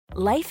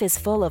Life is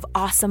full of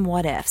awesome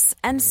what-ifs,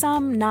 and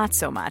some not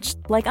so much,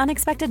 like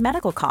unexpected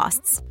medical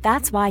costs.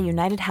 That's why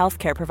United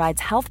Healthcare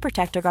provides Health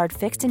Protector Guard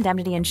fixed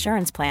indemnity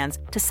insurance plans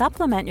to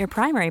supplement your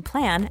primary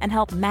plan and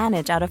help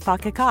manage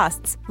out-of-pocket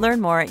costs.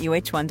 Learn more at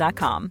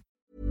uh1.com.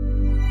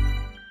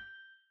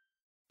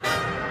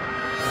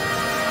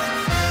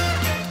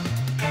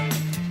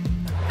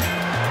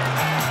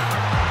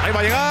 Ahí va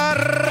a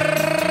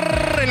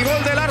llegar el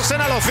gol del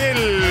Arsenal.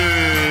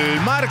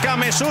 Ozil. Marca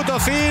Mesut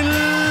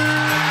Ozil.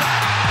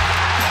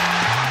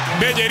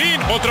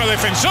 Bellerín, otro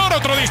defensor,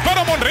 otro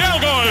disparo, Monreal,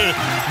 gol.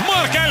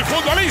 Marca el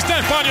futbolista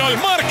español,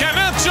 marca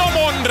Nacho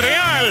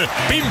Monreal.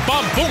 Pim,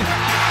 pam, pum.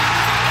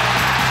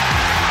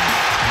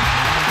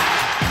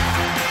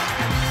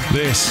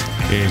 This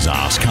is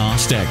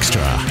Arsecast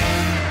Extra.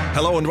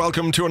 Hello and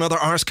welcome to another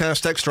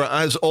Arsecast Extra,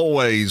 as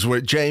always,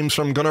 with James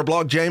from Gunner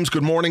Blog. James,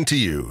 good morning to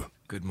you.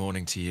 Good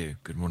morning to you.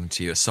 Good morning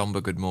to you. A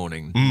somber good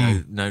morning.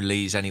 No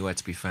Lees anywhere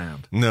to be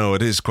found. No,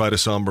 it is quite a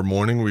somber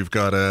morning. We've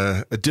got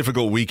a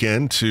difficult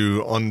weekend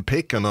to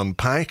unpick and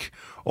unpack.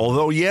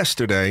 Although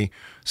yesterday,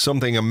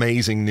 something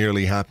amazing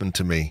nearly happened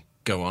to me.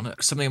 Go on.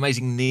 Something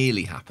amazing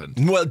nearly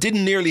happened. Well, it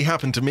didn't nearly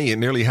happen to me. It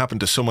nearly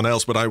happened to someone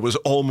else, but I was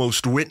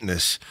almost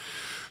witness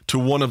to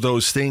one of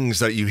those things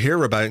that you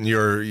hear about in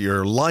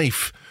your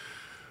life.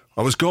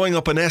 I was going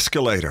up an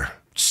escalator,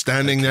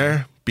 standing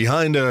there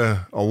behind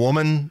a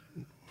woman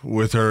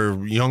with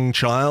her young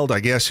child. I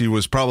guess he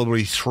was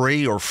probably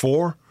 3 or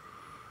 4.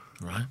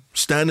 Right.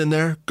 Standing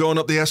there, going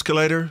up the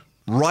escalator,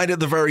 right at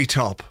the very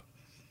top.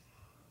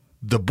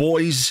 The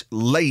boy's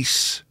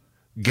lace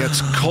gets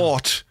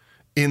caught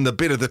in the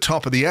bit of the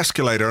top of the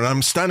escalator, and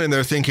I'm standing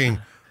there thinking,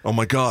 oh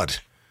my God,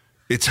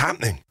 it's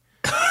happening.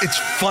 It's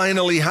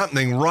finally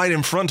happening right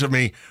in front of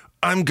me.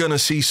 I'm going to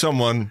see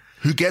someone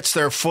who gets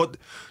their foot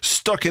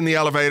stuck in the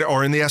elevator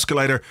or in the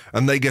escalator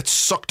and they get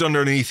sucked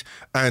underneath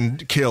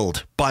and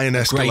killed by an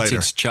escalator.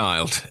 Greatest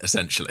child,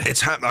 essentially. It's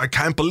happening. I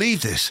can't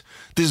believe this.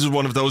 This is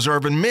one of those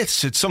urban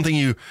myths. It's something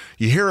you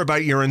hear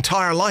about your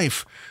entire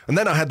life. And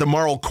then I had the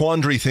moral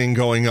quandary thing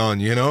going on,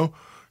 you know?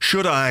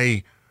 Should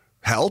I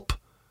help?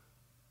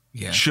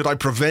 Yeah. Should I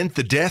prevent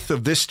the death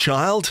of this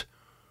child?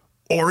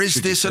 Or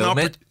is this an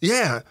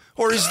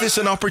Or is this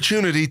an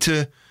opportunity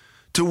to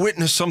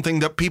witness something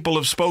that people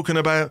have spoken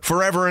about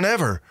forever and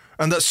ever,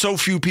 and that so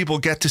few people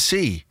get to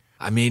see?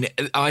 I mean,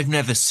 I've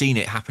never seen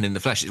it happen in the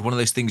flesh. It's one of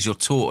those things you're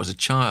taught as a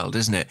child,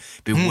 isn't it?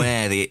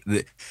 Beware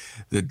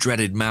the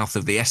dreaded mouth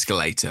of the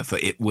escalator, for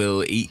it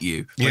will eat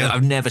you. But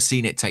I've never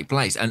seen it take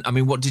place. And I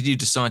mean, what did you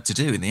decide to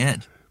do in the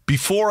end?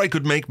 Before I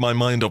could make my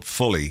mind up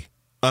fully,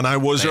 and I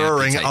was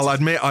erring, I'll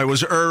admit, I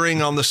was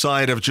erring on the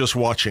side of just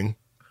watching.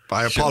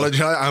 I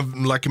apologize.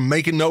 I'm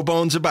making no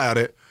bones about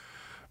it.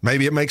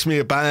 Maybe it makes me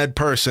a bad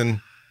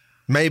person.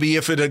 Maybe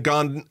if it had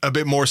gone a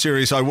bit more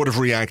serious, I would have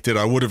reacted.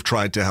 I would have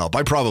tried to help.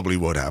 I probably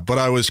would have, but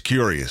I was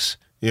curious,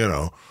 you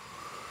know,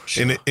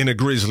 in a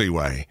grisly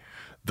way.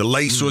 The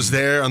lace was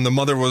there and the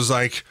mother was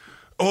like,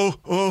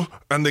 oh,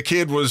 and the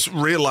kid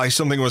realized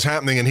something was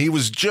happening and he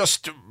was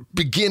just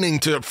beginning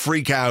to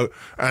freak out,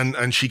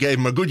 and she gave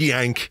him a good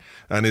yank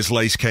and his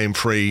lace came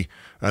free.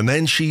 And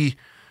then she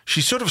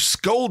sort of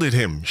scolded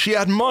him. She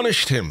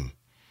admonished him.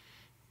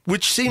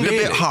 Which seemed a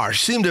bit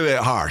harsh.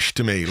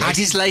 To me. Had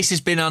his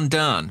laces been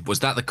undone? Was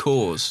that the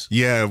cause?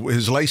 Yeah,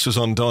 his lace was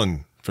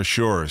undone, for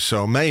sure.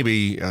 So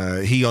maybe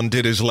he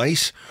undid his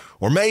lace.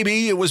 Or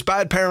maybe it was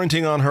bad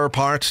parenting on her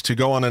part to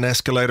go on an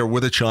escalator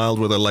with a child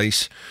with a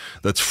lace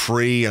that's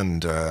free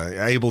and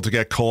able to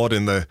get caught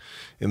in the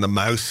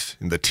mouth,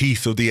 in the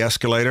teeth of the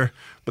escalator.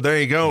 But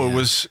there you go.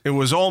 Yeah. It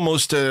was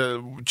almost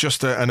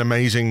just an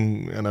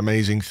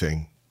amazing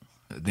thing.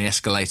 The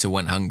escalator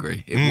went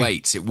hungry.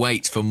 It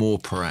waits for more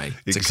prey.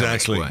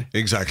 Exactly.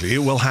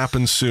 It will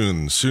happen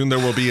soon. Soon there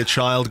will be a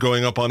child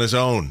going up on his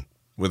own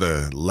with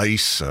a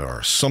lace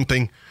or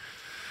something.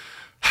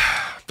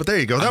 But there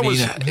you go.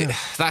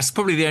 That's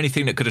probably the only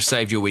thing that could have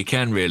saved your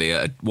weekend, really,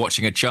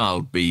 watching a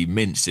child be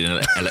minced in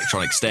an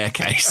electronic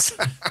staircase.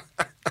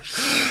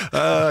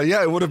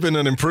 It would have been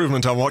an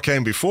improvement on what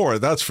came before,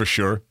 that's for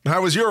sure.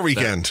 How was your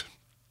weekend?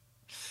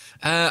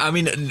 I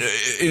mean,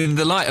 in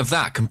the light of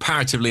that,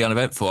 comparatively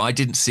uneventful, I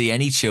didn't see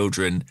any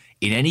children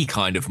in any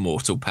kind of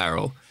mortal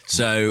peril.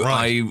 So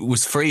I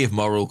was free of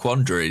moral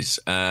quandaries.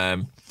 I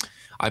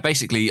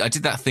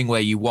did that thing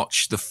where you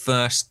watch the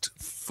first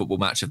football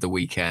match of the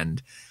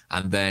weekend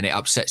and then it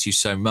upsets you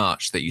so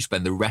much that you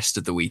spend the rest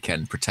of the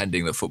weekend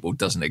pretending that football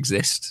doesn't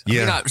exist. I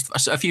mean,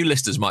 a few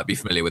listeners might be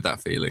familiar with that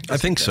feeling. I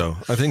think so.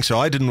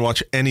 I didn't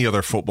watch any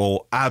other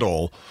football at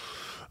all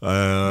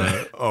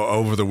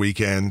over the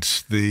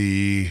weekend.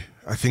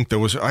 I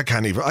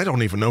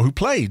don't even know who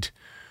played.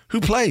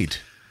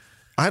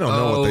 I don't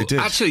know what they did.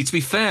 Actually, to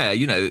be fair,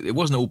 it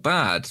wasn't all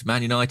bad.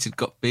 Man United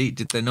got beat,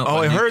 did they not? Oh,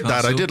 I heard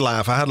that. I did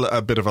laugh. I had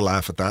a bit of a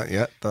laugh at that.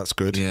 Yeah, that's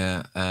good.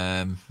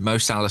 Yeah. Mo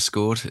Salah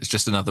scored. It's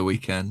just another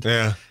weekend.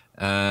 Yeah.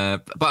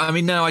 But I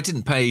mean, no, I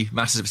didn't pay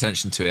massive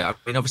attention to it. I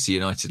mean, obviously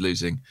United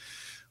losing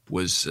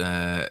was,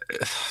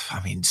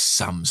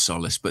 some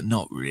solace, but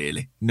not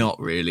really. Not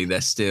really.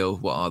 They're still,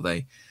 what are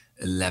they?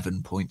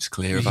 11 points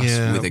clear of us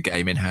with a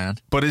game in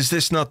hand. But is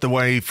this not the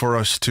way for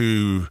us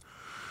to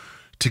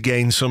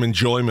gain some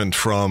enjoyment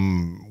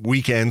from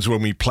weekends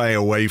when we play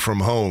away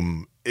from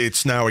home?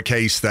 It's now a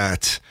case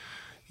that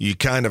you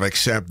kind of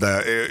accept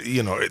that,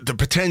 the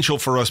potential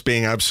for us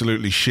being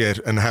absolutely shit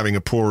and having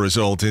a poor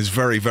result is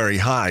very, very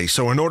high.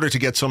 So in order to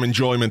get some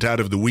enjoyment out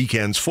of the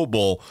weekend's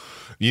football,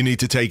 you need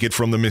to take it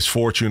from the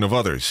misfortune of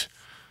others.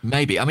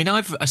 Maybe. I mean,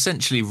 I've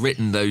essentially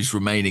written those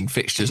remaining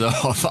fixtures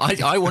off.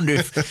 I wonder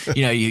if,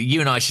 you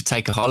and I should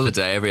take a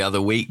holiday every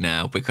other week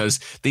now, because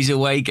these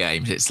away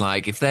games, it's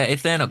like, if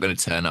they're not going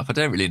to turn up, I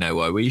don't really know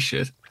why we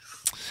should.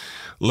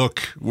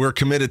 Look, we're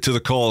committed to the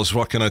cause.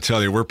 What can I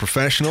tell you? We're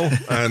professional,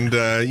 and,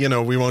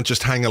 we won't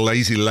just hang a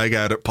lazy leg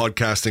out at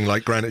podcasting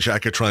like Granit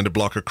Xhaka trying to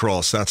block a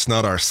cross. That's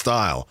not our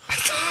style.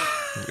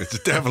 It's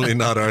definitely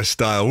not our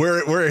style.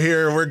 We're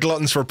here. We're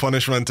gluttons for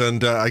punishment,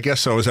 and I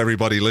guess so is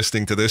everybody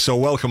listening to this. So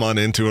welcome on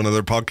into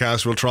another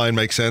podcast. We'll try and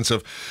make sense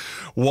of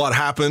what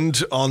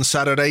happened on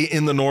Saturday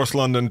in the North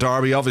London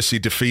derby. Obviously,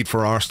 defeat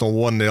for Arsenal,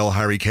 1-0,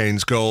 Harry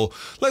Kane's goal.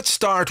 Let's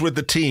start with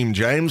the team,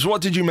 James.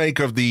 What did you make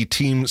of the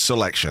team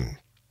selection?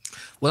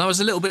 Well, I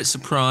was a little bit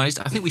surprised.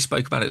 I think we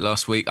spoke about it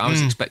last week. I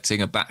was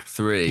expecting a back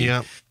three.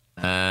 Yeah.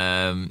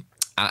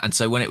 And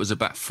so when it was a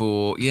back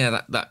four,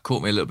 that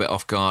caught me a little bit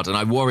off guard. And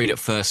I worried at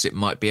first it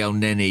might be El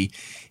Neni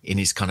in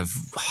his kind of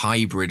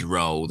hybrid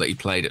role that he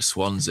played at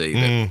Swansea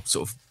that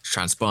sort of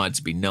transpired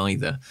to be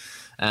neither.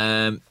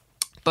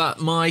 But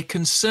my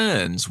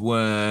concerns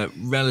were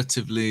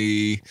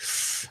relatively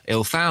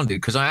ill-founded,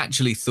 because I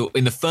actually thought,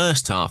 in the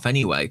first half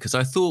anyway, because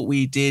I thought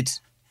we did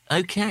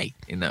okay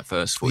in that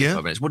first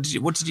 45 minutes. What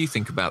did you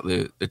think about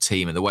the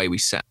team and the way we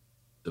set?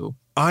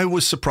 I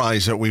was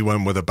surprised that we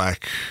went with a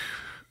back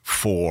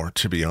four,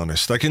 to be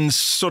honest. I can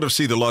sort of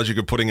see the logic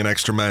of putting an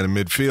extra man in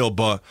midfield,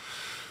 but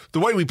the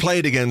way we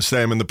played against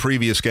them in the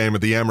previous game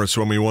at the Emirates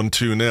when we won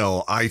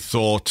 2-0, I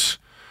thought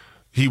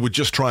he would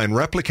just try and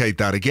replicate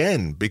that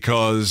again,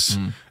 because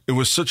it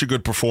was such a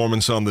good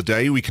performance on the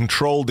day. We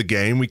controlled the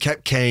game. We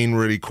kept Kane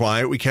really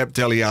quiet. We kept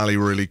Dele Alli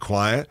really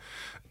quiet.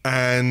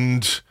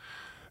 And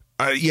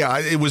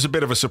it was a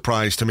bit of a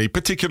surprise to me,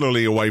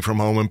 particularly away from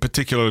home, and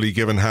particularly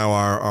given how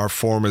our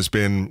form has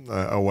been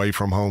away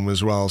from home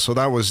as well. So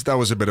that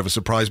was a bit of a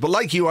surprise. But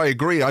like you, I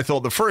agree. I thought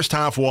the first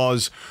half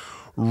was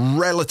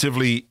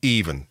relatively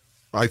even.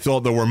 I thought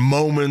there were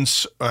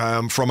moments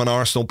from an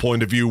Arsenal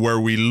point of view where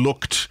we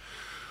looked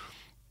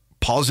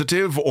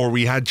positive, or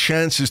we had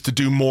chances to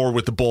do more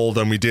with the ball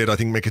than we did. I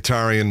think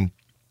Mkhitaryan,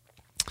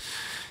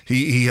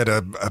 He had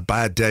a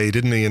bad day,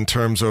 didn't he, in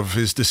terms of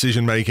his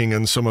decision making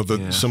and some of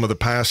the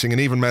passing,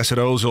 and even Mesut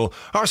Ozil.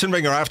 Arsene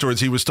Wenger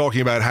afterwards, he was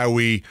talking about how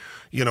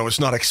it's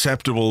not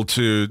acceptable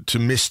to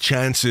miss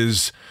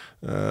chances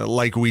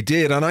like we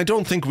did, and I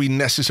don't think we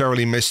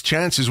necessarily missed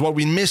chances. What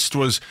we missed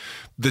was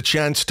the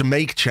chance to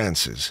make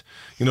chances.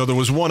 There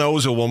was one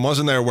Ozil one,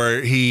 wasn't there,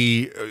 where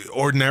he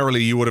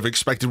ordinarily you would have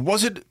expected.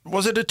 Was it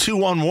a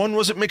 2-on-1?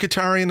 Was it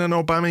Mkhitaryan and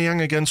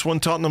Aubameyang against one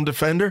Tottenham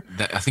defender?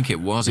 I think it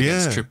was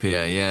against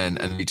Trippier,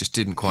 and he just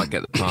didn't quite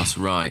get the pass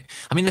right.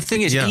 I mean, the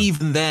thing is,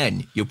 even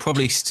then, you're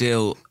probably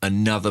still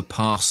another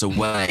pass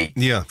away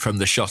from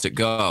the shot at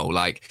goal.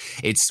 Like,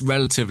 it's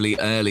relatively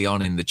early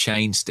on in the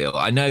chain still.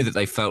 I know that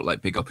they felt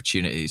like big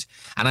opportunities,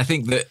 and I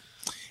think that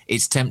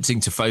it's tempting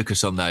to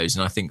focus on those,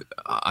 and I think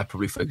I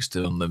probably focused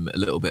on them a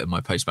little bit in my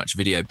post-match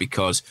video,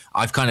 because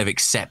I've kind of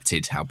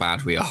accepted how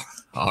bad we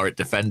are at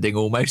defending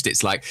almost.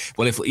 It's like,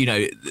 well, if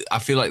I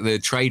feel like the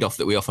trade-off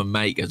that we often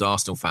make as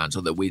Arsenal fans,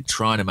 or that we're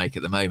trying to make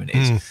at the moment,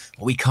 is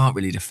well, we can't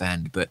really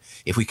defend, but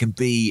if we can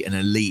be an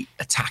elite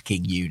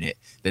attacking unit,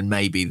 then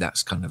maybe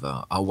that's kind of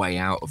our way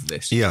out of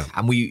this. Yeah.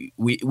 And we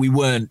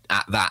weren't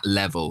at that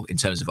level in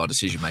terms of our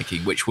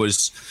decision-making, which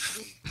was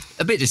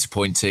a bit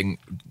disappointing,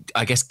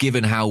 I guess,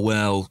 given how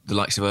well the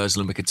likes of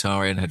Ozil and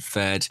Mkhitaryan had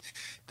fared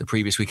the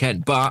previous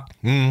weekend. But,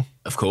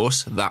 of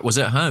course, that was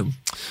at home.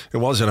 It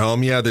was at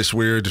home. Yeah, this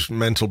weird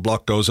mental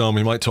block goes on.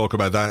 We might talk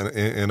about that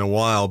in a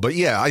while. But,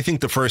 yeah, I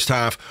think the first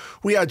half,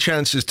 we had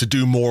chances to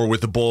do more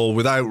with the ball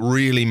without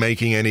really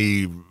making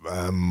any,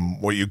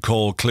 what you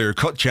call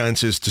clear-cut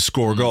chances to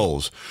score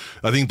goals.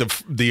 I think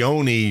the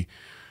only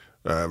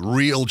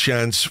real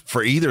chance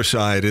for either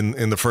side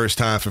in the first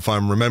half, if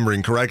I'm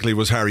remembering correctly,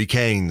 was Harry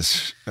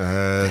Kane's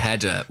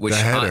header, which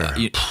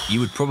you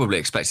would probably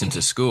expect him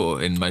to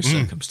score in most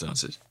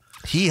circumstances.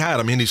 He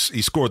had. I mean, he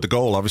scored the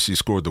goal. Obviously, he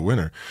scored the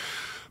winner,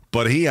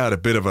 but he had a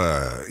bit of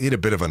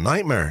a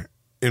nightmare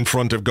in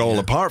front of goal.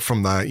 Apart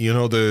from that,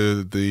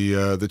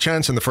 the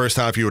chance in the first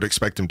half, you would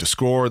expect him to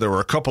score. There were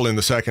a couple in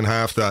the second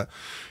half that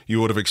you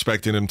would have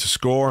expected him to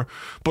score.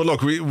 But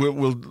look,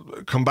 we'll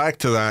come back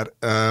to that.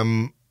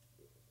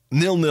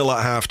 0-0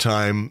 at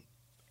halftime,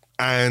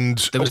 and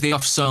there was the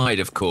offside,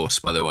 of course.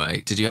 By the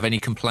way, did you have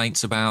any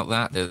complaints about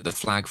that? The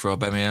flag for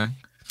Aubameyang?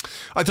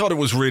 I thought it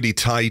was really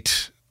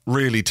tight,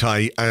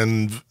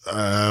 and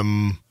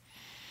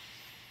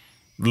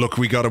look,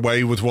 we got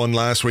away with one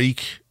last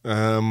week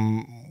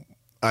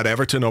at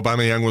Everton.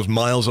 Aubameyang was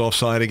miles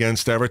offside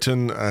against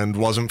Everton and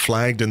wasn't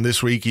flagged, and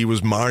this week he was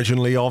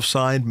marginally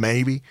offside,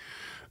 maybe.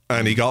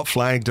 and he got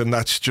flagged, and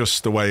that's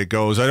just the way it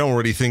goes. I don't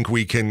really think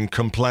we can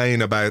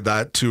complain about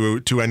that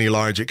to any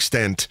large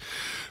extent,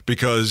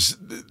 because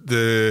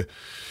it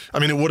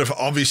would have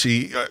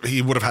obviously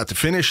he would have had to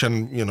finish,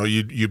 and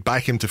you'd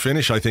back him to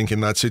finish, I think,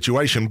 in that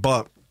situation,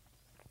 but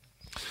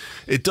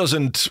it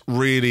doesn't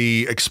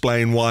really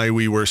explain why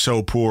we were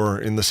so poor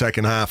in the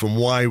second half and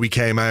why we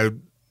came out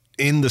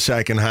in the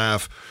second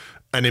half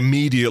and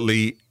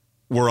immediately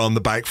were on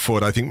the back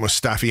foot. I think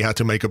Mustafi had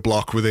to make a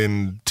block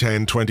within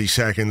 10, 20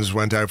 seconds,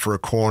 went out for a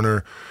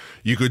corner.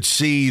 You could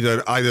see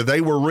that either they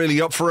were really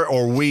up for it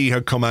or we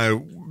had come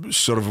out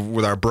sort of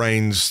with our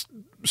brains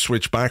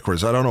switched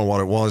backwards. I don't know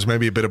what it was,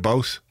 maybe a bit of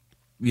both.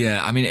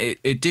 Yeah, I mean,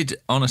 it did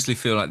honestly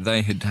feel like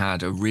they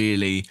had a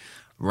really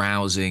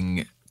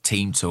rousing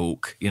team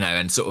talk,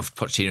 and sort of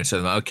Pochettino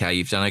said, okay,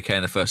 you've done okay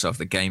in the first half,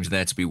 the game's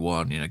there to be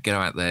won, get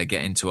out there,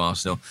 get into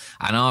Arsenal.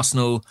 And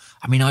Arsenal,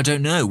 I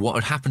don't know what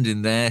had happened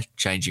in their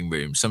changing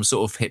room. Some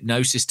sort of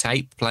hypnosis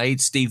tape played,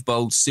 Steve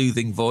Bold's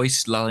soothing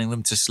voice lulling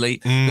them to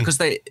sleep, because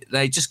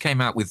they just came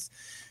out with,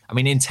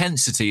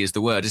 intensity is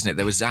the word, isn't it?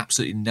 There was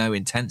absolutely no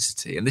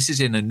intensity. And this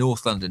is in a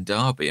North London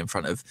derby in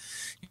front of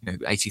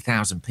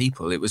 80,000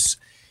 people. It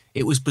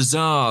was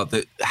bizarre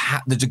that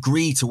the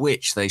degree to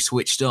which they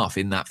switched off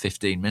in that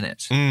 15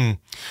 minutes.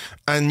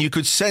 And you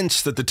could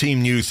sense that the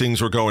team knew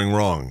things were going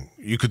wrong.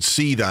 You could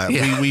see that.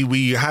 Yeah.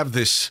 We have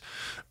this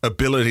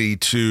ability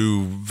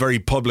to very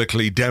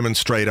publicly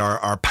demonstrate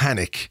our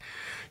panic.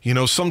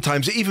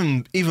 Sometimes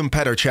even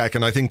Petr Cech,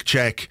 and I think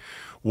Cech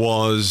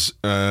was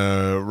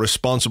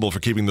responsible for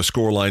keeping the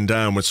scoreline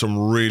down with some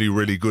really,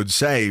 really good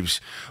saves.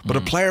 But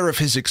a player of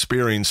his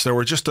experience, there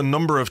were just a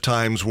number of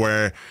times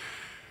where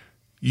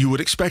you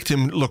would expect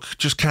him, look,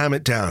 just calm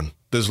it down.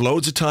 There's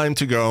loads of time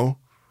to go.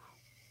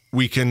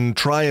 We can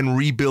try and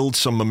rebuild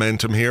some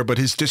momentum here, but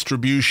his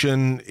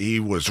distribution, he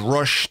was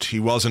rushed. He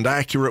wasn't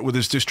accurate with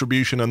his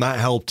distribution, and that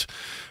helped,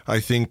 I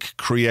think,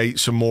 create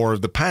some more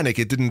of the panic.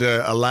 It didn't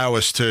allow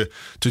us to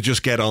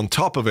just get on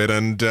top of it.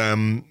 And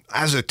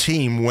as a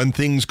team, when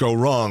things go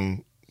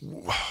wrong,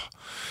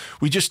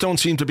 we just don't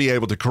seem to be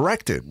able to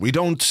correct it. We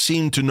don't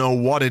seem to know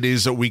what it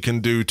is that we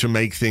can do to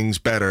make things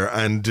better.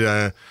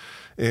 And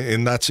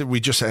and that's it. We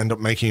just end up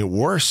making it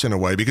worse in a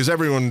way, because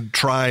everyone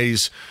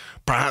tries,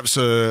 perhaps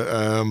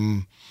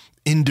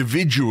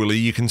individually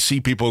you can see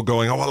people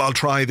going, oh, well, I'll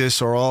try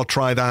this or I'll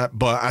try that,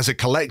 but as a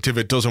collective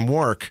it doesn't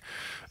work.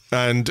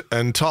 And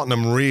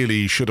Tottenham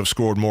really should have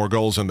scored more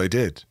goals than they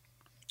did.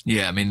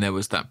 Yeah, there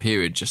was that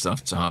period just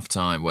after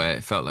half-time where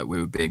it felt like we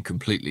were being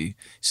completely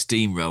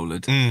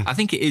steamrolled. I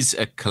think it is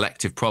a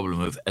collective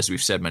problem of, as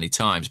we've said many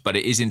times, but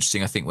it is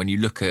interesting, I think, when you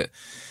look at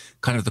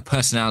kind of the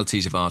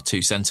personalities of our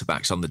two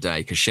centre-backs on the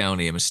day,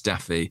 Koscielny and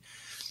Mustafi.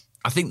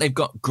 I think they've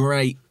got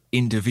great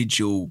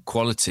individual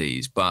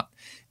qualities, but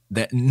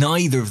that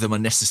neither of them are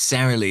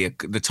necessarily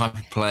the type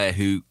of player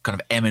who kind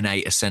of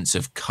emanate a sense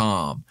of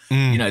calm.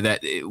 That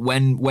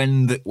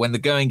when the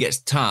going gets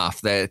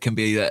tough, they can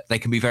be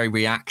very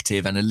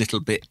reactive and a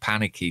little bit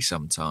panicky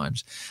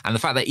sometimes. And the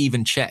fact that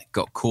even Cech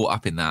got caught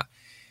up in that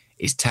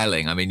is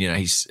telling.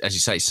 He's, as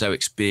you say, so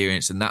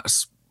experienced, and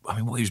that's what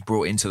he was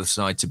brought into the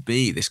side to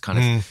be, this kind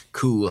of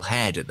cool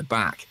head at the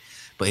back.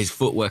 But his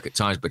footwork at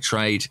times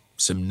betrayed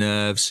some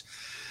nerves.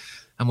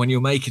 And when you're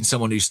making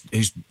someone who's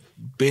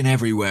been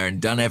everywhere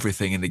and done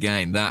everything in the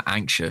game that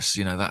anxious,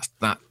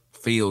 that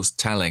feels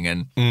telling.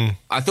 And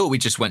I thought we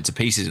just went to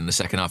pieces in the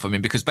second half.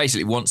 Because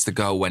basically once the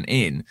goal went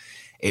in,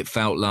 it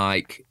felt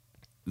like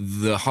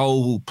the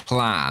whole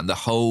plan, the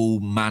whole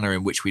manner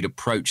in which we'd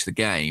approach the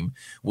game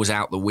was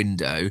out the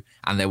window,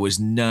 and there was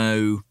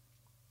no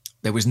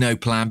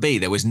plan B.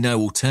 There was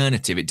no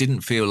alternative. It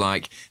didn't feel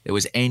like there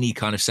was any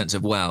kind of sense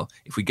of, well,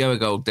 if we go a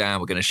goal down,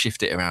 we're going to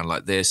shift it around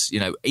like this.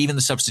 Even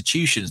the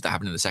substitutions that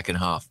happened in the second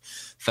half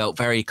felt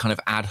very kind of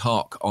ad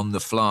hoc, on the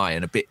fly,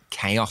 and a bit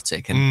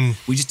chaotic. And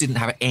we just didn't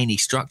have any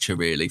structure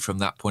really from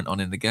that point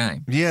on in the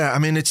game. Yeah,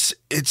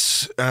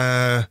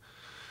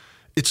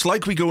 it's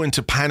like we go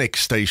into panic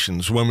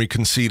stations when we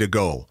concede a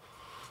goal.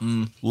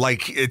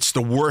 Like it's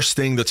the worst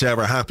thing that's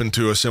ever happened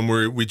to us, and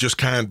we just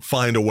can't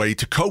find a way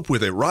to cope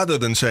with it, rather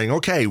than saying,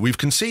 okay, we've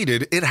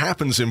conceded. It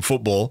happens in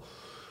football.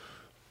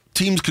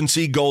 Teams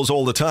concede goals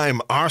all the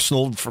time.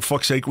 Arsenal, for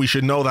fuck's sake, we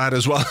should know that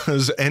as well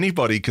as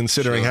anybody,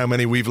 considering how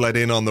many we've let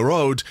in on the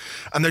road.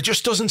 And there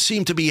just doesn't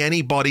seem to be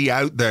anybody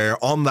out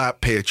there on that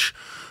pitch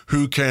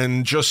who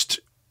can just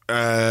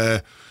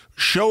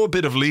show a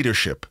bit of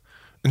leadership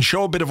and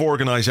show a bit of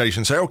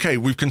organisation. Say, okay,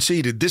 we've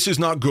conceded. This is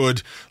not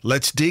good.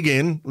 Let's dig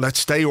in. Let's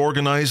stay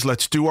organised.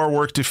 Let's do our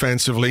work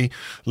defensively.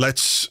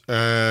 Let's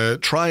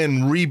try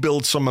and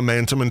rebuild some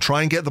momentum and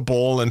try and get the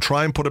ball and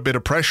try and put a bit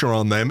of pressure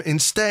on them.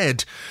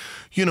 Instead,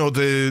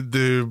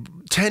 the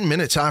 10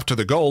 minutes after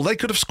the goal, they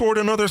could have scored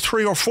another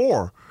 3 or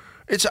 4.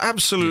 It's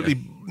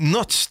absolutely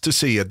nuts to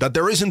see it, that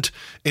there isn't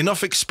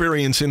enough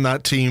experience in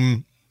that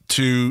team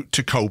to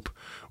cope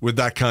with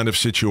that kind of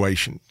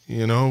situation.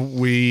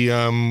 We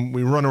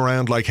run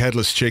around like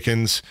headless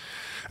chickens.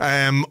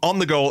 On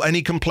the goal,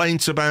 any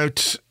complaints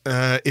about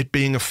it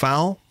being a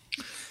foul?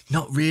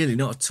 Not really,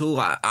 not at all.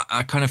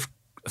 I kind of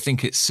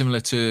think it's similar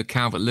to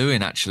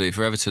Calvert-Lewin, actually,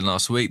 for Everton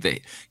last week, that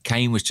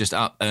Kane was just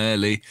up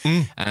early.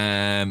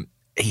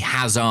 He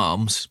has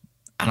arms,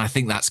 and I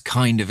think that's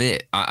kind of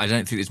it. I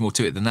don't think there's more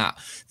to it than that.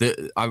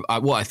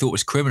 What I thought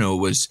was criminal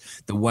was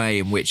the way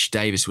in which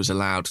Davis was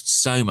allowed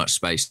so much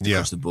space to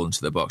cross the ball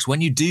into the box. When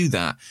you do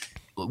that,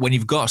 when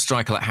you've got a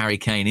striker like Harry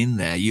Kane in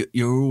there,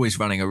 you're always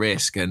running a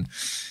risk, and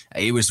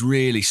it was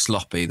really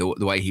sloppy the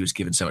way he was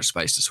given so much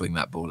space to swing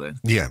that ball in.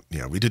 Yeah.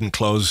 We didn't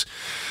close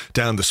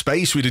down the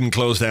space. We didn't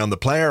close down the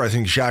player. I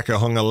think Xhaka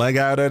hung a leg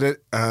out at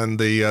it, and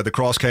the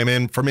cross came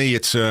in. For me,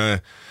 it's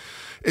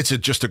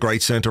just a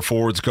great centre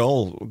forward's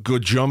goal.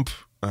 Good jump.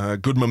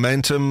 Good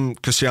momentum.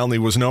 Koscielny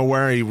was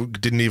nowhere. He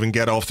didn't even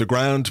get off the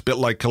ground, a bit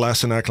like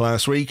Kolasinac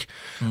last week.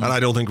 And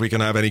I don't think we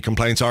can have any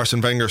complaints.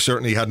 Arsene Wenger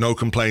certainly had no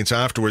complaints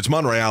afterwards.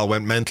 Monreal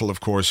went mental, of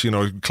course,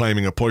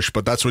 claiming a push,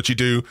 but that's what you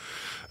do.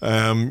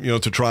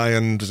 To try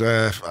and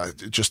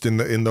just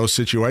in those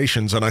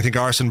situations. And I think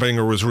Arsene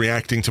Wenger was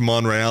reacting to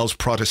Monreal's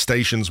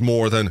protestations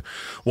more than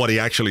what he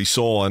actually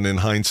saw. And in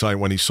hindsight,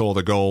 when he saw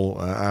the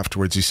goal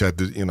afterwards, he said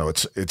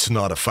that, it's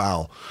not a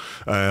foul.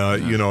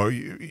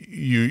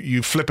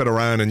 You flip it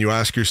around and you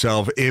ask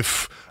yourself,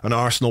 if an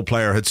Arsenal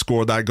player had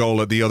scored that goal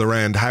at the other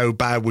end, how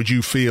bad would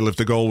you feel if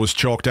the goal was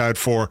chalked out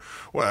for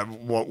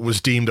what was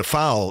deemed a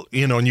foul?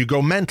 And you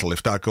go mental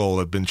if that goal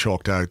had been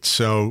chalked out.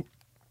 So...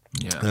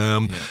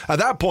 At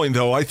that point,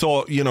 though, I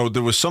thought,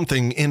 there was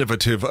something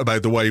innovative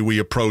about the way we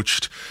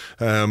approached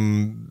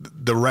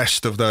the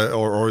rest of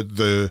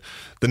the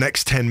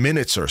next 10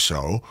 minutes or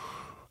so.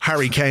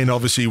 Harry Kane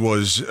obviously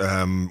was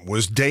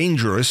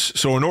dangerous.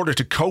 So in order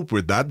to cope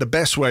with that, the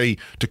best way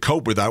to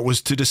cope with that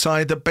was to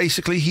decide that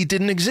basically he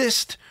didn't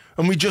exist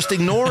and we just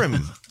ignore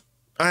him.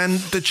 And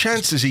the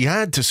chances he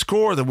had to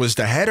score, there was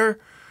the header,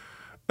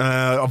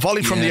 a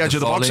volley from the edge of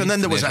the box, and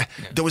then there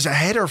was a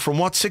header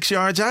from 6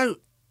 yards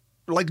out.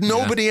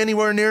 Nobody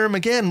anywhere near him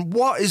again.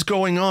 What is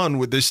going on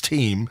with this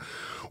team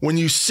when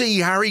you see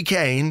Harry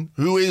Kane,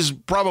 who is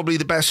probably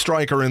the best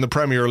striker in the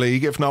Premier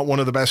League, if not one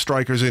of the best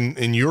strikers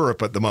in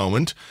Europe at the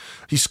moment,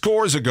 he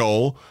scores a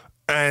goal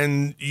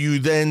and you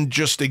then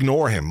just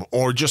ignore him?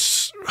 I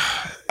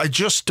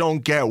just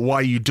don't get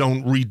why you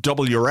don't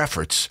redouble your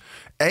efforts.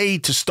 A,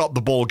 to stop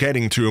the ball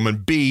getting to him,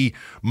 and B,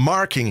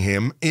 marking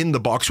him in the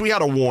box. We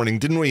had a warning,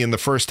 didn't we, in the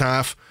first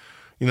half,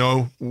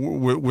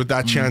 with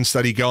that chance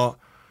that he got.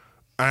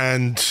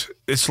 And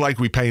it's like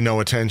we pay no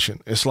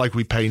attention. It's like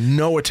we pay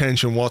no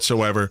attention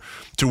whatsoever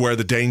to where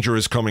the danger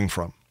is coming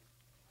from.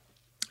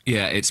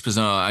 Yeah, it's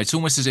bizarre. It's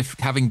almost as if,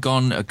 having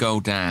gone a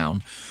goal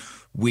down,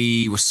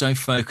 we were so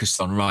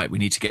focused on, we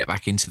need to get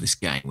back into this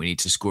game. We need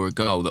to score a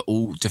goal, that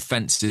all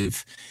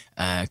defensive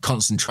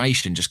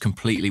concentration just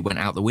completely went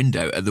out the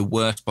window at the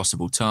worst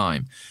possible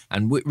time.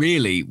 And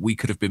we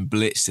could have been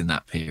blitzed in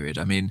that period.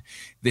 I mean,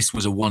 this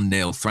was a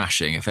 1-0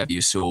 thrashing, if ever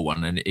you saw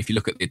one. And if you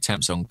look at the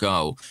attempts on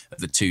goal of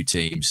the two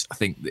teams, I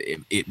think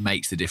it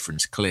makes the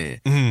difference clear.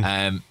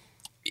 I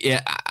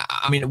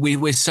mean,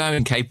 we're so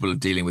incapable of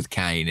dealing with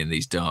Kane in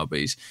these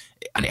derbies,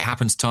 and it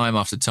happens time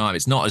after time.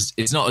 It's not as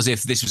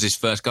if this was his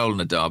first goal in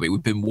a derby.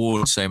 We've been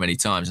warned so many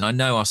times, and I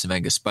know Arsene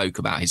Wenger spoke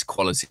about his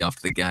quality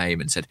after the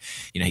game and said,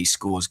 he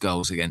scores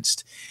goals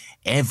against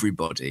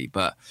everybody,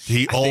 but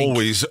he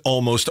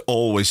almost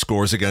always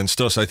scores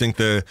against us. I think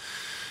the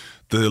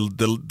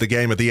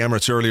game at the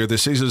Emirates earlier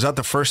this season, is that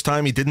the first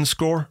time he didn't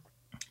score?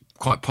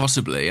 Quite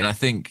possibly, and I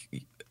think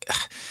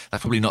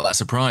that's probably not that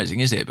surprising,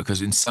 is it?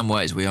 Because in some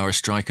ways we are a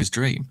striker's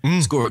dream.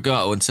 Score a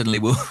goal and suddenly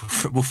we'll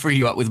free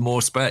you up with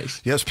more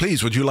space. Yes,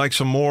 please. Would you like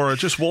some more?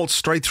 Just waltz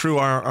straight through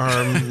our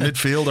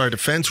midfield, our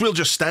defence. We'll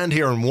just stand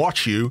here and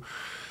watch you.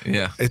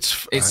 Yeah, it's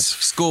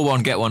score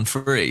one, get one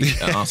free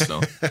at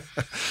Arsenal.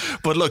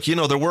 But look,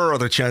 there were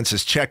other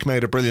chances. Cech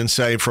made a brilliant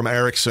save from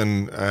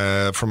Eriksen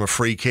from a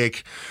free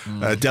kick.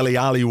 Dele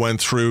Alli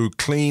went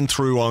clean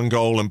through on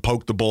goal and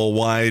poked the ball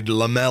wide.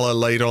 Lamela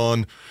laid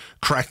on,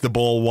 cracked the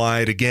ball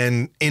wide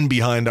again, in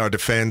behind our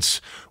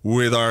defence,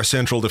 with our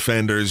central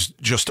defenders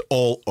just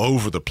all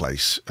over the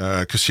place.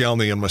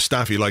 Koscielny and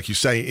Mustafi, like you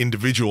say,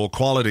 individual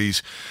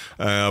qualities,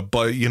 but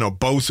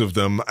both of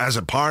them as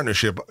a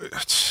partnership,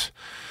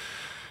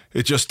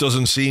 it just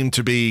doesn't seem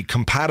to be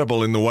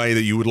compatible in the way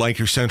that you would like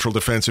your central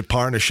defensive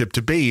partnership to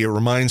be. It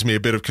reminds me a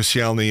bit of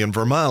Koscielny and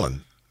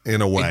Vermaelen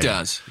in a way. It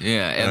does,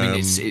 yeah. I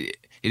mean, it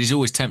is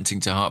always tempting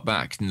to hark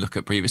back and look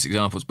at previous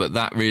examples, but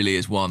that really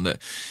is one that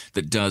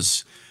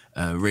does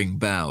ring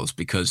bells,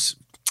 because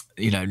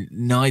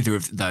neither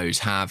of those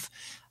have,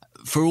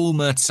 for all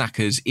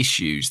Mertesackers'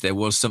 issues, there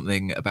was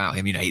something about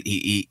him.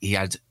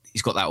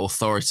 He's got that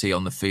authority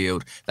on the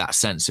field, that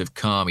sense of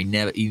calm.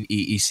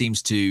 He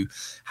seems to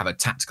have a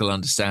tactical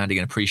understanding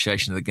and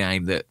appreciation of the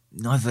game that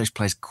neither of those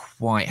players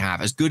quite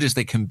have, as good as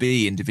they can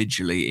be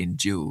individually in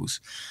duels.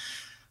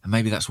 And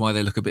maybe that's why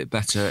they look a bit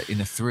better in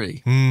a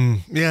 3.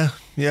 Yeah.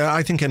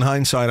 I think in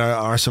hindsight,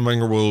 Arsene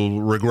Wenger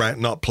will regret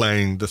not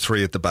playing the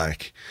 3 at the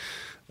back,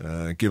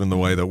 given the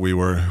way that we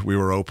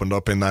were opened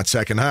up in that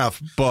second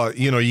half. But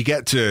you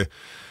get to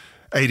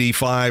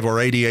 85 or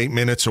 88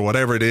 minutes or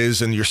whatever it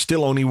is, and you're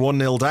still only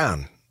 1-0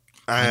 down.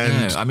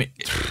 And I mean,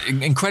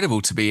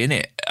 incredible to be in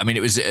it. I mean,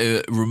 it was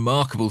a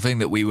remarkable thing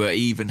that we were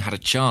even had a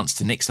chance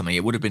to nick something.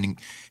 It would have been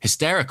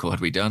hysterical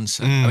had we done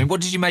so. I mean, what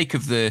did you make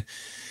of the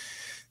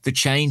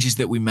changes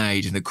that we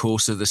made in the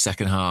course of the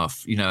second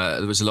half? You know,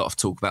 there was a lot of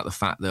talk about the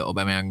fact that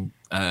Aubameyang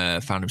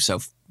found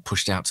himself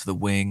pushed out to the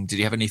wing. Did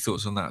you have any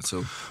thoughts on that at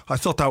all? I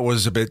thought that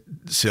was a bit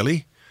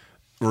silly.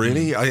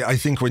 Really? I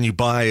think when you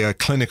buy a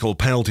clinical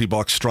penalty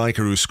box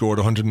striker who scored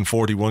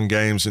 141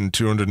 games in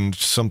 200 and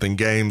something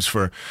games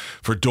for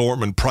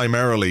Dortmund,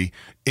 primarily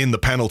in the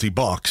penalty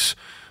box,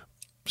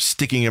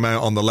 sticking him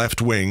out on the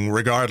left wing,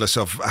 regardless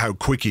of how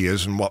quick he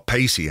is and what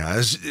pace he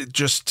has,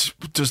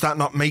 does that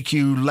not make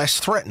you less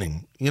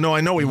threatening? You know,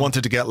 I know we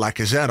wanted to get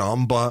Lacazette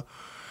on, but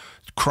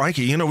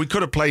crikey, you know, we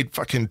could have played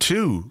fucking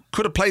two.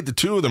 Could have played the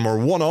two of them or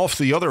one off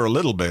the other a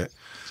little bit.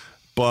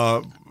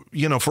 But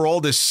you know, for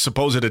all this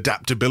supposed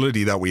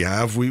adaptability that we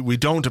have, we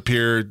don't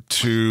appear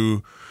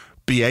to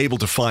be able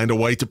to find a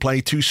way to play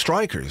two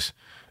strikers.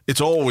 It's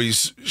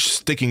always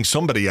sticking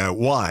somebody out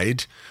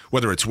wide,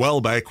 whether it's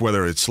Welbeck,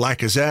 whether it's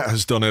Lacazette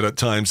has done it at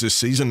times this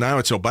season. Now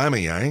it's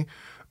Aubameyang.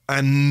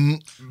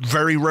 And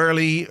very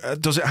rarely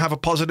does it have a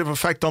positive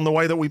effect on the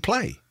way that we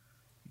play.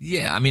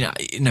 Yeah, I mean,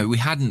 you know, we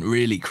hadn't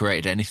really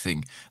created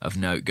anything of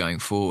note going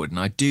forward.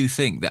 And I do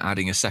think that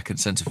adding a second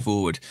centre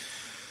forward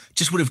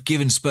just would have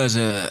given Spurs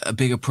a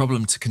bigger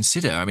problem to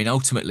consider. I mean,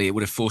 ultimately, it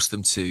would have forced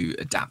them to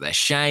adapt their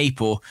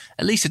shape or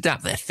at least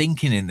adapt their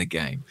thinking in the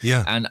game.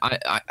 Yeah, and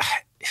I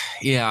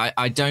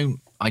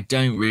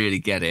don't really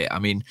get it. I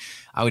mean,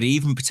 I would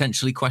even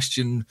potentially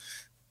question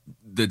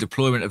the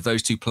deployment of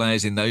those two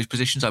players in those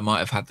positions. I might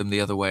have had them the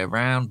other way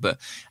around, but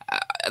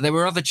there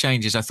were other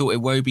changes. I thought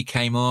Iwobi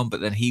came on, but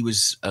then he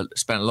was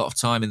spent a lot of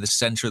time in the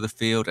centre of the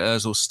field.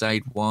 Ozil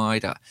stayed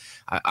wide.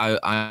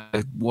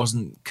 I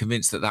wasn't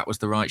convinced that was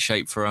the right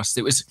shape for us.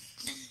 It was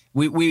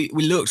we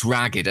looked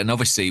ragged, and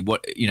obviously,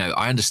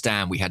 I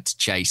understand we had to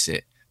chase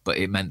it, but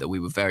it meant that we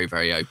were very,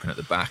 very open at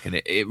the back,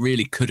 and it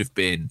really could have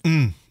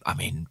been. I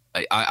mean,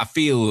 I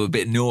feel a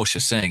bit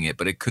nauseous saying it,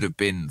 but it could have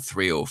been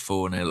 3 or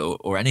 4-0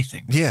 or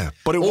anything. Yeah,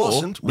 but it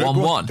wasn't.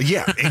 1-1.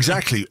 Yeah,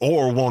 exactly.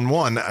 Or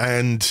 1-1.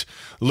 And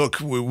look,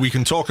 we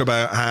can talk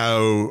about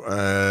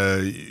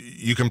how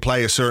you can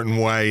play a certain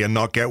way and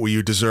not get what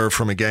you deserve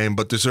from a game,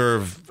 but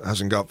deserve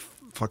hasn't got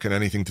fucking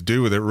anything to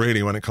do with it,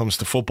 really, when it comes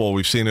to football.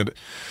 We've seen it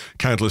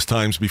countless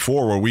times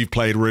before where we've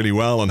played really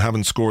well and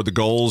haven't scored the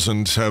goals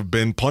and have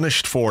been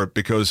punished for it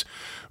because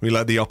we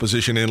let the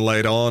opposition in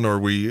late on, or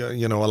we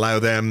allow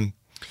them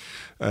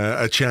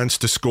a chance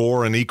to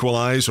score and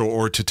equalise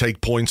or to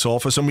take points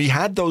off us. And we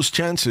had those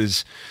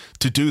chances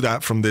to do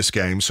that from this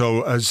game.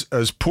 So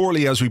as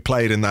poorly as we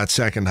played in that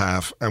second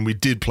half, and we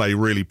did play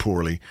really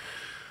poorly,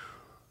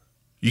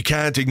 you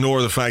can't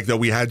ignore the fact that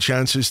we had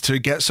chances to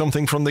get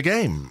something from the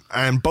game.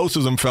 And both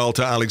of them fell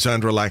to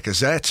Alexandre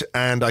Lacazette.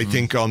 And I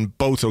think on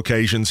both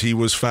occasions he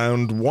was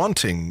found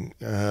wanting.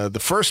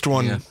 The first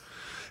one,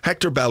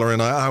 Hector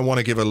Bellerin, I want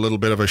to give a little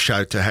bit of a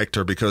shout to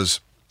Hector because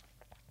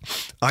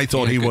I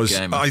thought he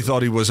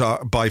was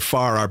by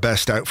far our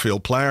best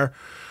outfield player.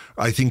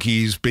 I think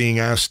he's being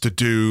asked to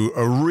do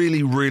a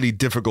really, really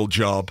difficult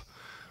job,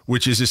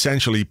 which is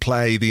essentially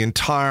play the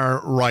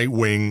entire right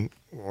wing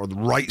or the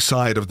right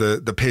side of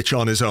the pitch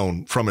on his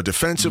own from a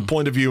defensive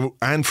point of view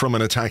and from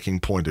an attacking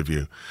point of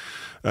view.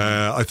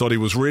 I thought he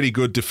was really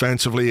good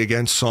defensively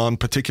against Son,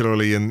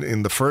 particularly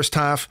in the first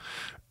half.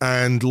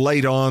 And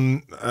late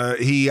on,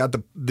 he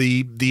had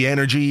the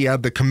energy, he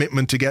had the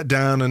commitment to get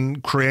down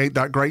and create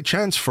that great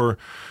chance for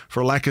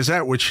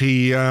Lacazette, which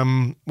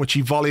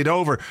he volleyed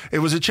over. It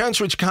was a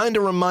chance which kind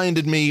of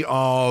reminded me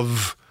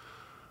of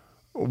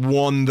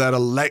one that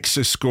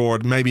Alexis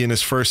scored maybe in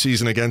his first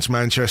season against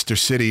Manchester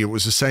City. It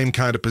was the same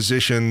kind of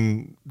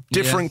position,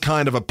 different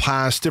kind of a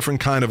pass,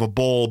 different kind of a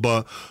ball,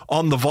 but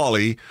on the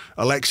volley,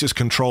 Alexis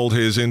controlled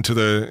his into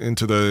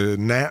the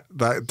net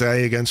that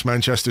day against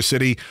Manchester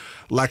City.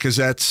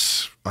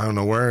 Lacazette's, I don't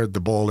know where the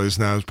ball is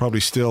now, it's probably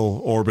still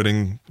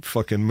orbiting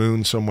fucking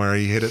moon somewhere.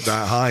 He hit it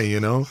that high,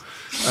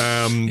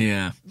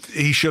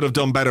 He should have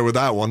done better with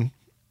that one.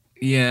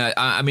 Yeah,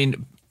 I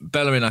mean,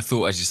 Bellerin, I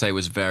thought, as you say,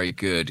 was very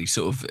good.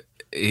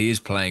 He is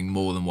playing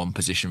more than one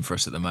position for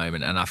us at the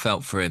moment, and I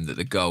felt for him that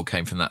the goal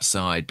came from that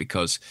side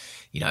because,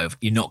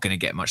 you're not going to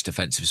get much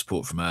defensive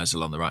support from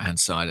Ozil on the right-hand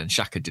side, and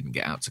Xhaka didn't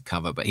get out to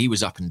cover, but he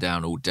was up and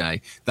down all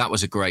day. That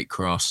was a great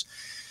cross.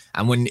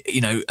 And when,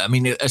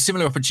 a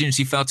similar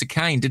opportunity fell to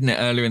Kane, didn't it,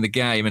 earlier in the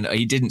game? And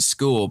he didn't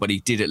score, but he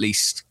did at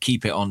least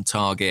keep it on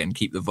target and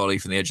keep the volley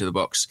from the edge of the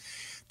box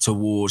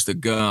towards the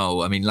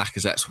goal. I mean,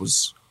 Lacazette's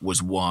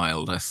was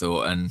wild, I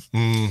thought. And,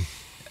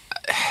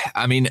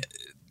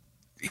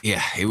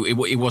 yeah,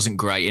 it wasn't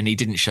great, and he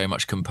didn't show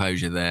much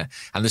composure there.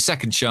 And the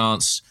second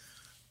chance,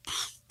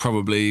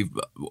 probably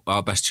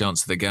our best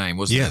chance of the game,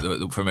 wasn't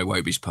it, from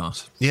Iwobi's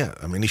pass? Yeah,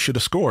 I mean, he should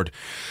have scored.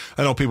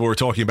 I know people were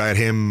talking about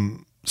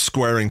him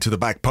squaring to the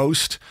back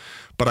post,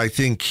 but I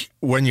think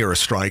when you're a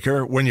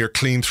striker, when you're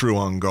clean through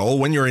on goal,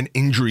 when you're in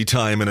injury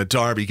time in a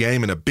derby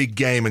game, in a big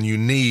game, and you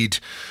need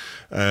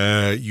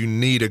you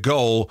need a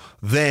goal,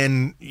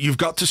 then you've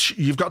got to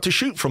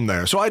shoot from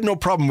there. So I had no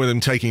problem with him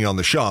taking on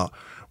the shot,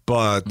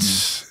 but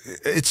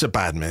it's a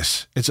bad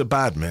miss. It's a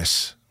bad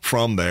miss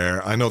from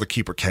there. I know the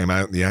keeper came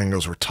out and the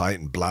angles were tight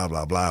and blah,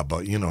 blah, blah,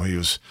 but, he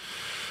was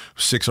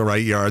 6 or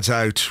 8 yards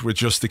out with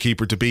just the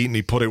keeper to beat and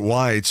he put it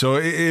wide. So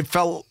it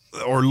felt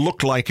or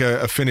looked like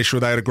a finish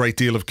without a great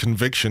deal of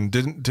conviction,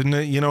 didn't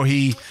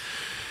it?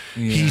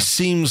 He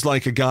seems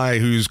like a guy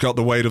who's got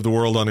the weight of the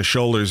world on his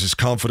shoulders. His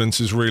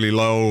confidence is really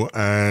low,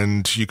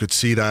 and you could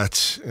see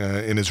that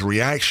in his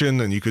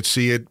reaction, and you could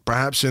see it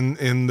perhaps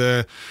in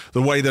the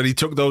way that he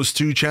took those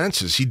 2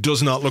 chances. He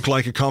does not look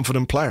like a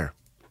confident player.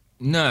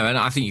 No, and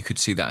I think you could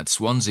see that at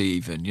Swansea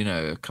even,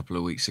 a couple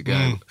of weeks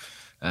ago,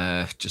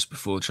 just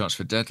before the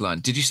transfer deadline.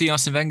 Did you see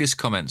Arsene Wenger's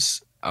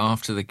comments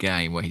after the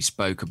game where he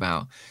spoke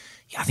about,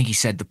 I think he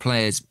said the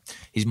players,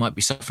 he might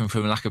be suffering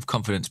from a lack of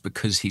confidence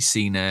because he's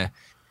seen a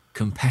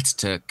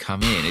competitor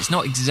come in. It's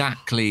not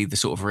exactly the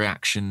sort of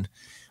reaction.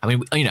 I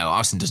mean,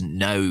 Arsene doesn't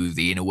know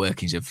the inner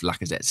workings of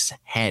Lacazette's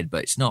head,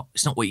 but it's not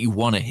what you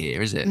want to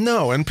hear, is it?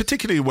 No, and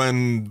particularly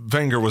when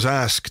Wenger was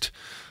asked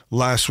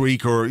last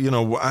week, or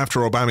after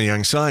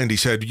Aubameyang signed, he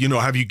said,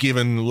 have you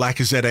given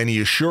Lacazette any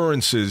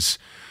assurances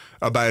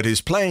about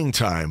his playing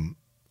time?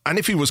 And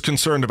if he was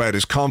concerned about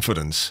his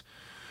confidence,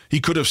 he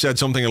could have said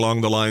something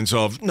along the lines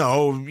of,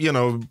 no,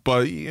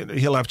 but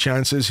he'll have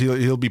chances.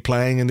 He'll be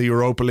playing in the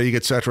Europa League,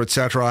 etc.,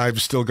 etc.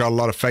 I've still got a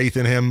lot of faith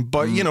in him.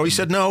 But, he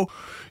said, no,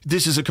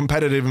 this is a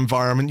competitive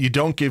environment. You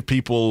don't give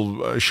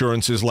people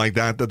assurances like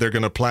that they're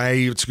going to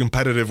play. It's a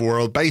competitive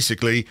world,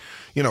 basically,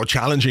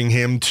 challenging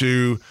him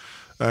to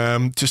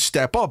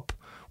step up.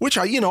 Which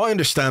I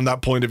understand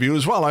that point of view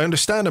as well. I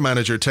understand a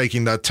manager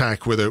taking that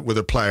tack with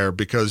a player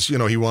because,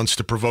 he wants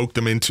to provoke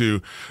them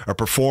into a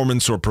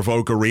performance or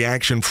provoke a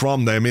reaction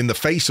from them in the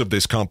face of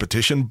this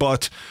competition.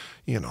 But,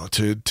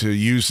 to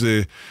use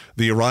the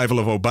arrival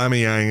of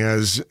Aubameyang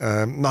as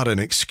not an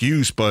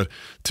excuse, but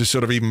to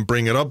sort of even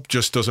bring it up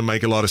just doesn't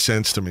make a lot of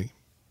sense to me.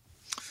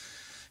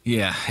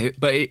 Yeah,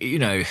 but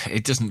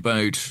it doesn't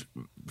bode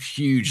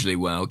hugely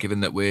well, given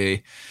that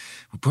we're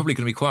probably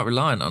going to be quite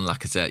reliant on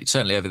Lacazette,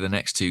 certainly over the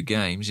next 2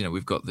 games.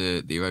 We've got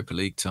the Europa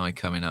League tie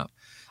coming up.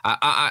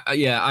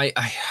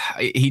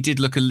 He did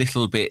look a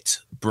little bit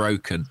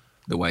broken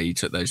the way he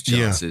took those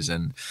chances,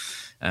 and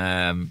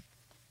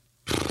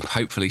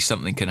hopefully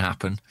something can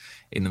happen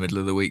in the middle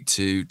of the week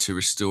to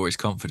restore his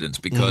confidence,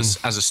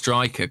 because as a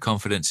striker,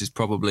 confidence is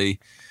probably,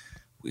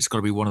 it's got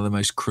to be one of the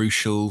most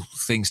crucial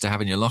things to have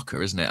in your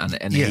locker, isn't it?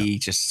 And he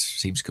just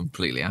seems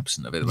completely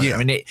absent of it.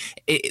 I mean,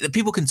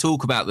 people can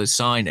talk about the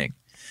signing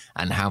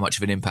and how much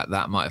of an impact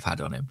that might have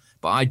had on him,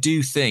 but I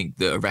do think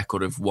that a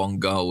record of 1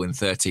 goal in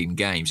 13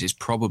 games is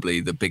probably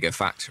the bigger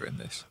factor in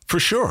this. For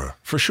sure.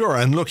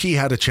 And look, he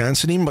had a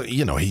chance, and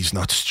he's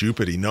not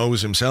stupid. He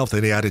knows himself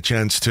that he had a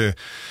chance to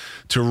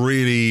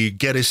really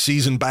get his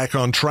season back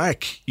on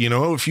track.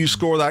 If you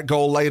score that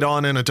goal late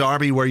on in a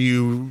derby where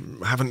you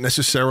haven't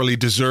necessarily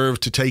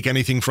deserved to take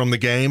anything from the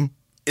game,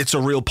 it's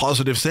a real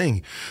positive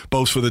thing,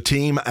 both for the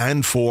team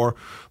and for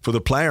the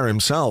player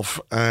himself.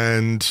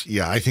 And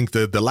I think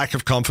the lack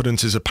of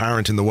confidence is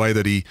apparent in the way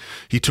that he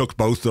took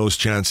both those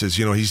chances.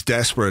 He's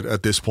desperate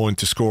at this point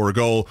to score a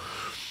goal.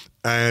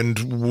 And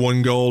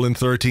 1 goal in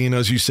 13,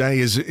 as you say,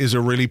 is a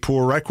really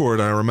poor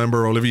record. I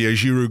remember Olivier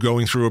Giroud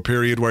going through a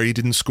period where he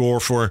didn't score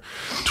for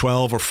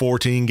 12 or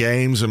 14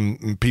 games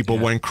and people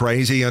went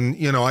crazy. And,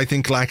 I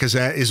think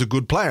Lacazette is a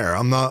good player.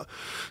 I'm not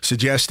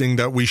suggesting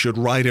that we should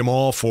write him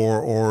off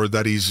or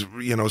that he's,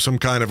 some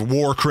kind of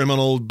war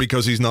criminal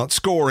because he's not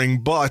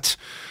scoring. But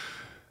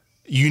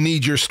you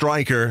need your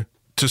striker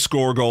to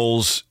score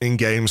goals in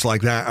games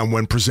like that and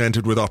when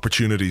presented with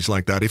opportunities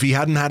like that. If he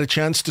hadn't had a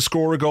chance to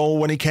score a goal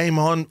when he came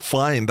on,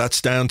 fine. That's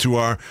down to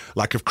our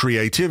lack of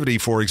creativity,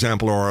 for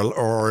example,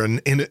 or an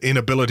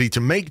inability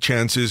to make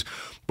chances.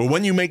 But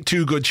when you make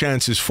 2 good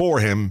chances for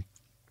him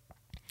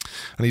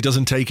and he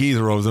doesn't take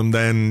either of them,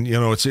 then,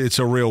 it's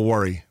a real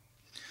worry.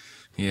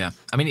 Yeah.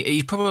 I mean,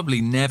 he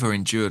probably never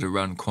endured a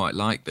run quite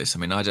like this. I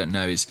mean, I don't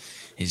know his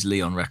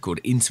Lyon record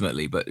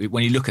intimately, but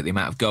when you look at the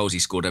amount of goals he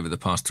scored over the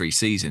past 3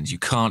 seasons, you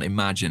can't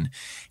imagine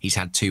he's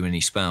had too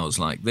many spells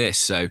like this.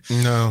 So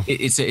no.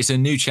 It's a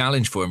new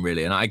challenge for him,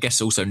 really. And I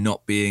guess also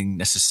not being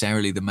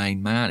necessarily the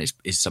main man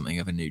is something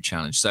of a new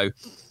challenge. So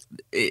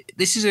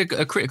this is a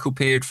critical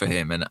period for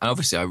him. And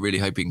obviously, I really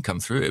hope he can come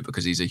through it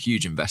because he's a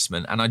huge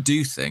investment. And I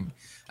do think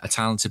a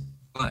talented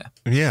player.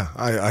 Yeah,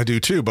 I do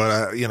too,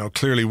 but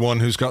clearly one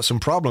who's got some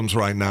problems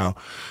right now.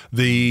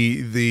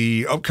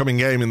 The upcoming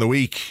game in the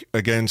week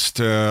against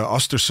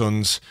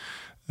Östersunds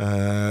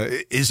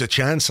is a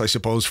chance, I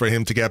suppose, for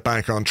him to get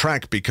back on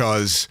track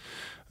because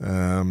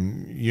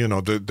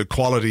the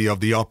quality of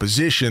the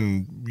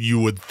opposition you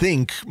would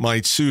think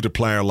might suit a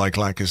player like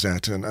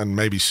Lacazette and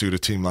maybe suit a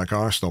team like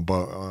Arsenal,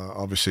 but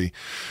obviously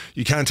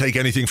you can't take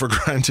anything for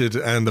granted,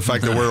 and the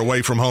fact that we're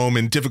away from home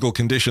in difficult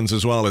conditions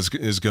as well is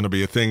going to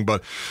be a thing.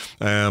 But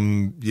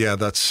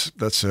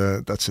that's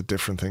a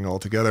different thing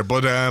altogether.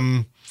 But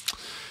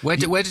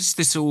where does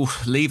this all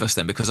leave us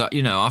then? Because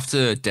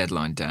after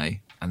deadline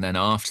day, and then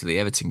after the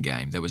Everton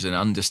game, there was an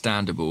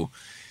understandable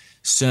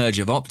surge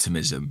of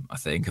optimism, I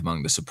think,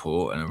 among the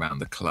support and around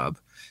the club.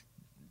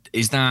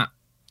 Is that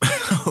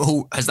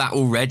has that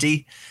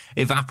already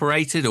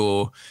evaporated,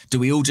 or do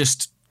we all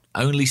just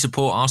only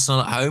support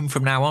Arsenal at home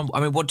from now on? I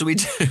mean, what do we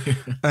do?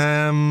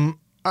 I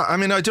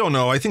mean, I don't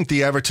know. I think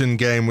the Everton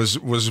game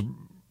was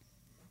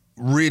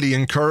really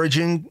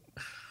encouraging,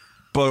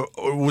 but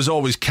it was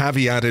always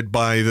caveated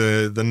by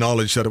the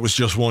knowledge that it was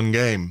just one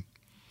game.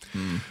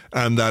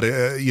 And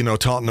that,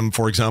 Tottenham,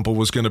 for example,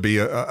 was going to be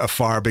a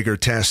far bigger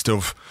test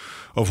of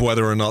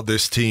whether or not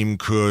this team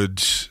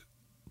could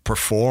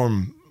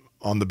perform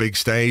on the big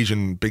stage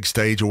and big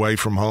stage away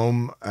from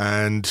home.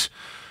 And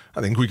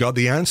I think we got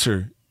the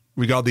answer.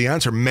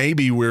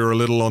 Maybe we're a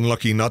little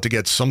unlucky not to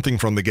get something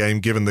from the game,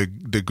 given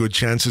the good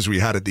chances we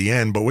had at the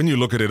end. But when you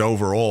look at it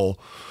overall,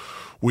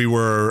 we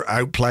were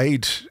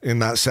outplayed in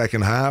that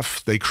second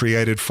half. They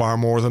created far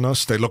more than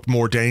us. They looked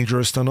more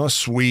dangerous than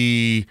us.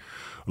 We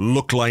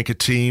look like a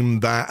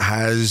team that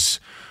has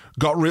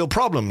got real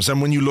problems.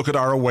 And when you look at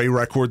our away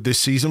record this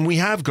season, we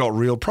have got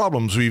real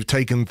problems. We've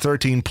taken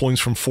 13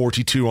 points from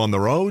 42 on the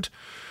road.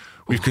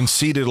 We've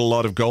conceded a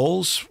lot of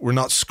goals. We're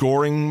not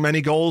scoring many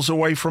goals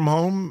away from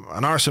home.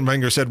 And Arsene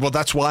Wenger said, well,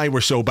 that's why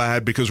we're so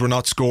bad, because we're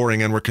not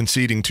scoring and we're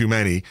conceding too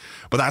many.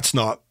 But that's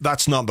not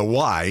the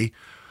why,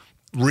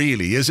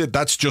 really, is it?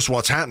 That's just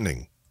what's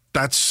happening.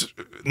 That's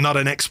not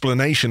an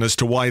explanation as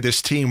to why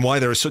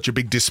there is such a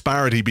big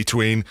disparity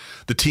between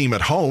the team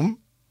at home,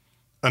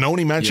 and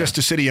only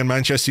Manchester City and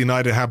Manchester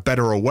United have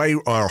better away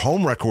or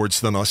home records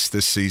than us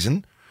this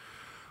season.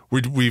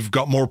 We've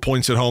got more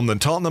points at home than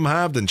Tottenham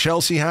have, than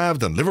Chelsea have,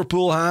 than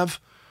Liverpool have.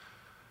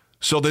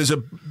 So there's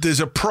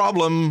a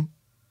problem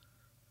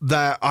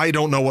that I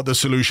don't know what the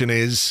solution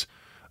is.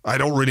 I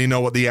don't really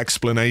know what the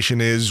explanation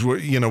is.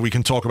 We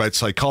can talk about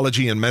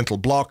psychology and mental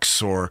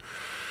blocks or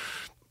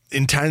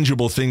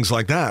intangible things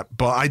like that,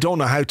 but I don't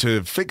know how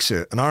to fix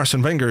it. And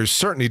Arsene Wenger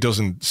certainly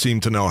doesn't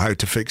seem to know how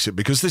to fix it,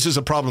 because this is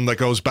a problem that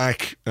goes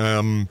back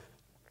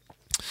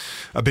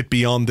a bit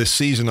beyond this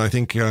season. I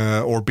think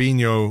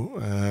Orbinho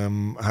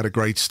had a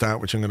great stat,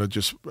 which I'm going to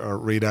just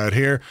read out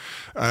here.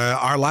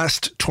 Our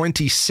last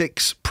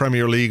 26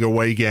 Premier League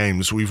away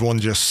games, we've won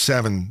just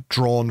 7,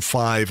 drawn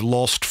 5,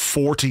 lost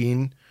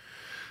 14,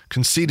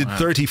 conceded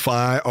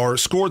 35, or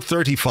scored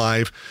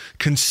 35,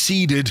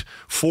 conceded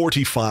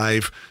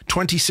 45,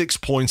 26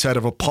 points out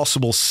of a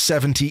possible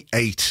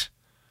 78.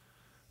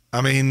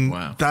 I mean,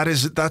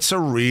 that's a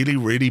really,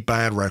 really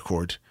bad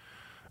record.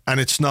 And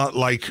it's not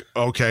like,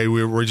 okay,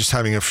 we're just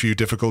having a few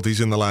difficulties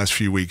in the last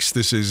few weeks.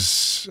 This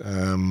is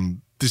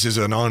an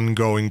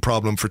ongoing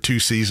problem for 2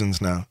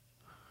 seasons now.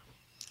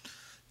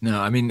 No,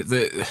 I mean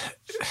the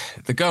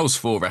goals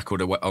for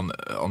record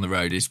on the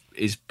road is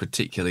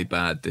particularly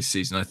bad this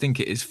season. I think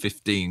it is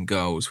 15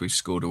 goals we've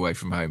scored away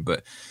from home,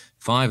 but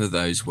 5 of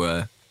those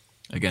were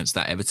against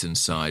that Everton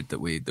side that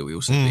we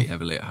also beat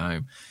heavily at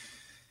home.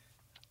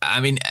 I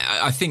mean,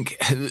 I think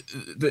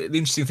the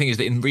interesting thing is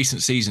that in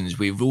recent seasons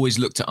we've always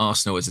looked at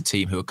Arsenal as a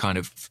team who are kind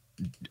of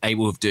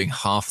able of doing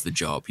half the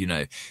job.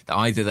 That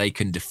either they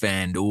can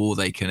defend or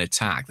they can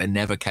attack. They're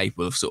never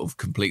capable of sort of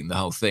completing the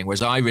whole thing.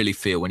 Whereas I really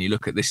feel when you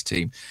look at this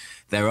team,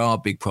 there are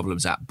big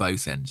problems at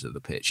both ends of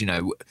the pitch.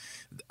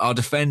 Our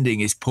defending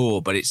is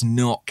poor, but it's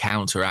not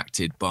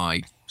counteracted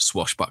by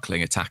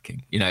swashbuckling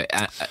attacking.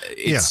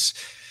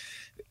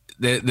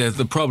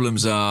 The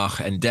problems are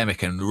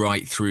endemic and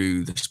right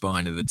through the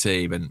spine of the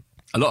team, and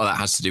a lot of that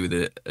has to do with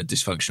a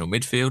dysfunctional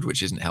midfield,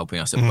 which isn't helping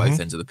us at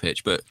both ends of the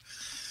pitch. But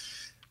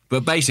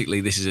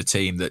basically, this is a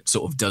team that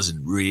sort of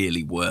doesn't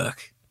really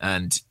work.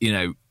 And,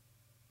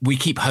 we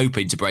keep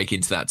hoping to break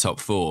into that top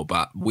 4,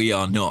 but we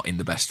are not in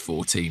the best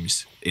 4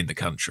 teams in the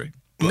country.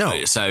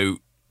 No. So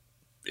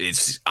I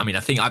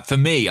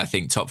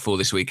think top 4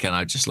 this weekend,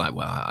 I'm just like,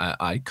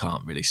 I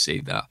can't really see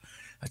that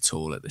at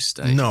all at this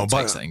stage. No,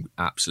 but something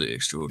absolutely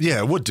extraordinary.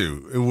 Yeah, it would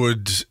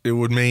do. It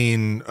would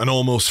mean an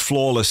almost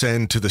flawless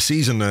end to the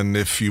season. And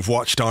if you've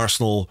watched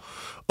Arsenal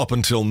up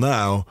until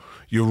now,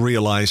 you'll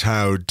realise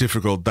how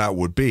difficult that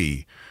would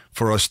be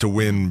for us to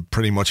win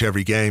pretty much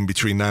every game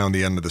between now and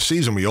the end of the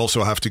season. We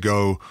also have to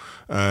go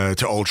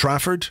to Old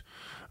Trafford.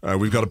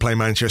 We've got to play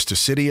Manchester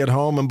City at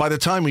home. And by the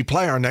time we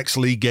play our next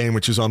league game,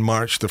 which is on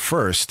March the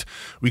 1st,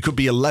 we could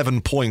be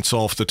 11 points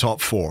off the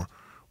top 4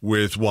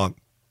 with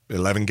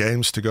 11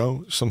 games to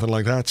go, something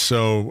like that.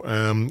 So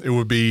it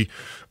would be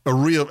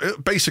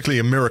basically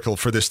a miracle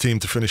for this team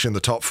to finish in the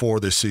top 4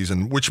 this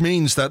season, which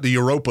means that the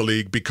Europa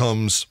League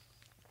becomes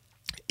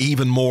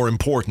even more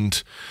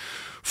important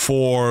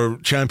for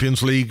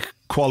Champions League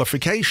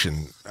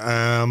qualification.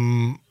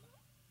 I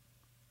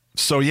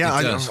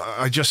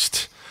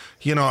just...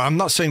 I'm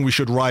not saying we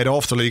should write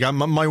off the league.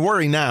 My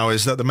worry now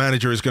is that the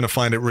manager is going to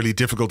find it really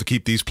difficult to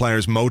keep these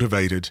players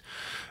motivated.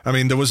 I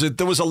mean, there was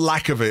a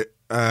lack of it.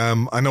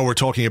 I know we're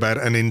talking about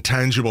an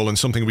intangible and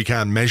something we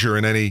can't measure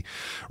in any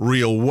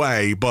real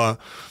way, but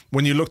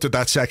when you looked at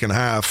that second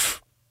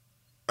half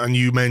and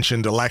you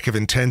mentioned a lack of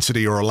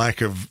intensity or a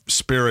lack of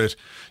spirit,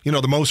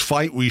 the most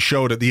fight we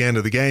showed at the end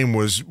of the game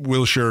was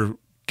Wilshere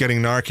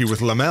getting narky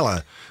with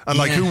Lamela, and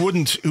like who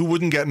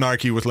wouldn't get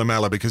narky with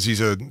Lamela because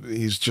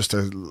he's just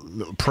a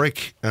little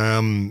prick.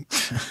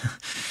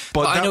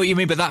 But I know what you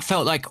mean, but that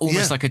felt like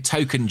almost like a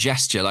token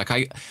gesture. Like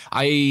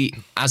I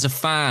as a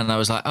fan, I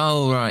was like,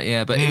 oh right,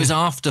 yeah, but it was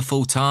after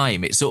full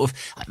time. It sort of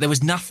there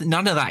was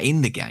none of that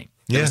in the game.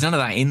 There was none of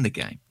that in the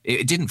game.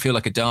 It didn't feel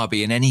like a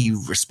derby in any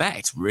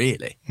respect,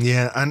 really.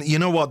 Yeah, and you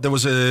know what? There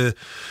was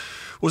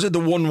Was it the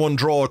 1-1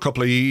 draw a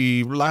couple of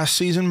last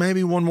season,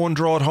 maybe 1-1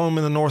 draw at home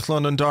in the North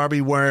London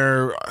derby,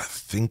 where I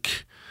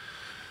think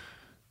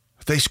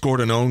they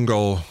scored an own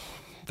goal.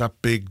 That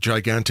big,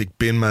 gigantic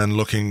bin man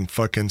looking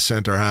fucking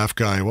centre half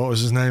guy. What was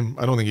his name?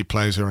 I don't think he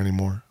plays there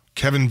anymore.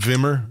 Kevin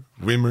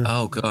Wimmer.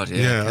 Oh God,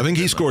 yeah. I think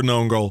he scored an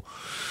own goal.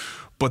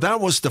 But that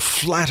was the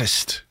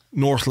flattest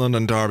North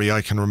London derby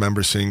I can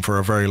remember seeing for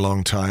a very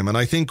long time. And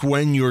I think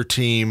when your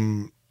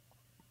team,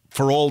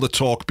 for all the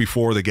talk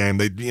before the game,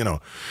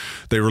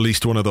 they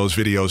released one of those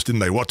videos, didn't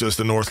they? What does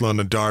the North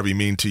London derby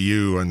mean to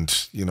you? And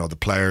the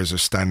players are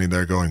standing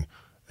there going,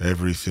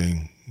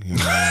 everything.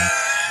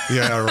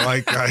 Yeah,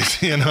 right,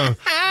 guys.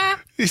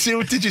 You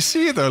see? Did you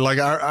see it though? Like,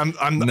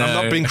 I'm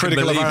not being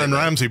critical of Aaron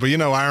Ramsey, but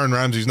Aaron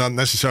Ramsey's not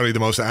necessarily the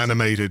most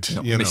animated.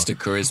 Mr.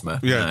 Charisma.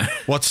 Yeah.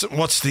 No.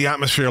 What's the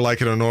atmosphere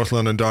like at a North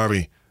London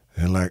derby?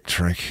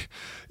 Electric.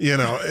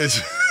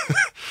 It's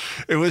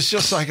it was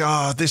just like,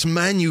 this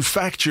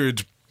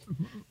manufactured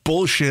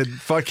bullshit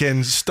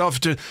fucking stuff.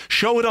 To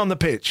show it on the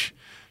pitch.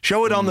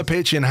 Show it on the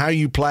pitch and how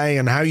you play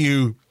and how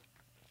you.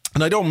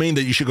 And I don't mean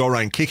that you should go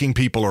around kicking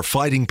people or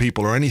fighting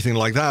people or anything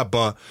like that,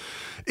 but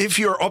if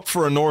you're up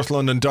for a North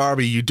London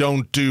derby, you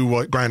don't do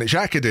what Granit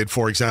Xhaka did,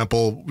 for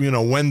example.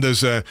 When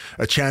there's a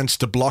chance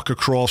to block a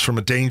cross from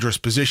a dangerous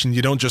position,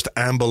 you don't just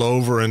amble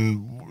over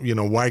and,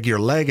 wag your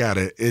leg at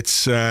it.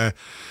 It's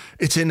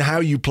in how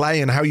you play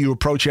and how you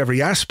approach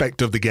every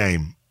aspect of the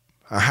game,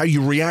 how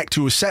you react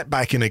to a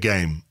setback in a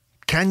game.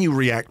 Can you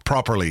react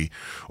properly,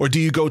 or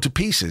do you go to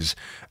pieces?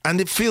 And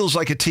it feels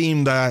like a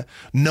team that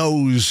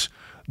knows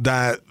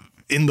that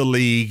in the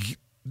league,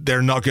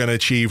 they're not going to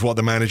achieve what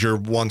the manager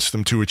wants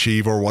them to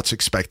achieve or what's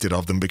expected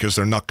of them, because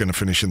they're not going to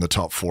finish in the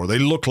top four. They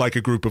look like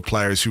a group of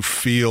players who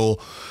feel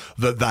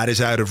that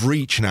is out of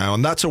reach now.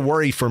 And that's a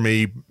worry for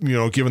me,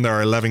 given there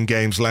are 11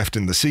 games left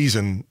in the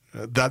season,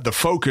 that the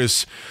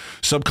focus,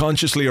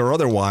 subconsciously or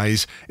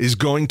otherwise, is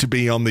going to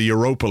be on the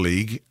Europa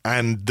League,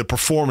 and the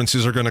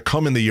performances are going to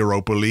come in the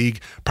Europa League,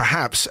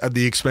 perhaps at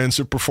the expense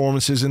of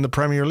performances in the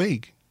Premier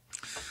League.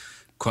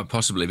 Quite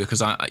possibly,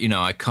 because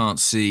I can't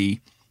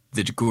see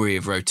the degree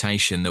of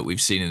rotation that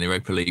we've seen in the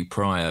Europa League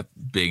prior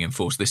being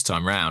enforced this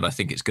time round. I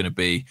think it's going to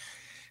be,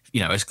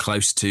 as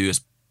close to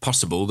as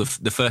possible the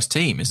first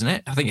team, isn't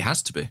it? I think it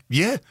has to be.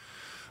 Yeah.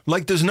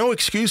 Like, there's no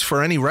excuse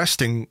for any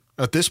resting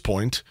at this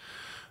point.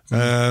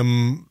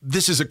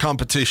 This is a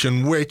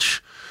competition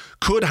which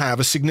could have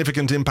a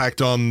significant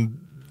impact on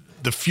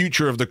the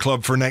future of the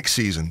club for next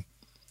season.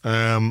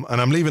 And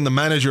I'm leaving the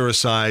manager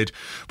aside,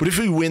 but if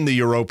we win the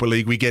Europa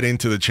League, we get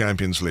into the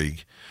Champions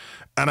League.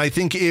 And I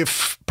think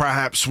if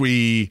perhaps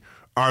we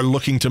are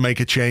looking to make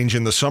a change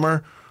in the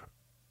summer,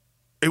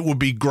 it would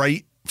be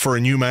great for a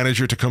new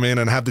manager to come in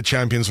and have the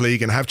Champions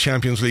League and have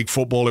Champions League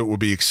football. It would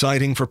be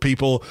exciting for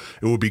people.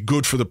 It would be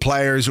good for the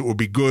players. It would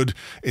be good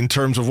in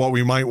terms of what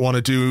we might want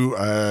to do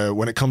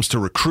when it comes to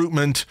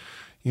recruitment.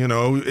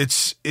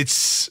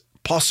 It's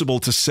possible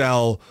to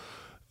sell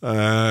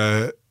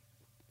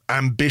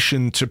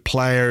ambition to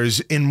players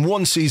in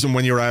one season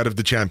when you're out of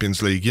the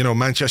Champions League.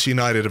 Manchester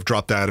United have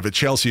dropped out of it.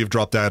 Chelsea have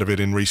dropped out of it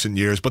in recent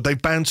years, but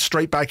they've bounced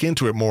straight back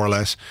into it, more or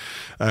less.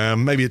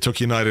 Maybe it took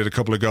United a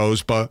couple of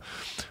goes, but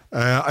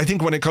I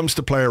think when it comes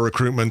to player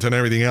recruitment and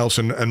everything else,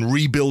 and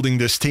rebuilding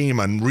this team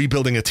and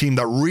rebuilding a team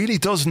that really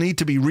does need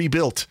to be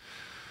rebuilt,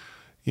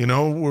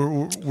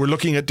 we're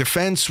looking at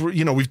defence.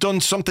 We've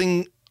done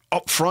something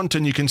up front,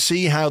 and you can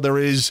see how there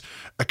is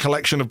a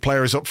collection of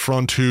players up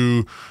front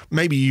who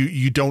maybe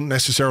you don't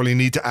necessarily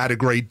need to add a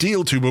great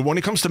deal to, but when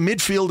it comes to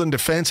midfield and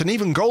defence and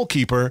even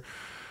goalkeeper,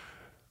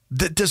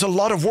 there's a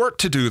lot of work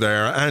to do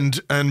there,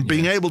 and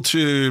being able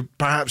to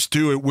perhaps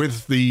do it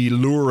with the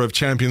lure of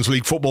Champions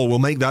League football will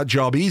make that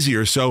job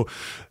easier. So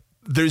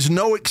there's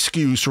no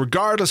excuse,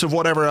 regardless of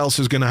whatever else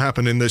is going to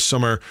happen in this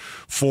summer,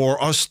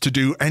 for us to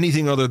do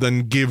anything other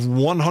than give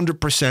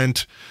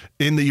 100%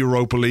 in the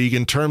Europa League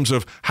in terms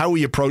of how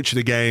we approach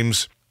the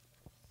games,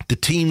 the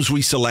teams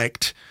we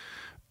select,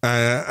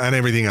 and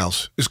everything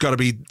else. It's got to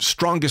be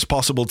strongest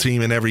possible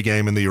team in every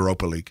game in the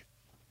Europa League.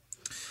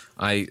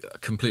 I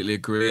completely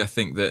agree. I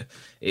think that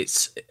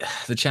it's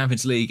the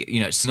Champions League,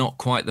 it's not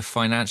quite the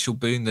financial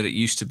boon that it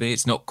used to be.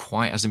 It's not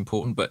quite as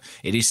important, but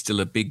it is still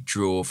a big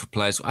draw for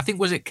players. I think,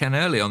 was it Ken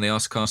Early on the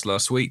Arsecast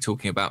last week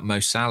talking about Mo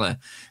Salah,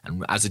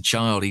 and as a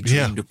child he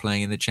dreamed of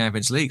playing in the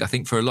Champions League. I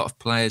think for a lot of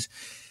players,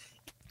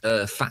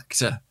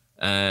 factor,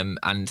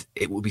 and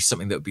it will be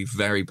something that would be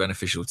very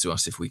beneficial to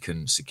us if we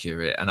can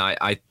secure it. And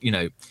I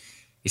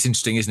it's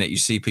interesting, isn't it? You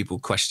see people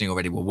questioning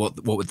already, well,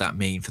 what would that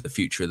mean for the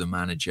future of the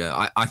manager?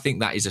 I think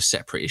that is a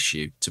separate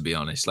issue, to be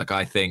honest. Like,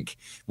 I think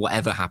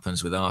whatever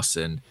happens with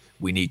Arsene,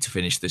 we need to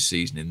finish this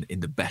season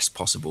in the best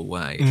possible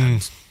way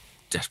and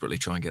desperately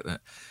try and get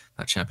that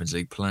Champions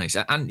League place.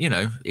 And,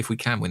 if we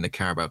can win the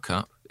Carabao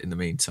Cup in the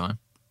meantime,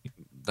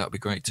 that would be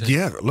great too.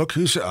 Yeah, look,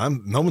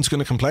 no one's going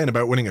to complain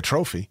about winning a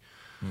trophy.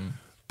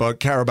 But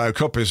Carabao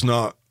Cup is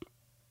not,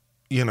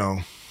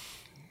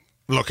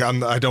 look,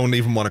 I don't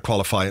even want to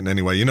qualify it in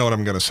any way. You know what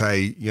I'm going to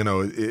say?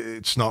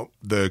 It's not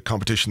the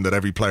competition that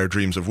every player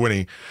dreams of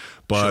winning.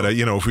 But,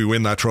 Sure. If we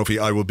win that trophy,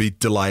 I will be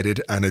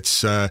delighted. And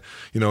it's,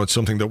 it's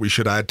something that we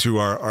should add to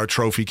our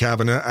trophy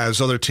cabinet,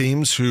 as other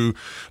teams who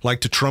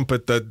like to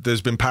trumpet that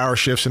there's been power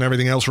shifts and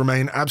everything else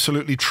remain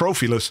absolutely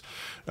trophyless.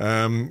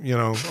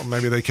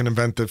 Maybe they can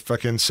invent the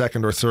fucking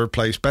second or third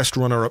place best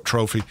runner-up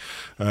trophy.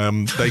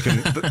 They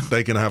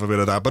can have a bit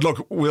of that. But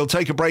look, we'll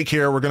take a break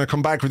here. We're going to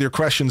come back with your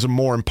questions and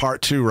more in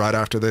part 2 right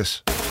after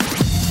this.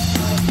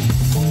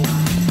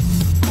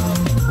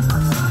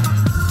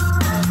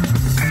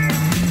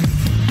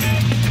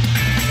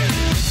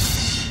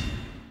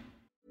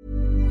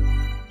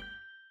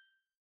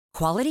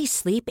 Quality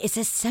sleep is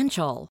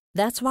essential.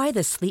 That's why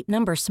the Sleep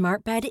Number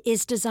Smart Bed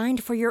is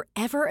designed for your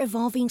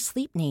ever-evolving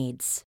sleep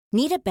needs.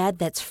 Need a bed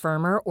that's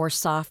firmer or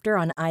softer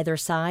on either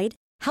side?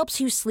 Helps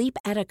you sleep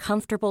at a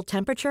comfortable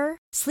temperature?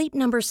 Sleep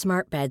Number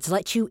Smart Beds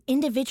let you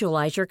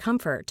individualize your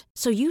comfort,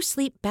 so you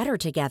sleep better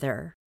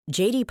together.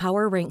 J.D.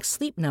 Power ranks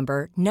Sleep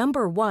Number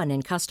number 1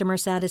 in customer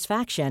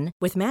satisfaction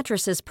with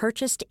mattresses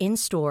purchased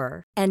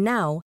in-store. And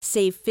now,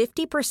 save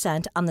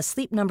 50% on the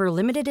Sleep Number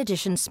Limited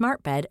Edition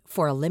Smart Bed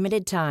for a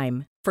limited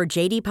time. For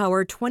J.D.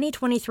 Power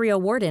 2023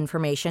 award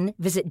information,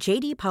 visit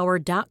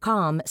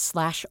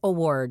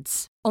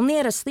jdpower.com/awards. Only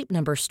at a Sleep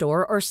Number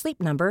store or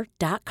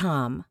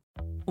sleepnumber.com.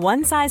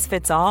 One size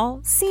fits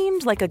all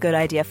seemed like a good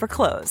idea for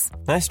clothes.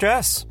 Nice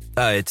dress.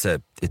 It's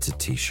a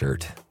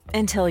t-shirt.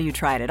 Until you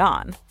tried it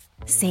on.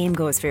 Same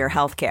goes for your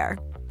healthcare.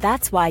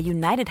 That's why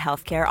United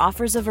Healthcare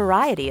offers a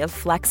variety of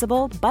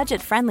flexible,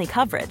 budget-friendly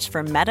coverage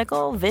for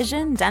medical,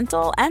 vision,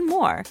 dental, and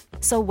more.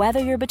 So whether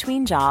you're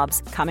between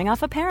jobs, coming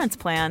off a parent's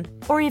plan,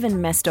 or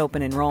even missed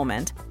open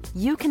enrollment,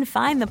 you can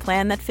find the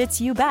plan that fits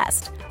you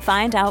best.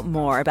 Find out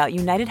more about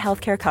United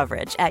Healthcare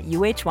coverage at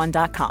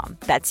uh1.com.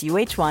 That's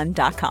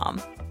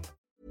uh1.com.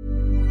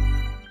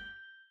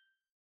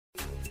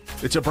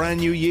 It's a brand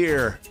new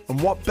year,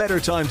 and what better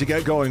time to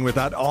get going with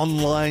that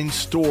online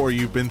store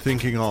you've been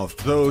thinking of?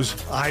 Those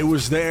 "I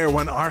was there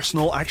when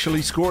Arsenal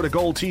actually scored a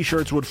goal"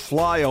 t-shirts would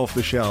fly off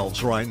the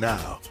shelves right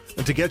now.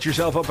 And to get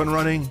yourself up and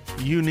running,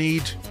 you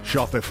need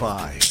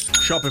Shopify.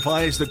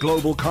 Shopify is the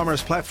global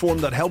commerce platform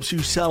that helps you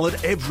sell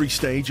at every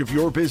stage of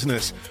your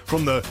business.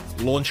 From the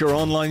launch your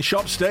online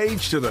shop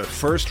stage to the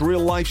first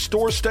real-life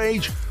store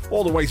stage,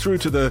 all the way through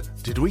to the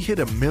 "did we hit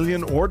 1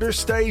 million orders"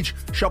 stage,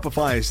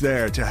 Shopify is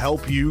there to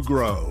help you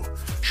grow.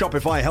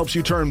 Shopify helps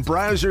you turn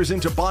browsers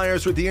into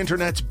buyers with the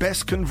internet's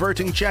best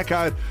converting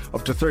checkout,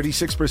 up to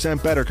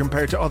 36% better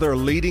compared to other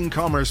leading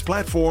commerce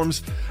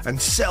platforms,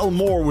 and sell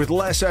more with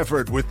less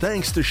effort with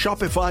thanks to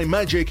Shopify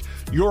Magic,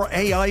 your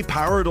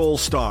AI-powered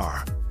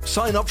all-star.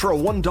 Sign up for a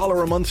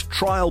 $1 a month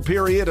trial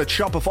period at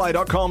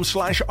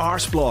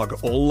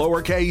shopify.com/arsblog, all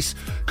lowercase.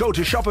 Go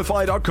to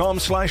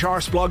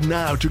shopify.com/arsblog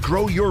now to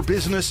grow your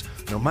business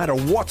no matter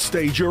what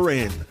stage you're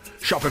in.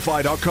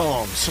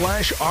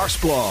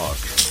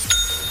 Shopify.com/arsblog.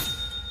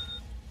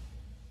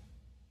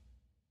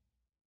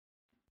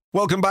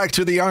 Welcome back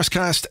to the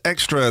Arscast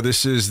Extra.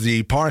 This is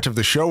the part of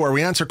the show where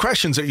we answer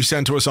questions that you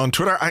send to us on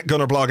Twitter at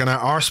Gunnerblog and at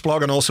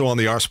Arsblog, and also on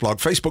the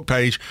Arsblog Facebook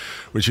page,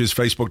 which is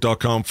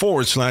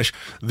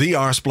facebook.com/the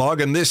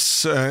Arsblog. And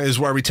this is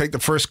where we take the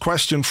first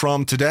question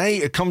from today.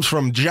 It comes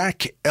from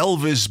Jack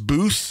Elvis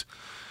Booth.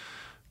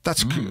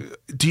 That's.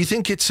 Do you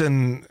think it's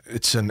an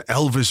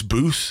Elvis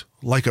booth,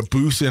 like a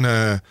booth in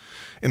a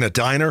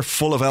diner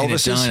full of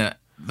Elvises? In a diner.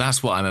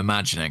 That's what I'm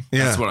imagining.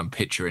 Yeah. That's what I'm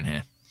picturing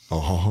here.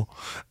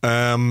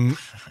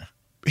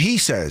 He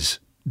says,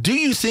 do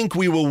you think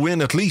we will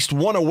win at least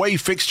one away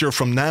fixture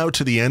from now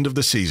to the end of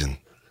the season?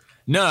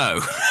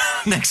 No.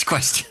 Next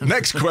question.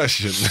 Next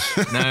question.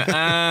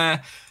 No.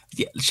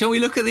 Shall we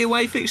look at the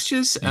away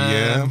fixtures?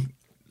 Yeah.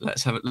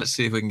 Let's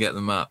see if we can get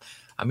them up.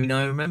 I mean,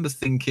 I remember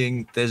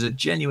thinking there's a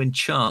genuine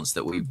chance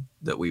that we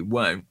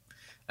won't.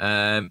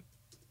 Are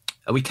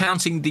we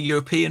counting the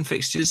European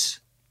fixtures?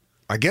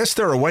 I guess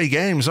they're away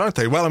games, aren't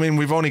they? Well, I mean,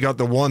 we've only got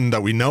the one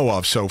that we know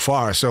of so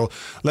far, so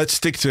let's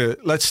stick to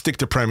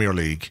Premier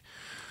League.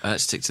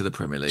 Let's stick to the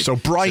Premier League. So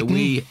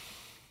Brighton,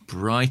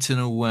 Brighton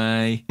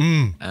away,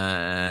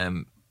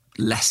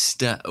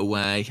 Leicester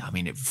away. I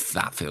mean,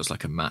 that feels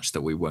like a match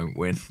that we won't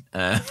win.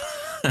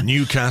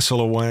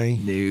 Newcastle away.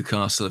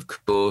 Newcastle, of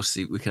course.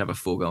 We could have a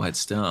 4-goal head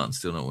start and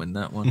still not win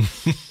that one.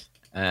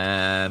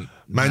 Man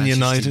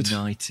United.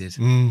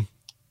 And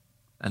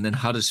then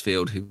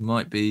Huddersfield, who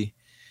might be,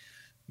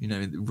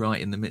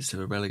 right in the midst of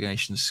a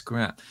relegation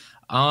scrap.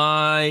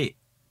 I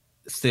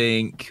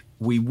think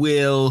we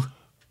will.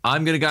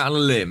 I'm going to go out on a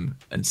limb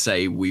and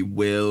say we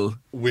will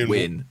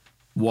win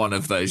one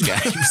of those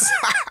games.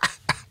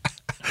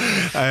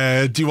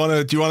 Do you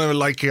want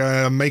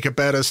to make a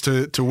bet as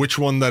to which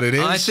one that it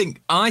is?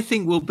 I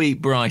think we'll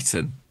beat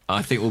Brighton.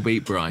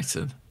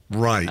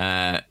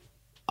 Right.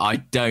 I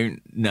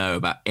don't know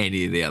about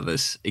any of the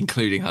others,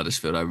 including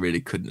Huddersfield. I really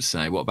couldn't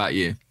say. What about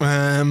you?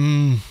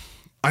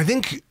 I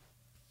think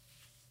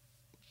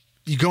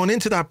you're going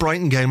into that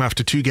Brighton game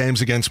after 2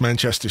 games against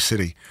Manchester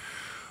City.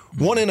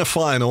 One in a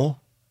final,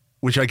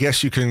 which I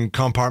guess you can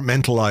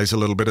compartmentalise a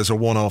little bit as a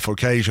one-off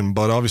occasion,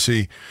 but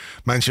obviously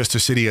Manchester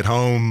City at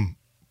home,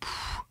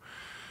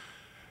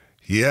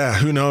 yeah,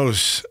 who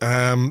knows?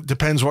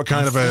 Depends what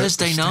kind of a...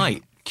 Thursday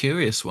night.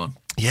 Curious one.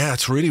 Yeah,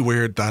 it's really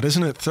weird that,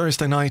 isn't it?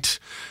 Thursday night.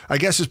 I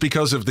guess it's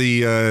because of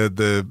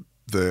the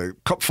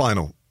cup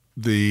final.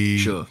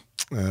 The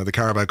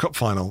Carabao Cup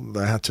final.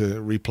 They had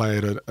to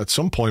replay it at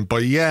some point.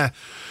 But yeah,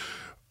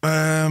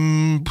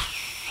 there's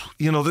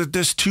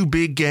 2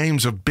 big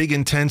games of big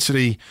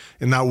intensity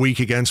in that week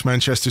against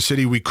Manchester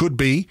City. We could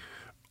be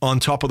on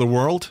top of the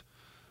world.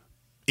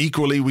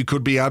 Equally, we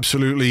could be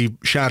absolutely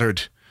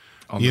shattered.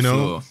 On the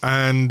floor.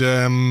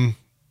 And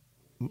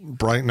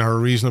Brighton are a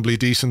reasonably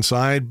decent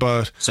side,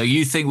 but... So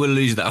you think we'll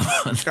lose that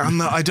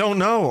one? I don't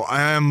know.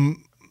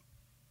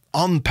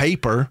 On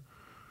paper,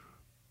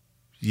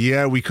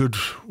 yeah, we could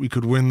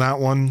win that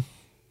one.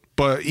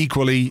 But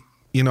equally,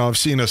 I've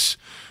seen us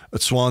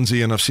at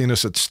Swansea, and I've seen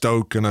us at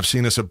Stoke, and I've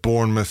seen us at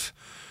Bournemouth,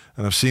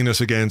 and I've seen us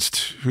against...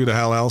 Who the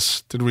hell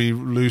else did we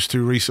lose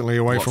to recently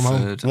away from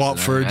home?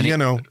 Watford,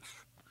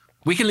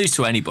 We can lose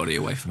to anybody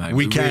away from home.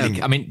 We can.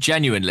 Really, I mean,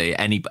 genuinely,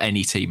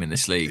 any team in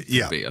this league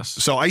can beat us.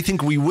 So I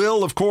think we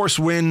will, of course,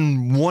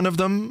 win one of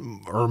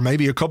them, or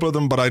maybe a couple of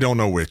them, but I don't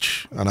know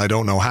which. And I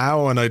don't know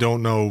how, and I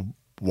don't know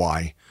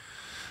why.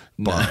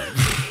 But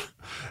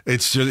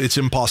it's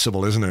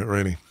impossible, isn't it,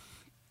 really?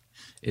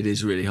 It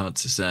is really hard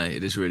to say.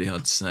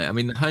 I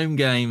mean, the home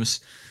games,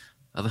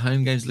 are the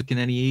home games looking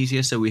any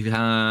easier? So we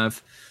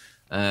have...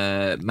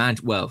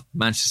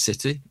 Manchester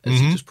City, as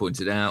you just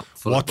pointed out,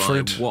 followed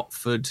by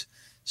Watford,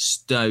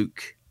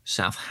 Stoke,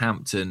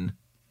 Southampton,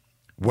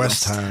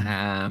 West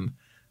Ham,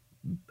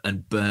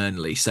 and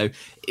Burnley. So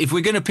if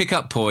we're going to pick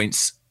up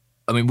points,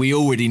 I mean, we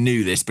already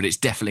knew this, but it's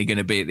definitely going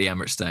to be at the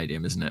Emirates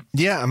Stadium, isn't it?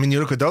 Yeah, I mean,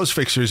 you look at those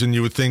fixtures and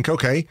you would think,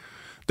 okay,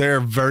 they're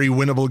very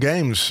winnable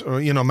games.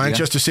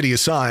 Manchester City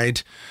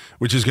aside,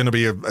 which is going to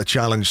be a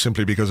challenge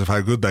simply because of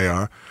how good they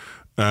are.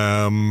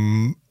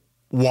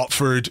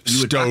 Watford,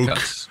 Stoke,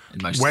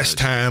 West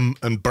Ham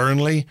and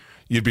Burnley,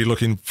 you'd be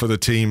looking for the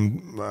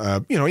team,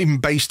 even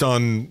based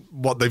on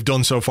what they've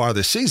done so far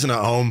this season at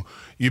home,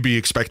 you'd be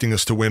expecting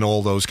us to win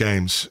all those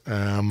games.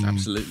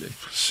 Absolutely.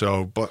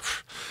 So, but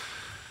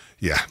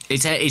yeah.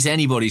 It's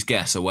anybody's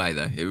guess away,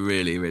 though. It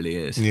really, really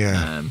is.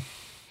 Yeah.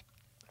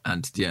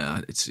 It's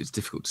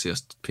difficult to see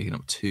us picking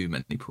up too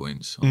many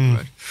points on the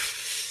road.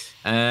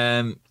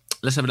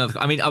 Let's have another.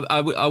 I mean,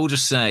 I will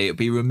just say it'd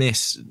be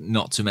remiss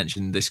not to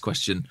mention this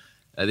question.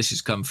 This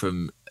has come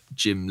from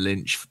Jim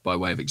Lynch by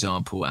way of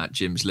example at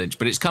Jim's Lynch,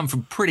 but it's come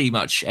from pretty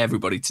much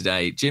everybody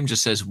today. Jim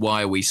just says,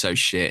 why are we so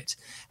shit?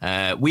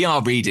 We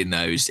are reading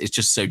those. It's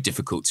just so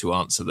difficult to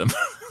answer them.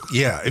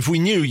 Yeah, if we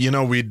knew,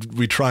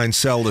 we'd try and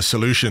sell the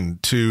solution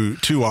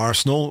to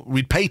Arsenal.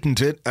 We'd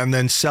patent it and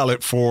then sell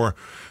it for a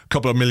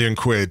couple of million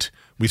quid.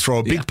 We'd throw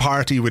a big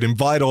party. We'd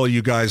invite all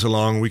you guys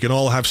along. We can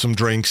all have some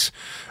drinks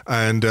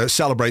and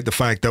celebrate the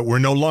fact that we're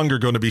no longer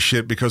going to be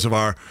shit because of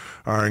our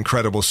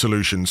incredible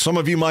solution. Some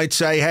of you might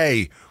say,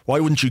 hey, why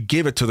wouldn't you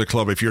give it to the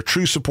club? If you're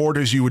true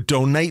supporters, you would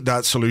donate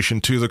that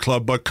solution to the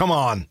club. But come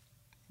on,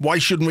 why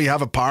shouldn't we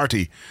have a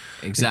party?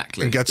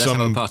 Exactly. And get Let's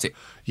have a party.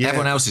 Yeah.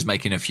 Everyone else is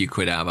making a few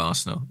quid out of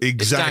Arsenal.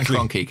 Exactly. If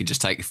Dan Kroenke can just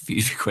take a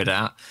few quid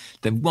out,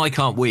 then why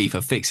can't we for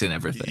fixing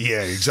everything?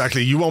 Yeah,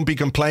 exactly. You won't be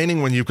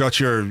complaining when you've got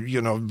your,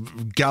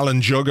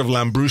 gallon jug of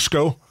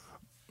Lambrusco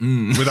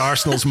with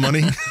Arsenal's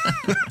money.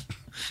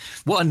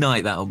 What a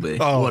night that'll be.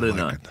 Oh, what a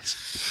night.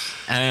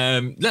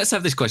 Let's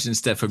have this question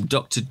instead from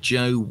Dr.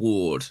 Joe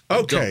Ward.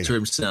 Okay. Doctor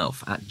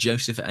himself at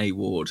Joseph A.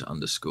 Ward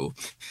 _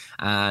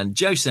 And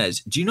Joe says,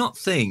 do you not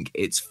think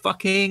it's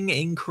fucking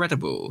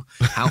incredible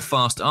how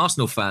fast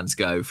Arsenal fans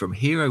go from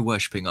hero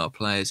worshipping our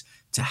players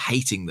to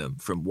hating them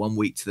from one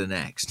week to the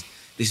next?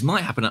 This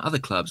might happen at other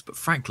clubs, but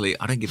frankly,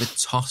 I don't give a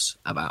toss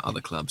about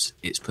other clubs.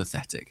 It's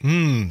pathetic.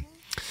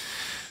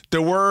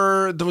 There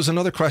was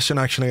another question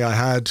actually I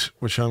had,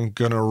 which I'm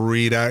going to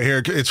read out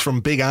here. It's from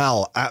Big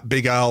Al, at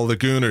Big Al the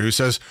Gooner, who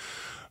says,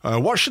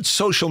 what should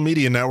social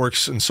media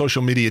networks and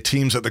social media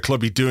teams at the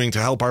club be doing to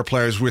help our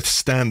players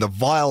withstand the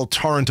vile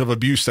torrent of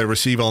abuse they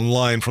receive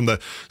online from the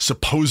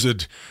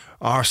supposed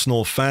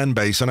Arsenal fan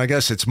base? And I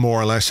guess it's more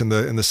or less in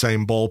the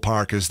same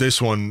ballpark as this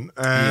one.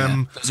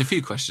 There's a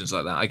few questions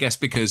like that, I guess,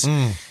 because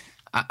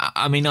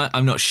I mean,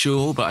 I'm not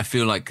sure, but I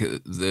feel like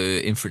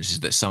the inference is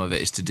that some of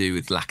it is to do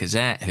with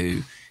Lacazette,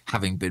 who,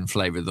 having been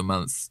flavour of the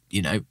month,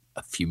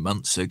 a few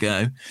months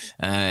ago,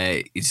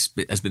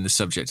 has been the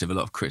subject of a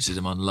lot of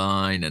criticism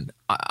online. And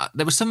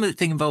there was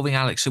something involving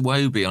Alex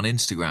Iwobi on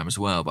Instagram as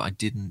well, but I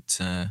didn't.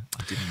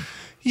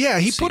 Yeah,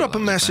 he put up a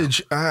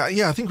message.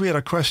 I think we had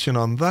a question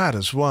on that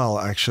as well,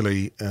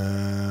 actually.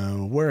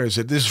 Where is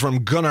it? This is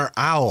from Gunnar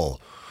Owl,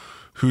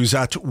 who's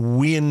at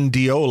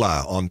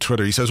Windiola on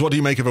Twitter. He says, what do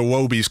you make of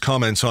Iwobi's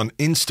comments on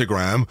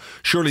Instagram?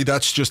 Surely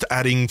that's just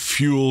adding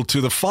fuel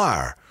to the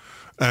fire.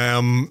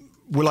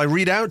 Will I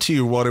read out to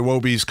you what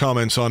Iwobi's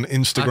comments on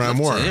Instagram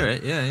were? I'd love to hear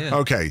it. Yeah.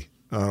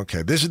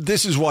 Okay.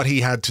 This is what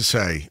he had to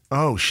say.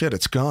 Oh, shit,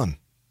 it's gone.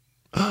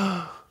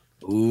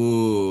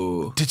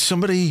 Ooh. Did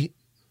somebody...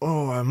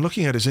 Oh, I'm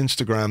looking at his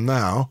Instagram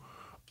now,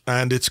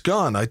 and it's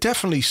gone. I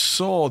definitely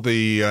saw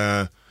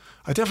a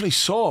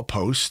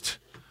post.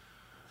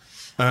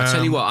 I'll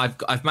tell you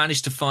what, I've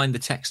managed to find the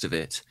text of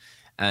it,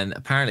 and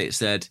apparently it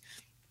said,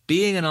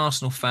 being an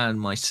Arsenal fan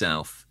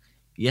myself,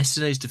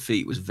 yesterday's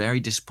defeat was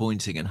very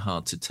disappointing and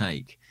hard to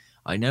take.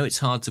 I know it's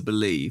hard to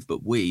believe,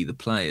 but we, the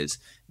players,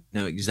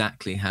 know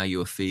exactly how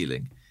you are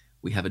feeling.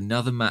 We have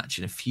another match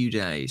in a few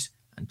days,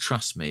 and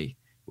trust me,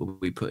 we'll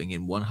be putting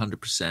in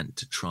 100%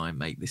 to try and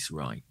make this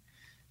right.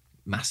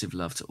 Massive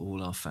love to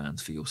all our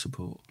fans for your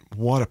support.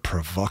 What a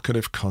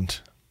provocative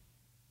cunt.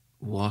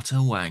 What a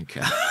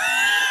wanker.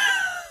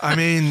 I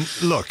mean,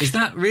 look. Is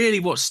that really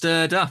what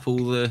stirred up all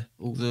the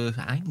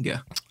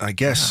anger? I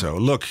guess so.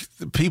 Look,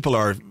 people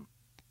are,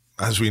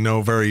 as we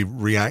know, very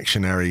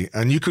reactionary,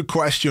 and you could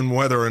question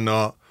whether or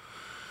not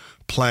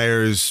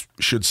players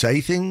should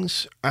say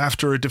things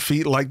after a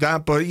defeat like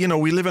that. But, you know,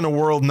 we live in a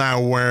world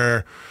now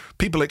where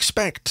people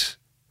expect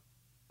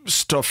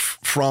stuff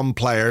from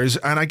players,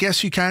 and I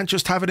guess you can't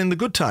just have it in the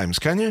good times,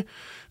 can you?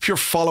 If you're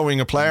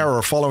following a player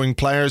or following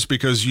players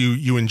because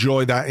you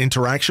enjoy that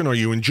interaction or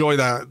you enjoy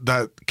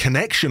that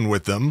connection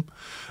with them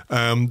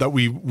that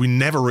we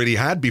never really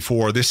had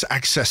before, this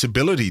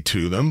accessibility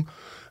to them,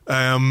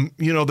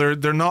 you know,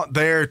 they're not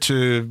there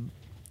to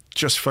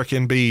just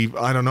fucking be,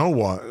 I don't know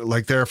what,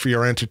 like there for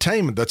your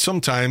entertainment, that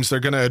sometimes they're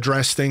going to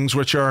address things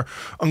which are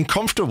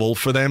uncomfortable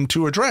for them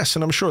to address.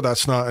 And I'm sure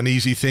that's not an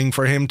easy thing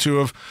for him to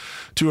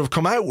have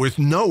come out with,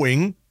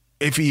 knowing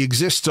if he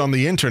exists on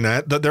the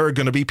internet that there are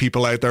going to be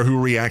people out there who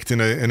react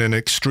in an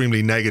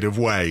extremely negative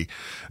way.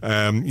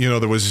 You know,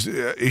 there was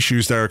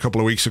issues there a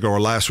couple of weeks ago or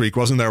last week,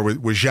 wasn't there,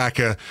 with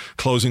Xhaka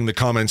closing the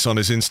comments on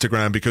his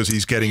Instagram because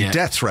he's getting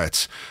death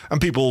threats.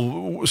 And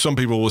some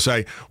people will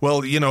say,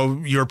 well, you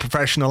know, you're a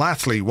professional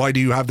athlete. Why do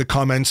you have the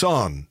comments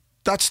on?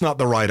 That's not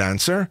the right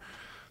answer.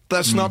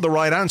 That's not the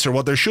right answer.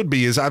 What there should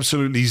be is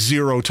absolutely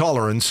zero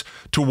tolerance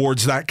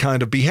towards that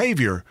kind of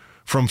behavior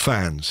from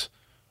fans.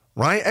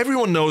 Right?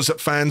 Everyone knows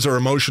that fans are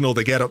emotional,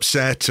 they get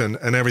upset and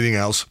everything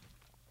else.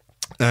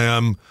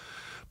 But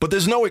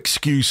there's no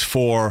excuse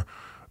for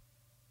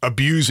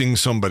abusing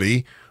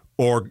somebody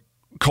or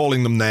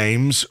calling them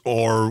names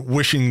or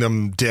wishing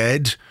them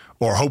dead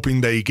or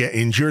hoping they get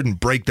injured and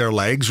break their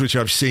legs, which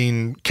I've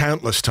seen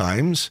countless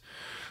times.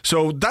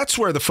 So that's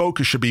where the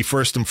focus should be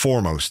first and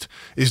foremost,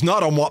 is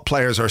not on what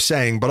players are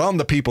saying, but on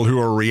the people who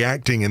are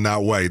reacting in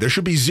that way. There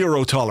should be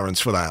zero tolerance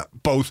for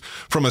that, both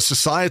from a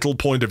societal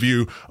point of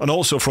view and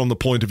also from the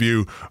point of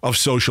view of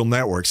social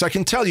networks. I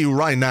can tell you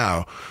right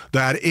now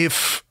that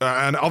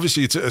and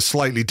obviously it's a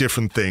slightly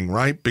different thing,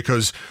 right?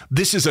 Because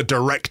this is a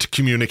direct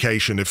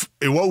communication. If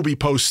Iwobi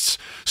posts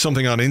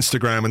something on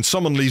Instagram and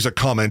someone leaves a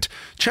comment,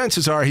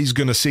 chances are he's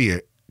going to see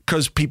it,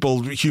 because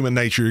human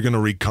nature, you're going to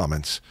read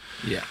comments.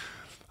 Yeah.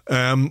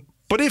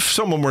 But if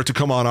someone were to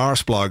come on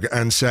Arsblog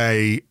and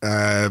say,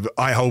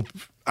 I hope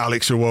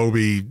Alex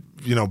Iwobi,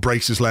 you know,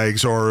 breaks his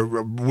legs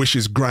or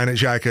wishes Granit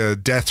Xhaka a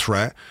death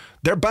threat,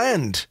 they're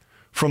banned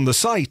from the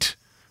site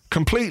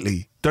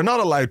completely. They're not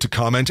allowed to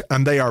comment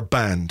and they are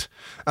banned.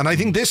 And I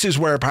think this is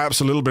where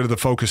perhaps a little bit of the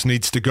focus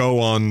needs to go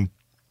on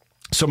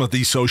some of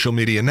these social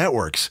media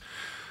networks.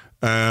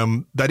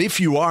 That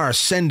if you are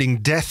sending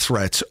death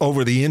threats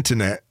over the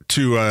internet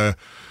to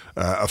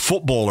a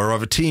footballer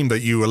of a team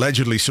that you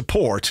allegedly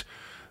support,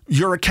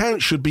 your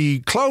account should be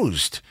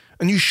closed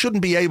and you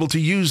shouldn't be able to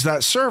use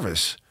that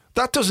service.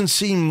 That doesn't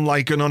seem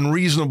like an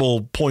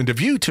unreasonable point of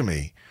view to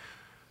me.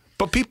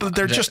 But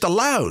they're just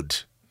allowed.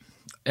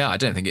 Yeah, I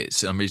don't think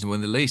it's unreasonable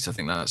in the least. I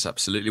think that's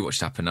absolutely what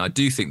should happen. I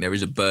do think there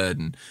is a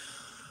burden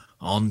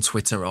on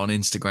Twitter, on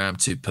Instagram,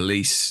 to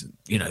police,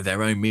 you know,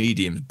 their own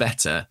mediums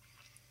better.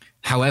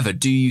 However,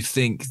 do you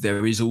think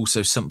there is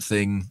also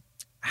something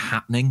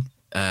happening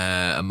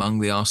among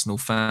the Arsenal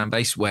fan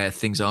base where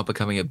things are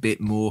becoming a bit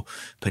more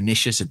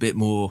pernicious, a bit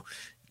more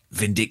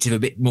vindictive, a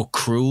bit more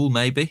cruel,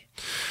 maybe?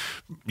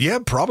 Yeah,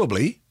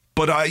 probably.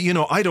 But I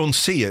don't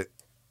see it.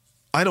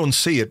 I don't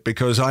see it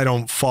because I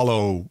don't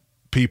follow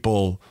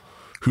people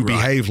who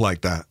behave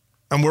like that.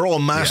 And we're all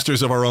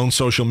masters of our own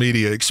social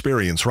media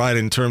experience, right?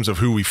 In terms of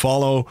who we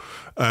follow,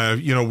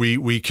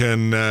 we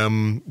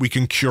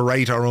can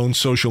curate our own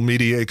social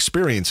media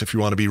experience if you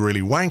want to be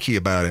really wanky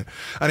about it.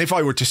 And if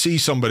I were to see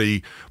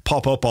somebody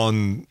pop up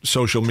on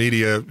social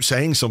media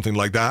saying something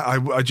like that,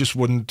 I just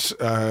wouldn't,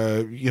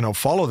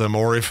 follow them.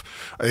 Or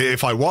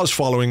if I was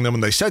following them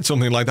and they said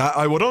something like that,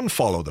 I would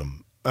unfollow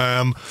them.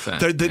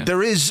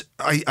 There is,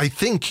 I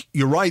think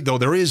you're right though.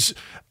 There is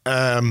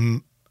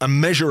a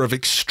measure of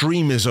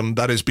extremism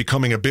that is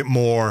becoming a bit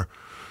more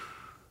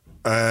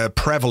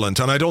prevalent.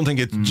 And I don't think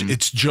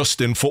it's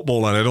just in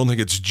football, and I don't think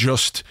it's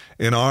just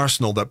in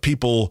Arsenal that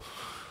people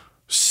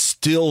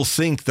still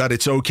think that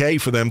it's okay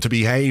for them to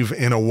behave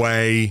in a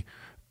way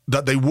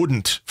that they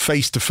wouldn't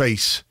face to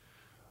face.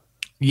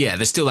 Yeah,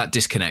 there's still that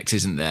disconnect,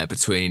 isn't there,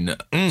 between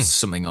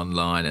something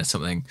online and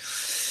something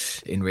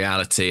in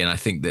reality. And I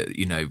think that,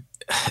 you know,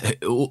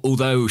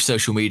 although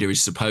social media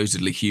is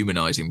supposedly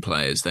humanizing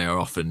players, they are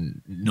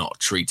often not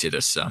treated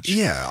as such.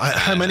 Yeah.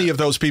 How many of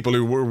those people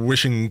who were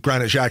wishing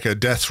Granit Xhaka a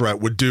death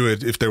threat would do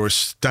it if they were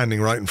standing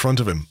right in front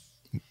of him?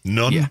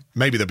 None. Yeah.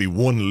 Maybe there'd be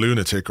one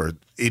lunatic or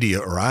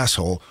idiot or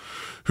asshole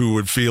who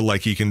would feel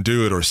like he can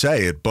do it or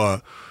say it.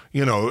 But,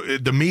 you know,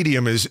 the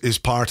medium is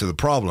part of the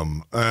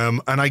problem.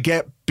 And I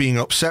get being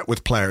upset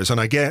with players, and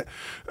I get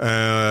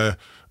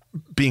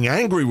being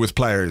angry with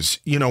players,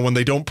 you know, when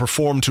they don't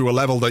perform to a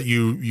level that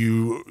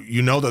you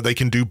know that they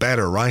can do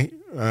better, right?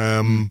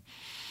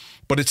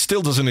 But it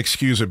still doesn't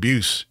excuse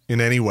abuse in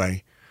any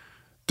way.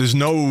 There's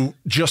no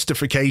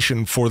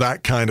justification for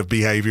that kind of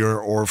behavior,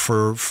 or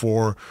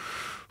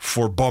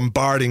for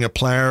bombarding a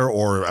player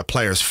or a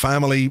player's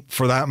family,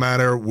 for that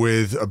matter,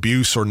 with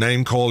abuse or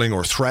name-calling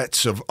or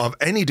threats of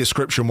any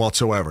description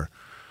whatsoever.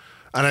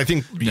 And I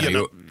think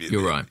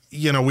you're right.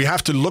 You know, we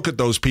have to look at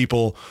those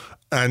people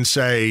and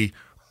say,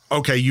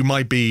 okay, you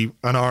might be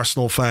an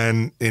Arsenal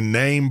fan in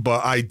name,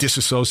 but I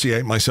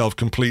disassociate myself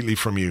completely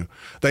from you.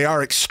 They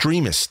are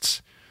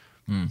extremists.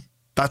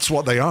 That's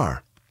what they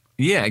are.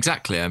 Yeah,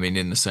 exactly. I mean,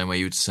 in the same way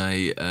you would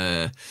say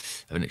an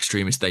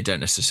extremist, they don't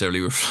necessarily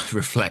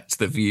reflect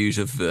the views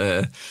of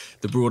the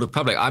broader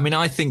public. I mean,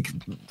 I think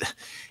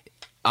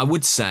I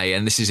would say,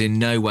 and this is in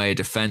no way a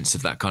defence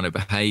of that kind of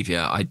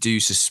behaviour, I do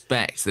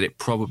suspect that it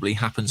probably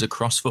happens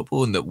across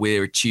football and that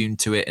we're attuned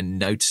to it and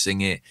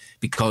noticing it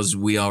because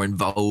we are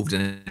involved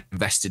and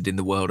invested in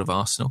the world of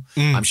Arsenal.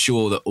 I'm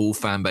sure that all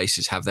fan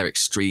bases have their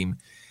extreme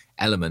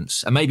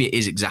elements, and maybe it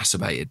is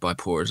exacerbated by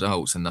poor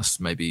results, and thus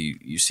maybe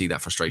you see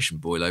that frustration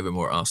boil over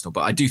more at Arsenal.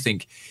 But I do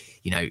think,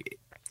 you know,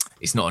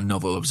 it's not a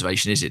novel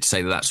observation, is it, to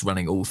say that that's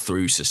running all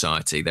through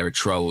society? There are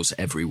trolls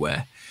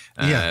everywhere.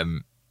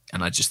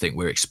 And I just think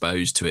we're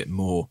exposed to it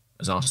more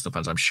as Arsenal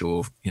fans. I'm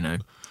sure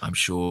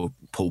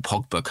Paul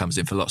Pogba comes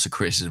in for lots of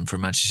criticism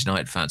from Manchester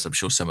United fans. I'm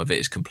sure some of it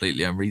is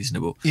completely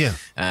unreasonable. Yeah.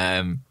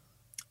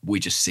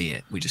 We just see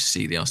it. We just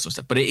see the Arsenal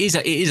stuff. But it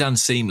is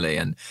unseemly.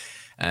 And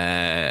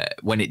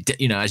when it,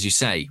 you know, as you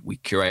say, we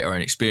curate our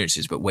own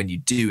experiences, but when you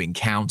do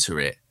encounter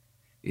it,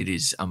 it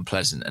is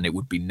unpleasant. And it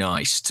would be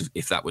nice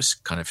if that was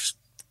kind of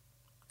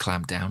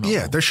clamped down on.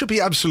 Yeah, there should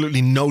be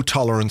absolutely no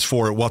tolerance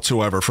for it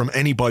whatsoever from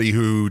anybody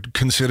who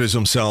considers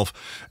himself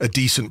a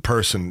decent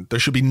person. There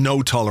should be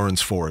no tolerance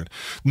for it.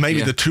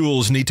 Maybe the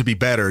tools need to be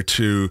better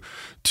to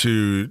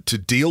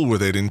deal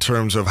with it in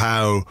terms of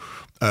how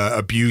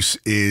abuse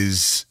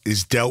is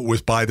dealt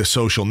with by the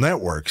social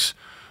networks.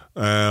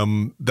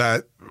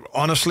 That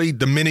honestly,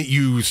 the minute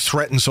you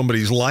threaten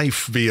somebody's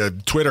life via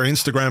Twitter,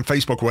 Instagram,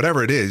 Facebook,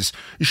 whatever it is,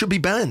 you should be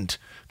banned.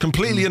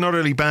 Completely and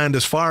utterly banned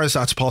as far as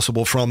that's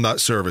possible from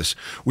that service,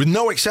 with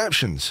no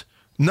exceptions.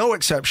 No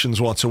exceptions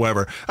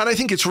whatsoever. And I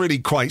think it's really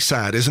quite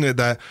sad, isn't it,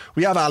 that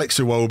we have Alex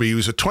Iwobi,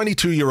 who's a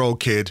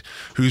 22-year-old kid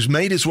who's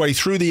made his way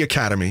through the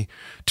academy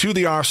to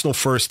the Arsenal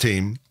first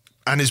team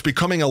and is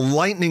becoming a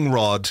lightning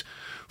rod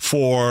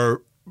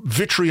for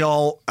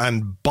vitriol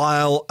and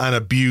bile and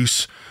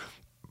abuse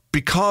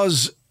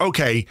because,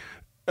 okay,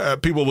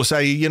 people will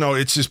say, you know,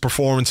 it's his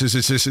performances,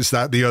 it's this, it's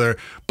that, the other.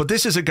 But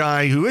this is a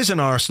guy who is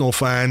an Arsenal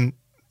fan,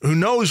 who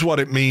knows what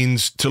it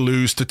means to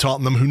lose to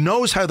Tottenham, who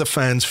knows how the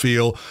fans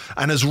feel,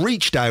 and has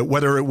reached out,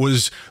 whether it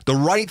was the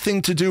right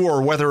thing to do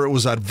or whether it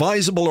was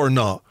advisable or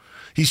not.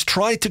 He's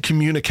tried to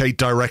communicate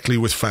directly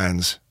with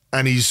fans,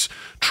 and he's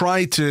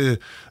tried to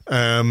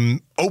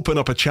open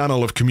up a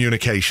channel of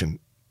communication.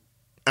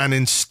 And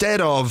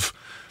instead of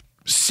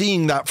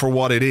seeing that for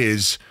what it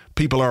is,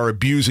 people are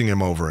abusing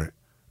him over it.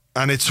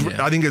 And I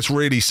think it's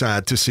really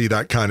sad to see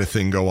that kind of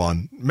thing go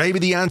on. Maybe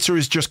the answer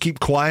is just keep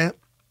quiet.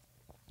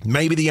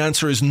 Maybe the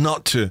answer is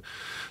not to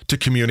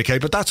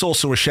communicate, but that's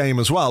also a shame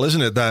as well,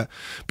 isn't it? That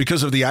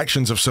because of the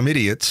actions of some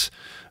idiots,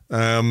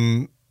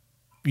 you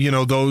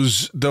know,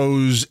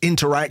 those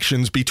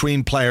interactions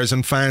between players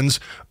and fans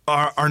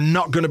are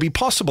not going to be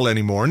possible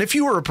anymore. And if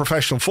you were a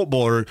professional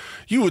footballer,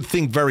 you would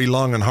think very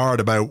long and hard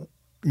about,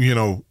 you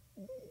know,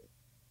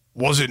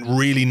 was it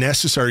really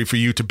necessary for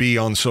you to be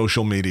on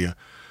social media?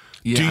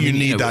 Yeah, Do you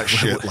need that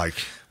shit?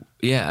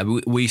 Yeah,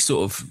 we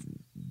sort of...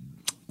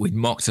 We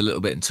mocked a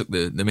little bit and took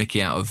the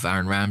mickey out of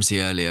Aaron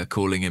Ramsey earlier,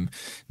 calling him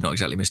not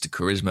exactly Mr.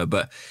 Charisma.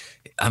 But,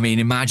 I mean,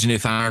 imagine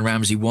if Aaron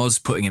Ramsey was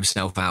putting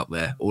himself out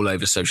there all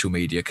over social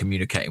media,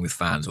 communicating with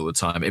fans all the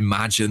time.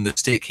 Imagine the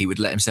stick he would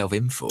let himself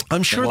in for.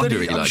 I'm sure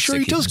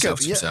he does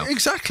get... Yeah,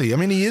 exactly. I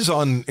mean, he is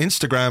on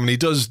Instagram and he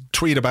does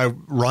tweet about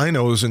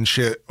rhinos and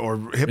shit, or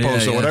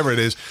hippos or whatever it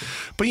is.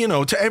 But, you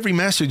know, to every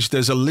message,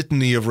 there's a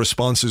litany of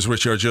responses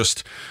which are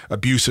just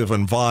abusive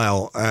and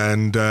vile.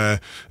 And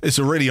it's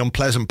a really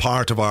unpleasant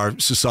part of our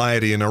society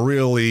and a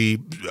really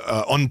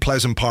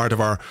unpleasant part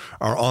of our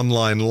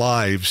online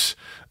lives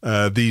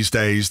these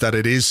days, that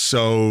it is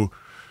so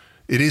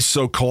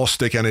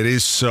caustic and it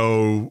is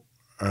so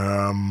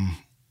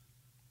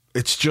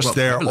It's just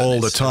there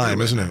all the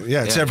time, isn't it?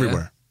 Yeah, it's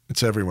everywhere. Yeah.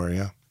 It's everywhere,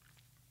 yeah.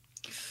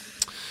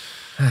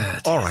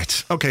 All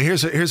right. Okay,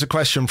 here's a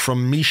question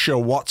from Misha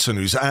Watson,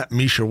 who's at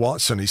Misha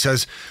Watson. He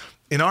says,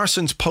 in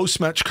Arsen's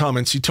post-match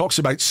comments, he talks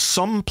about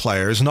some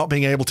players not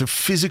being able to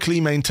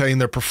physically maintain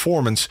their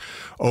performance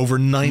over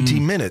 90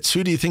 minutes.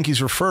 Who do you think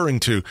he's referring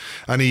to?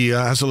 And he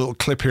has a little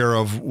clip here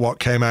of what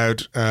came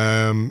out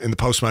in the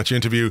post-match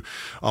interview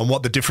on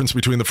what the difference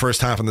between the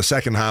first half and the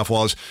second half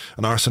was.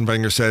 And Arsene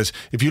Wenger says,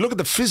 if you look at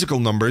the physical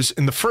numbers,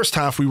 in the first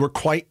half we were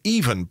quite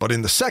even, but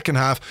in the second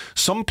half,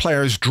 some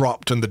players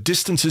dropped and the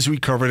distances we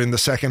covered in the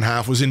second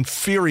half was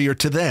inferior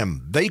to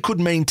them. They could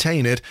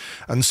maintain it,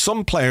 and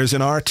some players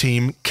in our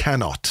team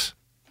cannot.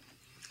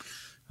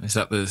 Is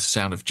that the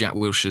sound of Jack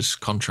Wilshere's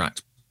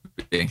contract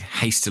being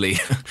hastily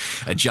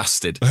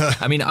adjusted?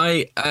 I mean,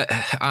 I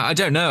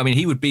don't know. I mean,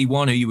 he would be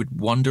one who you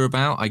would wonder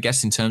about, I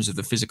guess, in terms of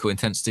the physical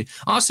intensity.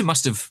 Arsene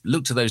must have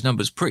looked at those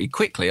numbers pretty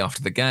quickly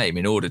after the game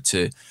in order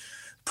to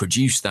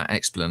produce that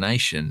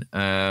explanation.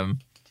 I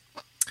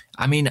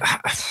mean,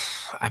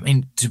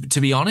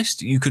 to be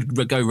honest, you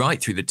could go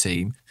right through the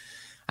team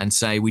and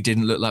say we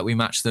didn't look like we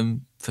matched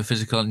them for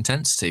physical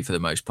intensity for the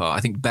most part. I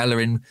think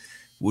Bellerin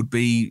would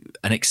be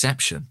an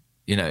exception,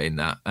 in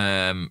that.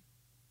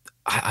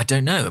 I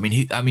don't know. I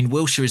mean,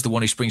 Wilshere is the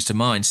one who springs to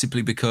mind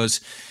simply because,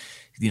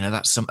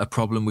 that's a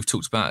problem we've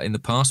talked about in the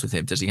past with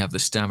him. Does he have the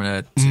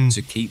stamina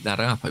to keep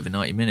that up over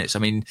 90 minutes? I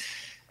mean,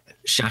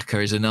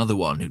 Xhaka is another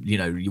one.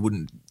 You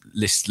wouldn't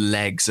list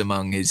legs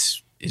among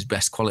his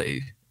best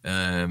quality.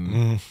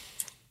 Anyone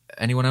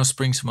else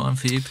springs to mind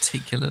for you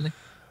particularly?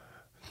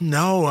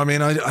 No, I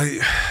mean, I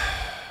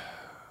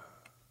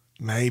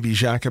maybe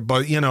Xhaka,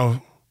 but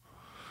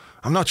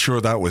I'm not sure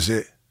that was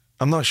it.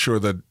 I'm not sure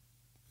that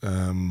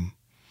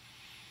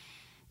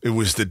it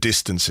was the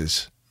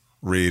distances,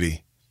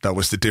 really. That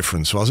was the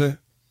difference, was it?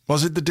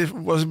 Was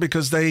it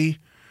because they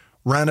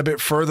ran a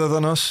bit further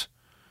than us?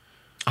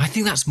 I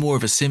think that's more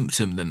of a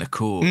symptom than a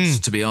cause,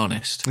 to be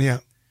honest.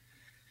 Yeah.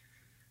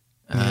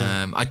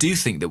 I do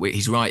think that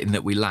he's right in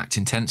that we lacked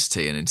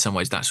intensity, and in some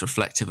ways that's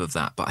reflective of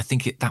that. But I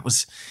think that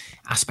was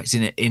aspects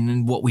in it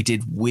in what we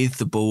did with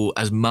the ball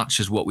as much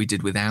as what we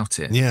did without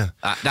it. Yeah,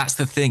 that's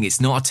the thing. It's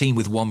not a team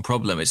with one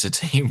problem; it's a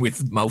team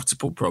with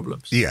multiple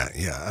problems. Yeah.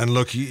 And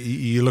look,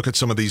 you look at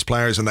some of these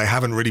players, and they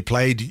haven't really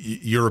played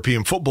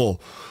European football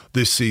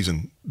this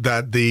season.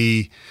 That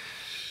the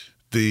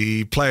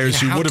players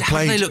who would have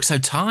played, how do they look so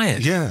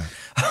tired? Yeah.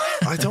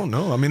 I don't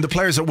know. I mean, the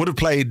players that would have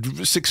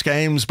played 6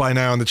 games by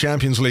now in the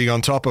Champions League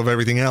on top of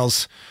everything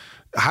else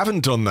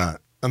haven't done that.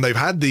 And they've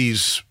had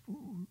these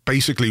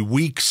basically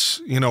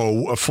weeks,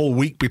 a full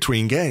week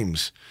between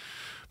games.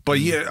 But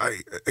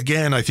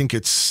I think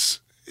it's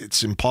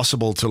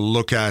impossible to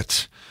look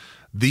at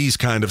these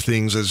kind of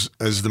things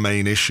as the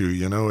main issue.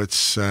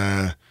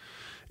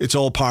 It's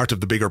all part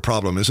of the bigger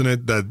problem, isn't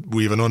it? That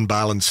we have an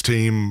unbalanced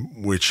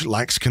team which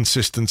lacks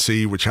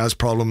consistency, which has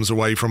problems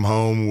away from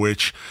home,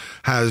 which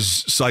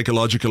has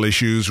psychological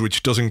issues,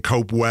 which doesn't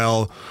cope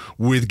well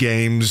with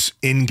games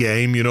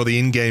in-game. The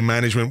in-game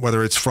management,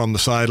 whether it's from the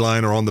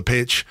sideline or on the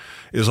pitch,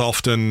 is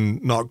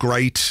often not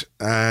great.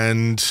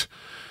 And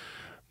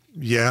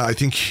yeah, I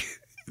think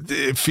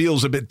it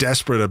feels a bit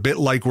desperate, a bit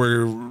like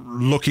we're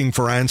looking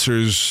for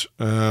answers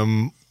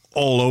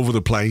all over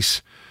the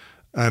place.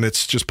 And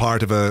it's just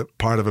part of a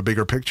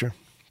bigger picture.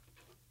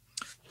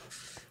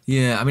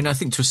 Yeah, I mean, I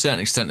think to a certain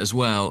extent as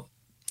well,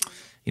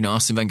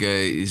 Arsene Wenger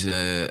is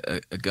a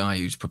guy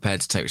who's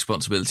prepared to take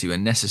responsibility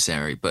when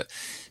necessary. But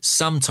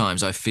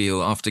sometimes I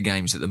feel after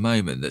games at the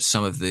moment that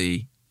some of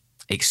the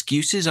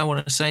excuses, I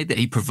want to say, that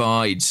he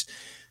provides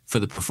for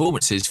the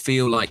performances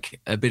feel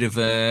like a bit of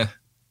a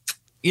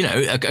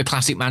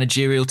classic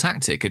managerial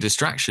tactic, a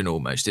distraction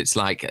almost. It's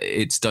like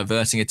it's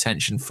diverting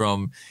attention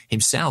from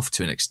himself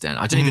to an extent.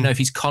 I don't even know if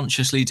he's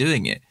consciously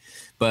doing it,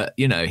 but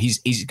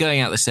he's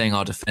going out there saying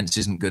our defense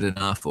isn't good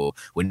enough, or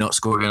we're not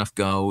scoring enough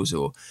goals,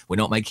 or we're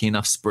not making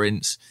enough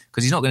sprints,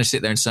 because he's not going to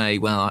sit there and say,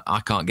 well, I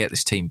can't get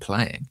this team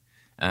playing.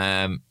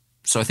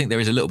 So I think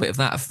there is a little bit of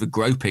that, of the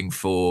groping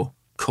for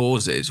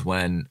causes,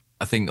 when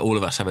I think all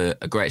of us have a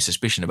great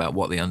suspicion about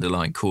what the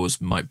underlying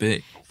cause might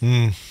be.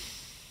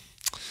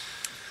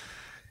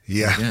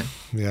 Yeah.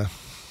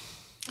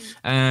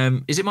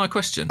 Is it my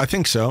question? I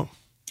think so.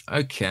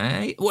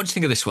 Okay. What do you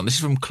think of this one? This is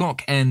from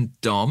Clock and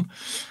Dom.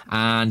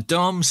 And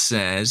Dom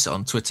says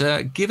on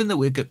Twitter, given that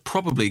we're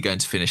probably going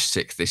to finish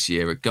 6th this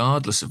year,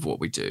 regardless of what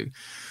we do,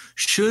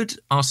 should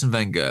Arsene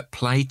Wenger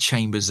play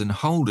Chambers and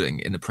Holding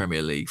in the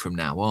Premier League from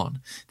now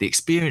on? The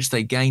experience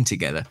they gain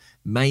together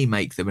may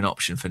make them an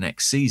option for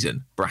next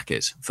season,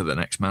 brackets, for the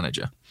next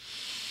manager.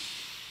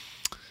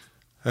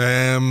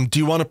 Do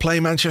you want to play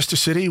Manchester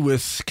City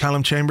with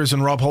Callum Chambers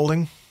and Rob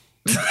Holding?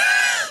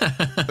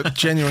 A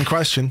genuine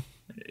question.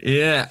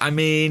 Yeah, I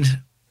mean,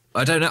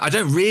 I don't know. I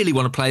don't really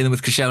want to play them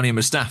with Koscielny and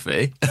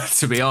Mustafi,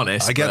 to be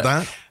honest. I get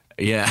that.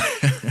 Yeah.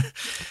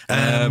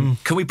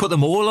 Can we put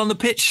them all on the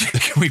pitch?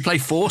 Can we play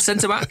 4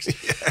 centre-backs?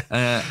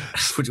 Yeah.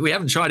 We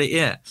haven't tried it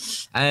yet.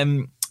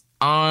 I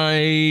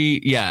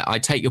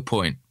take your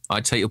point.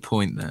 I take your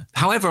point there.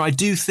 However, I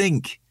do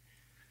think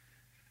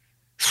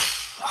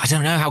I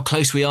don't know how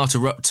close we are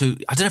to.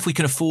 I don't know if we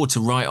can afford to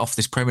write off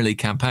this Premier League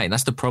campaign.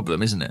 That's the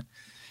problem, isn't it?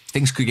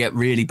 Things could get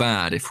really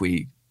bad if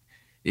we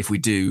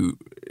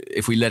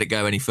let it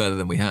go any further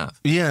than we have.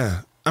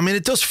 Yeah. I mean,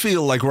 it does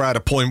feel like we're at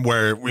a point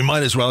where we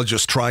might as well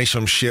just try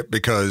some shit,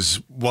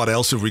 because what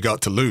else have we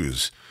got to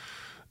lose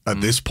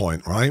at this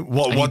point, right?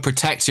 What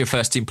protects your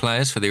first team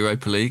players for the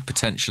Europa League,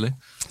 potentially?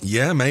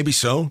 Yeah, maybe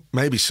so.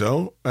 Maybe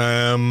so.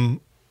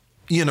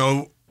 You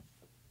know,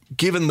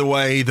 given the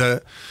way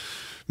that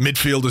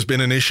midfield has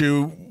been an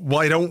issue,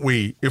 why don't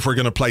we, if we're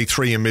going to play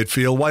three in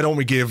midfield, why don't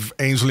we give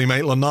Ainsley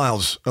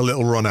Maitland-Niles a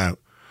little run out?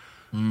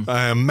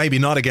 Maybe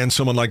not against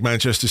someone like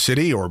Manchester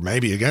City, or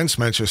maybe against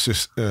Manchester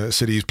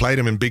City. He's played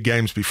him in big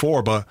games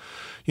before, but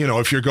you know,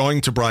 if you're going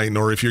to Brighton,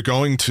 or if you're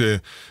going to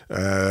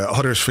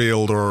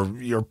Huddersfield, or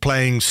you're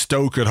playing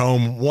Stoke at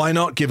home, why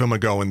not give him a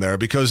go in there?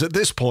 Because at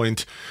this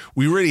point,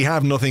 we really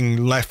have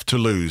nothing left to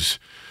lose.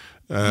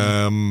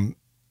 That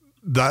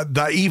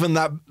even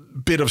that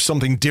bit of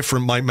something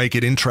different might make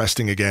it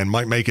interesting again,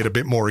 might make it a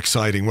bit more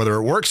exciting. Whether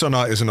it works or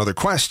not is another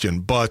question,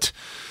 but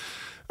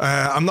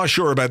I'm not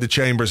sure about the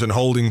Chambers and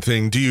Holding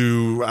thing. Do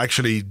you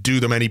actually do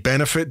them any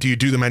benefit? Do you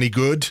do them any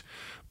good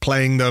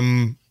playing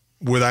them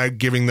without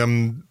giving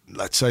them,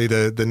 let's say,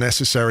 the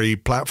necessary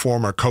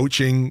platform or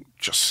coaching?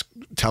 Just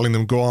telling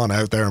them, go on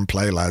out there and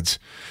play, lads.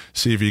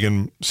 See if you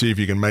can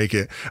make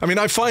it. I mean,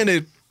 I find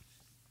it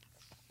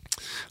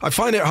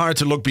hard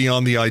to look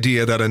beyond the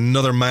idea that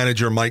another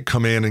manager might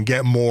come in and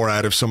get more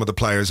out of some of the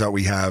players that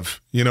we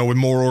have, you know, with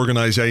more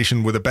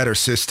organization, with a better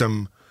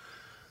system.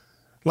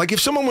 Like,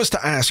 if someone was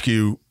to ask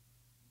you,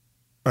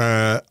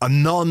 a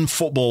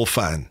non-football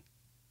fan,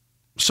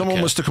 someone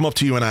was to come up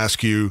to you and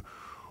ask you,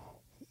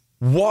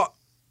 what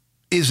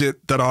is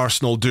it that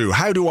Arsenal do?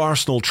 How do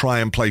Arsenal try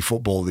and play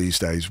football these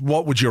days?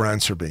 What would your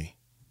answer be?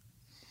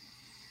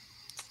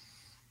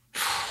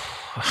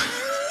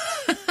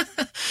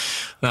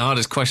 The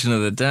hardest question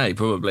of the day,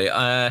 probably.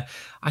 I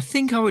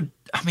think I would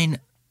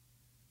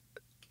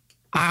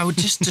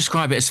just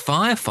describe it as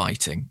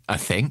firefighting, I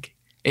think.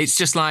 It's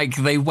just like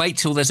they wait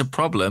till there's a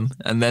problem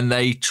and then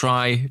they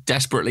try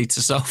desperately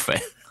to solve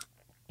it.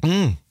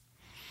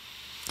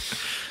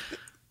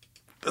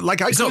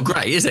 Like, it's not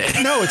great, is it?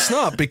 No, it's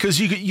not, because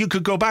you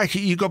could go back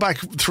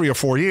 3 or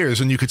 4 years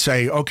and you could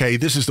say, okay,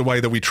 this is the way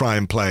that we try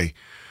and play.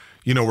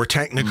 You know, we're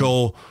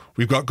technical,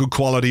 we've got good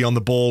quality on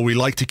the ball, we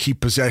like to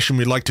keep possession,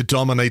 we like to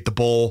dominate the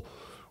ball.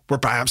 We're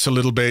perhaps a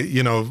little bit,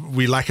 you know,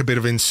 we lack a bit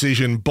of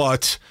incision,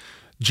 but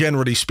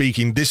generally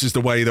speaking, this is the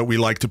way that we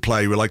like to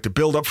play. We like to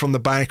build up from the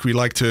back. We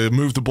like to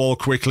move the ball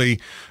quickly,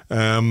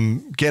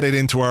 get it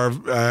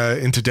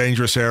into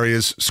dangerous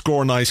areas,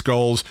 score nice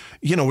goals.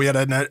 You know, we had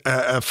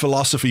a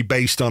philosophy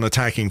based on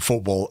attacking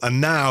football, and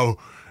now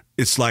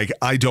it's like,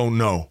 I don't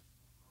know.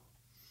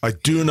 I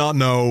do not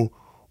know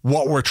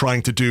what we're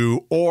trying to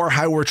do, or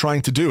how we're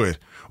trying to do it,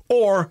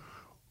 or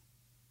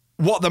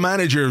what the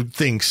manager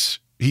thinks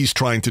he's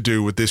trying to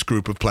do with this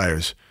group of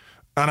players.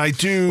 And I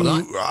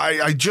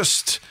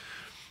just...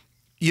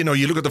 You know,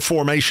 you look at the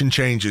formation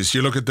changes,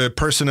 you look at the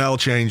personnel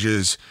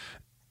changes.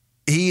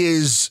 He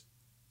is,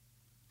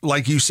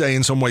 like you say,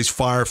 in some ways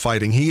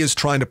firefighting. He is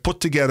trying to put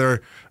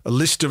together a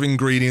list of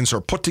ingredients,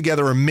 or put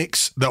together a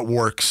mix that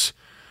works.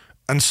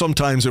 And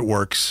sometimes it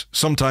works.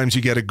 Sometimes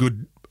you get a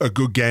good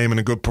game and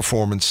a good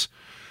performance.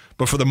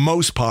 But for the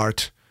most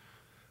part,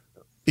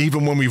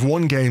 even when we've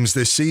won games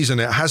this season,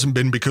 it hasn't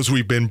been because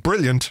we've been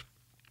brilliant.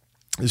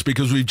 It's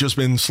because we've just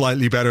been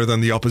slightly better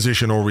than the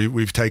opposition, or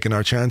we've taken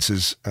our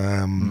chances.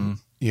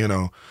 You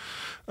know,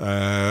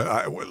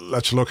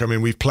 let's look. I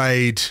mean,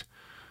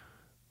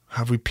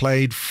 have we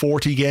played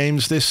 40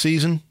 games this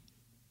season?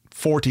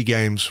 40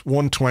 games,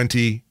 won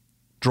 20,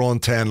 drawn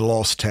 10,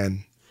 lost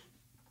 10.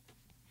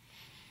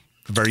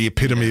 The very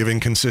epitome of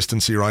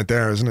inconsistency right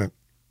there, isn't it?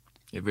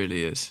 It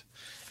really is.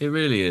 It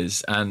really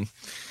is. And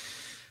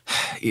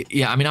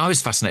yeah, I mean, I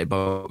was fascinated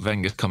by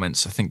Wenger's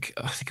comments. I think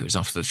it was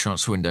after the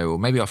transfer window, or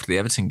maybe after the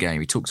Everton game.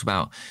 He talked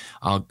about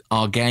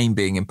our game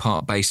being in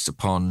part based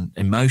upon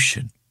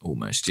emotion,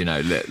 almost, you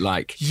know,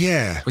 like...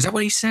 Yeah. Was that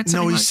what he said?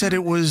 No, he said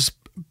it was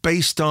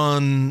based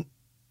on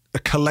a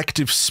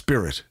collective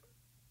spirit.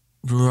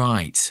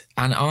 Right.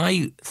 And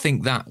I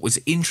think that was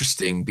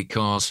interesting,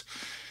 because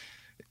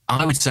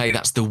I would say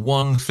that's the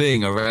one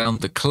thing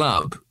around the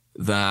club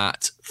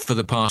that for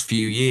the past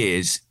few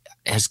years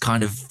has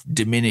kind of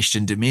diminished.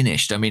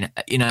 I mean,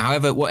 you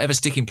know, whatever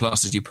sticking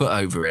plasters you put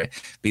over it,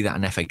 be that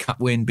an FA Cup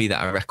win, be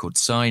that a record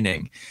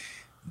signing,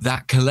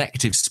 that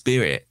collective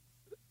spirit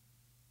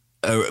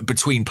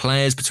between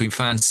players, between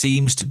fans,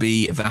 seems to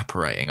be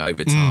evaporating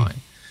over time.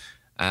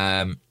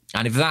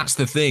 And if that's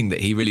the thing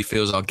that he really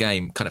feels our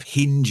game kind of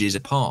hinges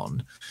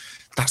upon,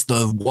 that's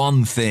the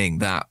one thing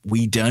that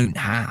we don't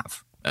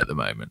have at the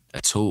moment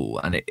at all.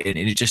 And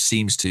it just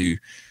seems to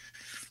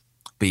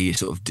be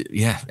sort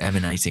of,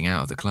 emanating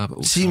out of the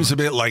club. Seems a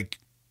bit like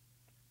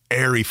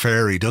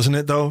airy-fairy, doesn't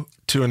it, though?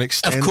 to an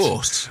extent. Of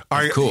course.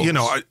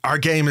 Our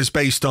game is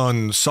based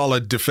on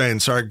solid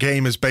defense. Our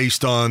game is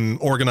based on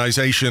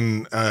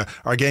organization.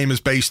 Our game is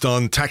based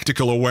on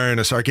tactical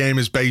awareness. Our game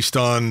is based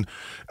on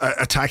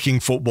attacking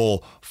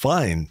football.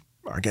 Fine.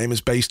 Our game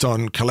is based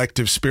on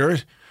collective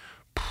spirit.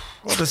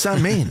 What does that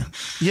mean?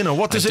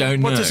 What does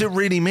it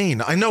really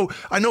mean? I know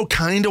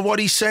kind of what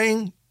he's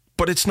saying,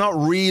 but it's not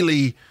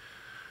really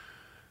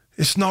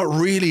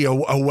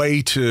a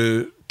way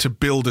to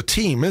build a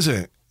team, is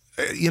it?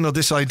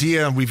 This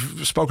idea, and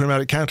we've spoken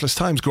about it countless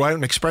times, go out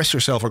and express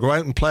yourself or go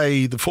out and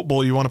play the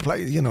football you want to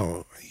play. You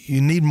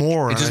need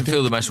more. It doesn't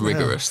feel the most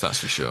rigorous, that's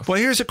for sure. Well,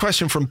 here's a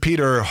question from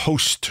Peter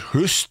Hust,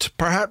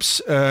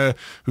 perhaps,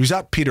 who's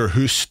at Peter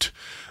Hust.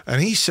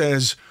 And he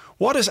says,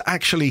 what has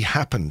actually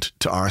happened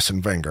to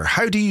Arsene Wenger?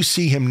 How do you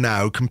see him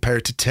now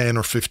compared to 10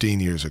 or 15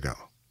 years ago?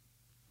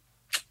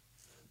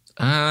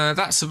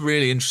 That's a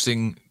really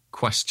interesting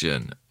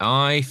question.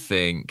 I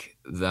think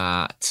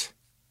that,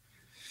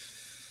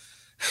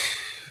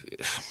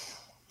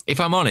 if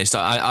I'm honest,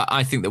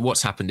 I think that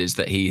what's happened is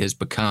that he has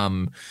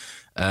become,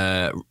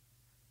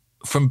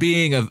 from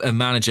being a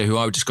manager who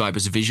I would describe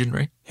as a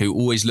visionary, who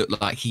always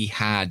looked like he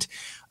had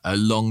a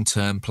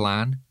long-term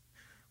plan,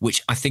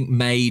 which I think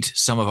made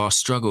some of our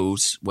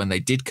struggles when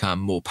they did come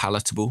more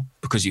palatable,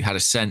 because you had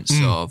a sense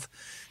of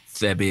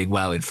there being,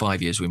 well, in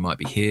 5 years we might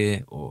be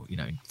here, or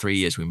in 3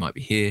 years we might be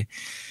here.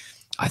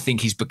 I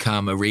think he's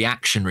become a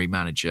reactionary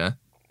manager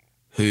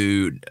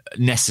who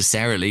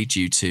necessarily,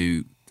 due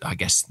to, I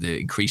guess, the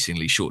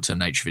increasingly short-term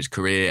nature of his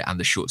career and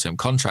the short-term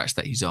contracts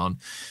that he's on,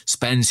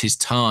 spends his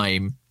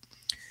time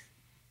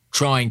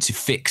trying to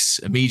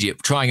fix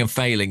trying and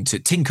failing, to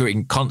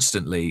tinkering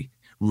constantly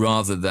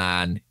rather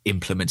than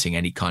implementing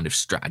any kind of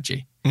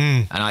strategy.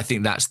 And I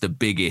think that's the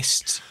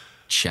biggest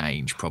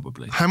change,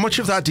 probably. How much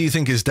of that do you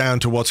think is down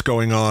to what's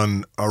going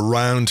on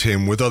around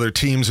him with other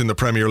teams in the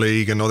Premier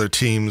League and other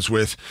teams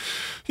with,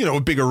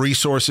 bigger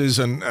resources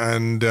and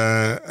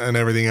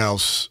everything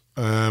else?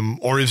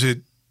 Or is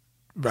it,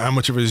 how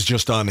much of it is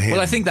just on him?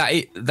 Well, I think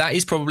that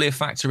is probably a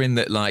factor in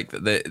that,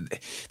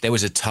 there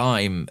was a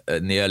time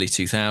in the early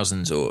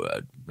 2000s,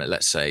 or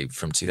let's say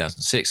from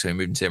 2006 when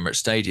we moved into Emirates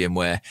Stadium,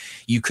 where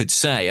you could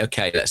say,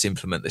 okay, let's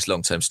implement this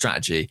long-term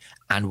strategy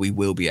and we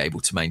will be able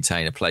to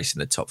maintain a place in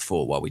the top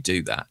four while we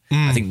do that.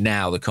 I think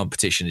now the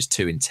competition is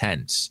too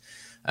intense.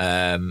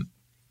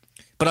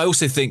 But I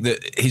also think that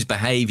his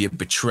behaviour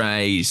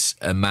betrays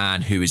a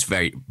man who is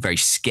very, very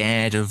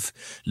scared of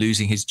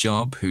losing his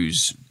job,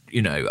 who's,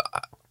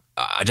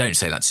 I don't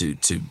say that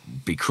to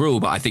be cruel,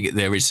 but I think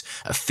there is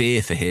a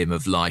fear for him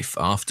of life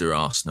after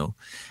Arsenal.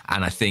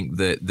 And I think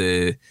that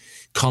the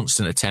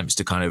constant attempts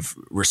to kind of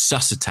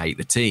resuscitate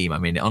the team, I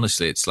mean,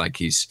 honestly, it's like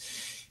he's,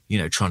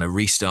 trying to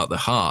restart the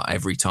heart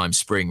every time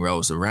spring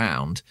rolls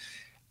around,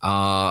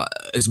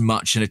 as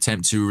much an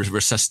attempt to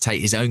resuscitate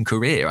his own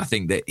career. I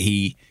think that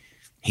he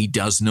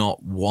does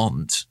not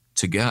want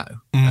to go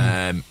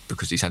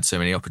because he's had so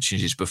many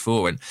opportunities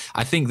before. And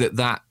I think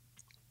that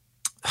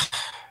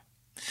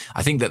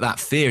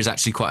fear is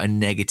actually quite a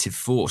negative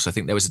force. I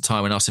think there was a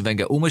time when Arsene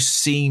Wenger almost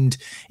seemed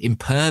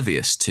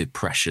impervious to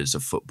pressures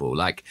of football.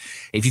 Like,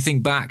 if you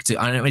think back to,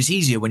 I know it's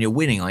easier when you're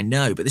winning, I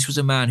know, but this was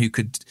a man who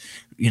could,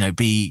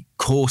 be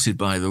courted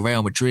by the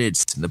Real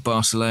Madrids and the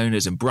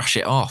Barcelonas and brush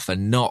it off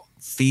and not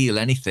feel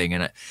anything.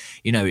 And,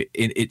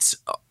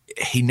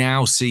 he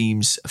now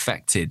seems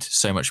affected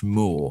so much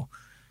more.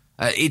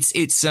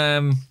 It's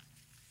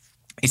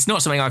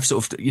not something I've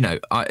sort of,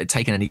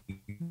 taken any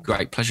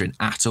great pleasure in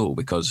at all,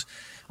 because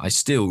I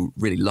still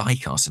really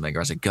like Arsene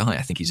Wenger as a guy.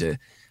 I think he's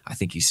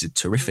a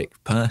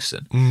terrific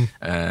person.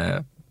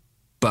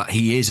 But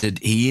he is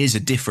a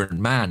different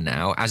man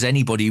now, as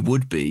anybody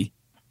would be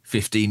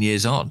 15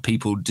 years on.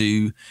 People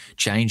do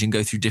change and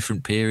go through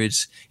different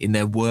periods in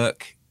their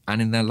work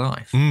and in their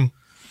life.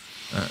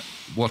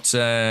 What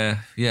do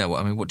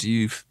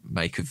you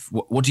make of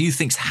what do you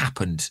think's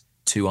happened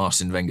to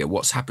Arsene Wenger?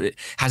 What's happened?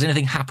 Has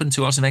anything happened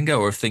to Arsene Wenger,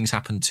 or have things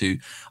happened to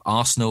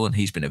Arsenal and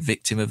he's been a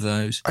victim of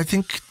those? I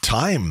think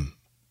time.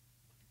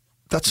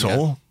 That's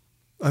all.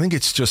 I think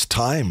it's just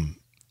time.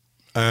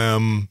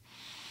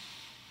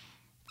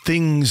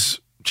 Things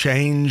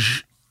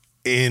change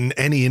in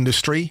any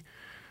industry.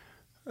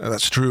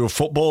 That's true of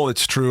football.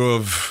 It's true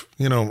of,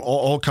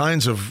 all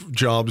kinds of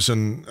jobs.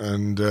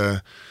 And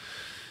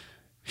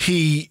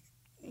he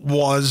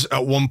was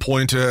at one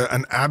point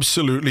an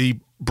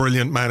absolutely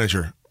brilliant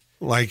manager,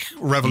 like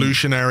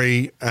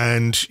revolutionary.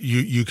 And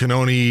you can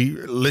only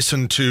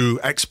listen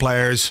to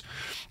ex-players,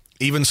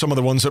 even some of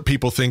the ones that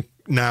people think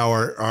now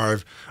are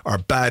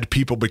bad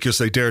people because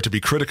they dare to be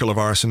critical of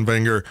Arsene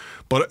Wenger.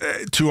 But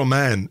to a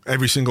man,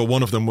 every single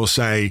one of them will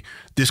say,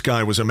 this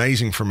guy was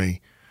amazing for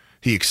me.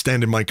 He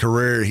extended my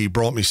career. He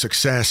brought me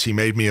success. He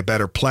made me a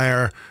better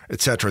player,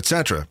 etc.,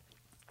 etc.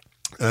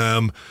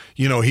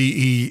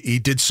 He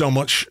did so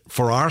much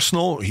for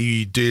Arsenal.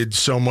 He did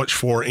so much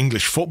for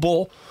English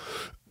football.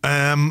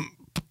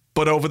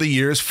 But over the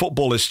years,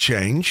 football has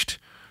changed,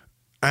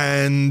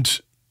 and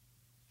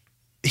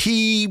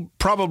he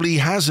probably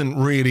hasn't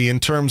really, in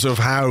terms of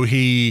how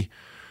he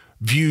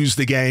views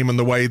the game and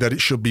the way that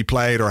it should be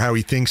played, or how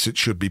he thinks it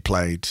should be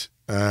played.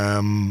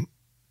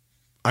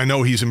 I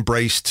know he's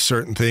embraced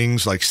certain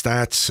things like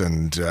stats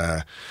and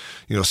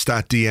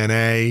stat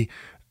DNA.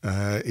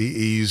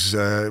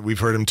 We've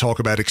heard him talk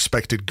about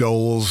expected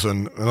goals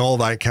and all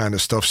that kind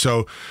of stuff.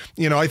 So,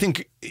 I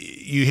think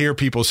you hear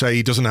people say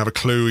he doesn't have a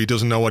clue, he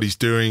doesn't know what he's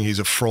doing, he's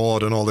a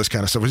fraud and all this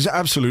kind of stuff. It's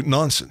absolute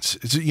nonsense.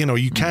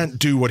 You can't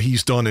do what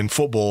he's done in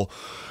football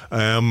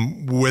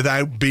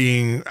without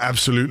being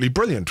absolutely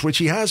brilliant, which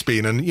he has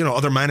been. And,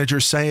 other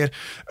managers say it,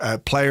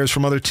 players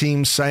from other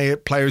teams say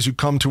it, players who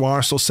come to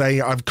Arsenal say,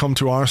 I've come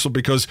to Arsenal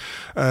because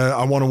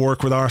I want to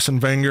work with Arsene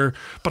Wenger.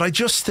 But I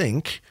just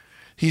think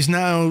he's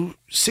now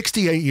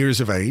 68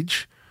 years of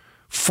age.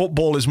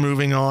 Football is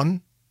moving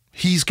on.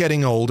 He's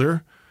getting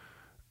older.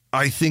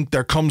 I think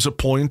there comes a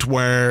point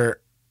where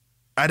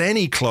at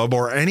any club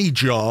or any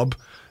job,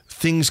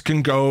 things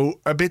can go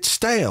a bit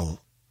stale.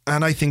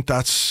 And I think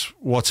that's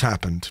what's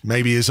happened.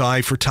 Maybe his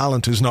eye for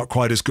talent is not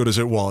quite as good as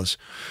it was.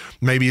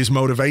 Maybe his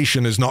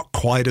motivation is not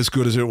quite as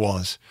good as it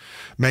was.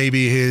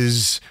 Maybe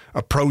his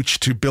approach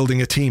to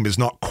building a team is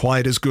not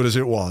quite as good as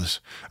it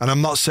was. And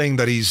I'm not saying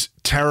that he's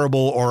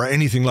terrible or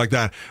anything like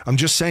that. I'm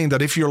just saying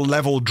that if your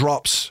level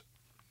drops,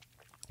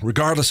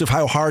 regardless of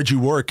how hard you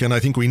work, and I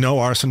think we know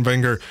Arsene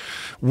Wenger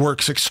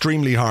works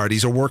extremely hard.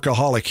 He's a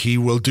workaholic. He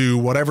will do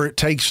whatever it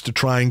takes to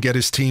try and get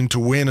his team to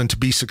win and to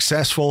be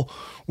successful.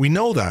 We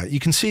know that.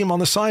 You can see him on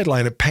the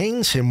sideline. It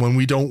pains him when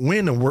we don't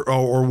win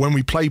or when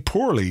we play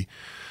poorly.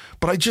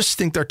 But I just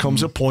think there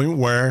comes a point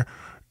where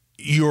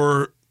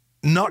you're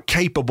not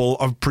capable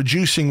of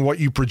producing what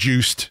you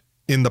produced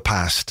in the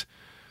past,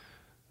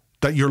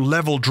 that your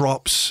level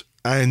drops,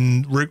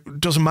 and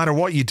it doesn't matter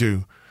what you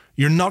do,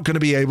 you're not going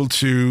to be able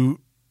to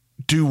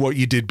do what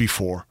you did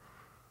before.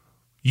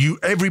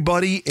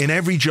 Everybody in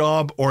every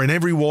job or in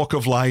every walk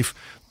of life,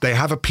 they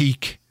have a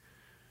peak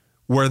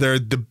where they're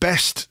the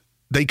best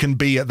they can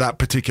be at that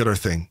particular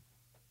thing.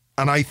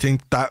 And I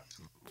think that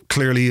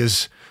clearly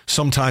is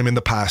sometime in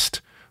the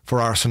past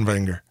for Arsene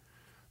Wenger.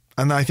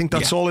 And I think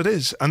that's all it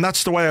is. And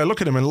that's the way I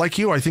look at him. And like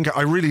you, I think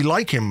I really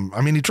like him.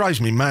 I mean, he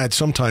drives me mad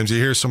sometimes. You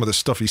hear some of the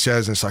stuff he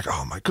says and it's like,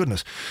 oh my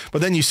goodness.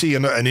 But then you see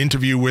an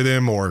interview with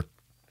him, or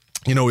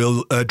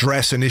he'll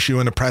address an issue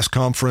in a press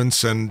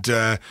conference, and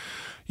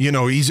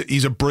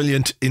he's a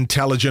brilliant,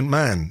 intelligent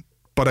man.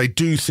 But I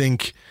do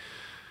think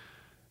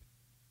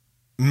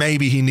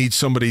maybe he needs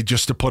somebody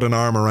just to put an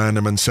arm around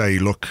him and say,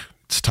 look,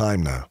 it's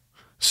time now.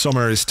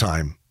 Summer is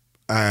time.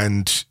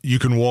 And you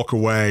can walk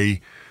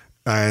away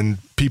and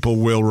people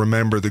will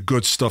remember the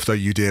good stuff that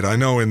you did. I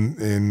know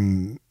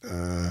in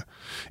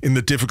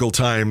the difficult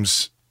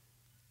times,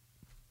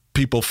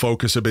 people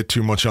focus a bit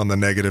too much on the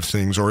negative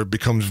things, or it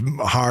becomes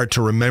hard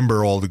to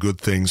remember all the good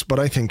things. But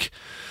I think,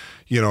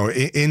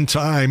 in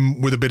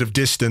time, with a bit of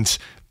distance,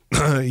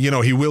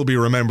 he will be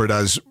remembered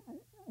as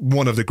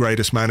one of the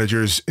greatest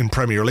managers in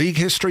Premier League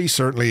history,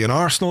 certainly in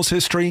Arsenal's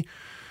history.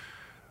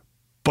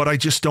 But I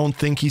just don't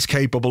think he's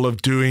capable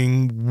of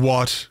doing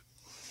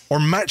or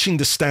matching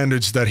the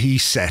standards that he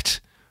set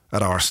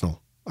at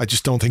Arsenal. I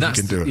just don't think he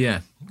can do it.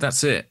 Yeah,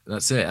 that's it.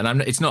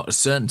 And it's not a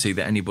certainty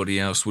that anybody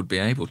else would be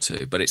able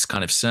to, but it's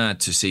kind of sad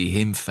to see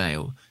him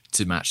fail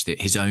to match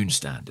his own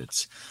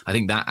standards. I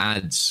think that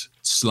adds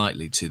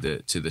slightly to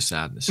the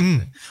sadness of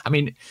it. I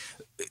mean,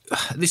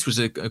 this was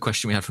a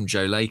question we had from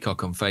Joe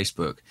Laycock on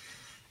Facebook.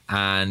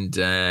 And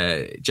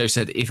Joe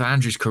said, if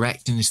Andrew's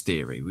correct in his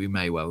theory, we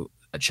may well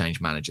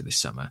change manager this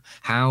summer.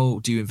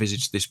 How do you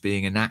envisage this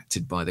being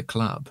enacted by the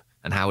club?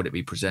 And how would it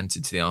be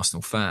presented to the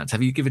Arsenal fans?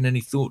 Have you given any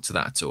thought to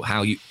that at all?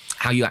 How you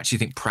actually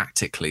think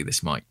practically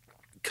this might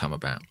come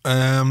about?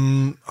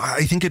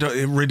 I think it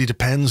really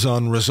depends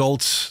on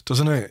results,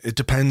 doesn't it? It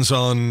depends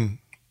on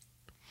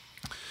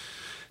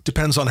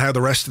how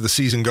the rest of the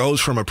season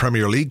goes from a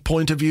Premier League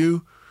point of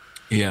view.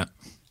 Yeah.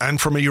 And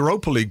from a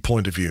Europa League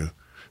point of view.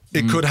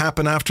 It could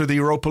happen after the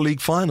Europa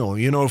League final.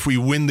 If we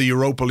win the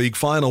Europa League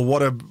final,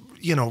 what a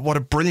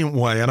brilliant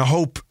way. And I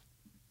hope,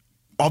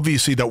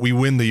 obviously, that we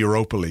win the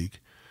Europa League.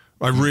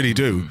 I really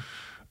do.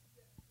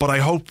 But I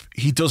hope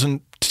he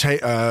doesn't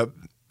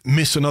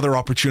miss another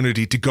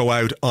opportunity to go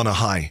out on a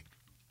high.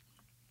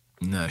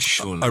 No,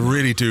 surely. I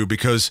really do,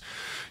 because,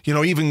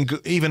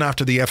 even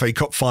after the FA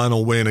Cup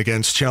final win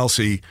against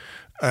Chelsea,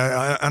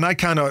 and I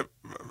kind of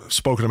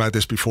spoken about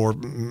this before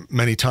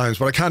many times,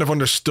 but I kind of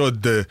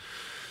understood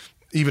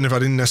even if I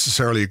didn't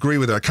necessarily agree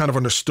with it, I kind of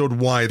understood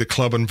why the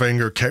club and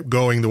Wenger kept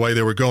going the way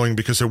they were going,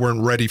 because they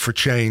weren't ready for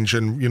change.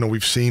 And,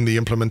 we've seen the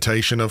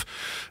implementation of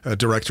a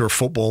director of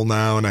football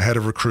now and a head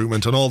of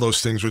recruitment and all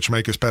those things, which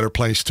make us better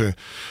placed to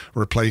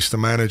replace the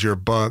manager.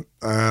 But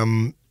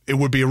it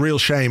would be a real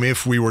shame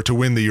if we were to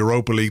win the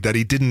Europa League that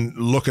he didn't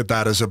look at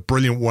that as a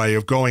brilliant way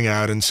of going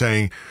out and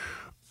saying,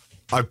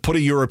 I've put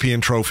a European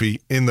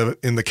trophy in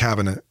the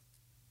cabinet.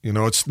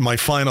 It's my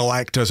final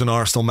act as an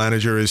Arsenal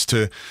manager is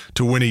to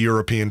win a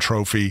European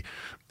trophy.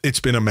 It's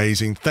been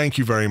amazing. Thank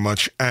you very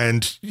much.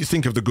 And you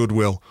think of the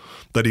goodwill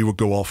that he would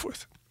go off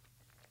with.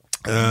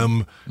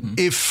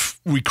 If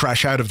we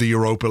crash out of the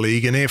Europa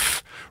League and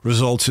if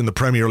results in the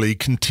Premier League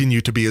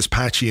continue to be as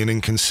patchy and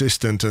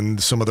inconsistent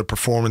and some of the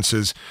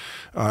performances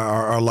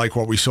are like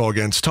what we saw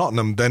against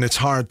Tottenham, then it's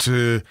hard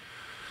to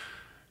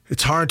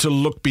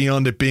look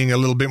beyond it being a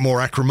little bit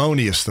more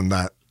acrimonious than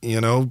that. You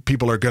know,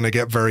 people are going to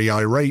get very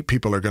irate.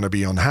 People are going to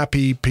be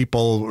unhappy.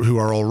 People who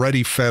are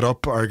already fed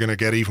up are going to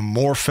get even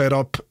more fed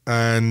up.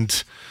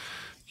 And,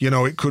 you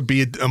know, it could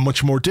be a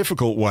much more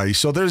difficult way.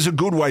 So there's a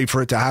good way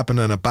for it to happen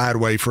and a bad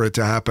way for it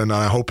to happen.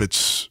 I hope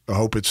it's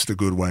the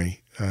good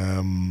way.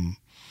 I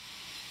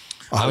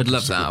would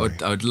love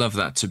that. I would love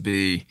that to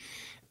be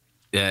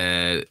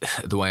the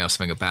way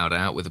Arsene bowed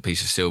out with a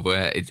piece of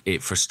silverware.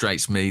 It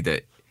frustrates me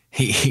that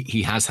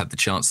he has had the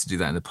chance to do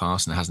that in the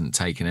past and hasn't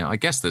taken it. I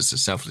guess there's a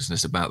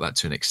selflessness about that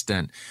to an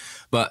extent.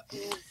 But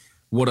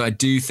what I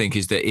do think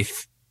is that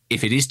if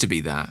it is to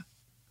be that,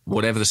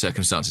 whatever the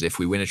circumstances, if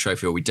we win a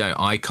trophy or we don't,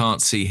 I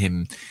can't see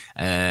him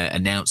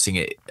announcing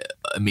it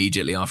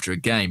immediately after a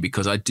game,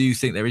 because I do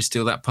think there is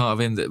still that part of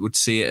him that would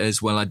see it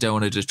as, well, I don't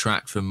want to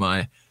detract from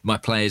my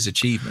player's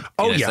achievement.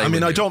 Oh, yeah. I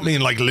mean, I don't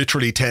mean like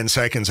literally 10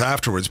 seconds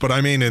afterwards, but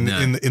I mean in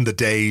the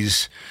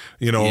days,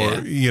 you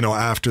know,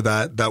 after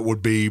that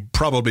would be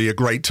probably a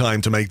great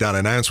time to make that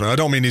announcement. I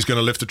don't mean he's going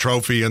to lift a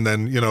trophy and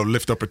then, you know,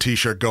 lift up a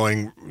T-shirt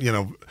going, you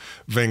know,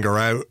 Wenger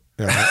out.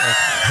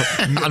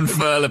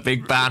 Unfurl a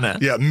big banner.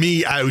 Yeah,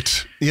 me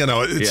out. You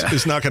know,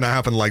 it's not going to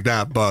happen like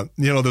that. But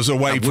you know, there's a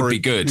way that for would it. Be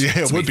good. Yeah,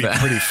 it would be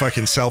pretty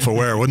fucking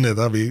self-aware, wouldn't it?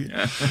 That'd be.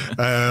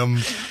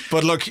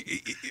 But look,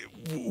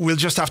 we'll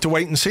just have to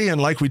wait and see.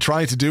 And like we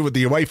tried to do with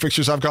the away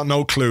fixtures, I've got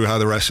no clue how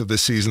the rest of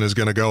this season is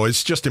going to go.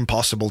 It's just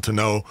impossible to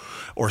know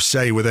or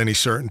say with any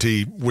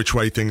certainty which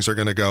way things are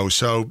going to go.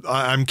 So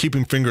I'm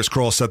keeping fingers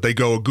crossed that they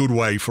go a good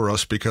way for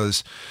us,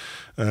 because,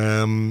 you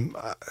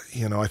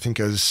know, I think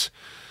as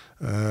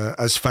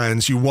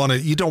fans,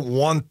 you don't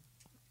want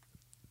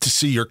to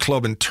see your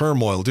club in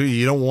turmoil, do you?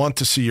 You don't want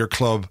to see your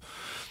club,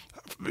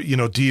 you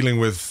know, dealing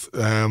with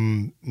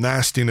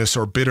nastiness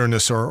or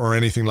bitterness or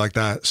anything like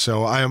that.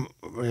 So I am,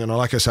 you know,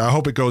 like I said, I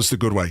hope it goes the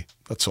good way.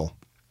 That's all.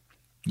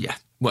 Yeah.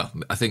 Well,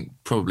 I think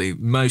probably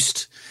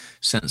most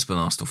sensible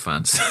Arsenal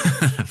fans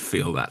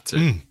feel that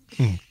too.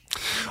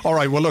 All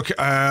right. Well, look,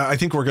 I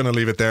think we're going to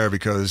leave it there,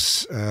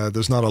 because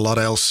there's not a lot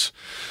else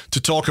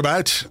to talk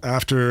about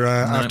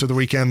after the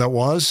weekend that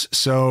was.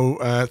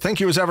 So thank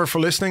you as ever for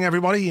listening,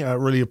 everybody. I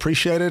really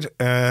appreciate it.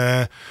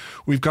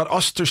 We've got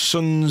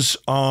Östersunds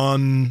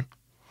on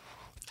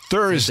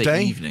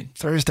Thursday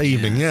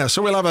evening. Yeah.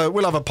 So we'll have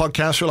a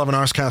podcast. We'll have an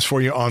Arscast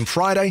for you on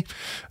Friday.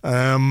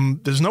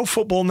 There's no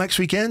football next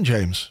weekend,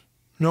 James.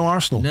 No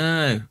Arsenal.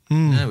 No,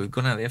 we've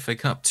gone out of the FA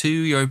Cup. 2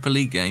 Europa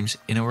League games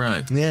in a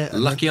row. Yeah.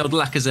 Lucky old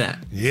Lacazette.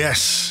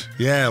 Yes.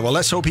 Yeah, well,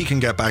 let's hope he can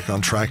get back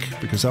on track,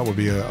 because that would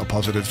be a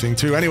positive thing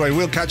too. Anyway,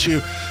 we'll catch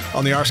you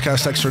on the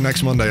Arscast Extra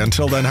next Monday.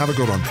 Until then, have a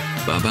good one.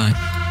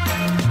 Bye-bye.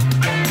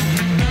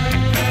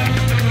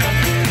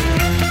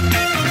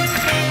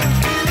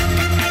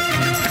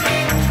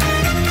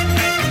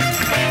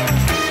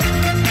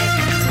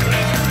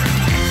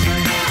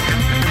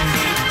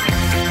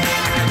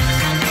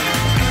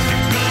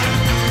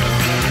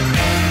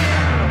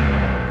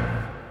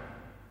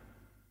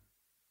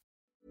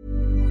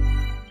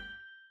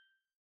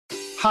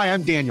 Hi,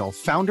 I'm Daniel,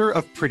 founder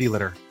of Pretty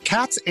Litter.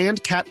 Cats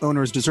and cat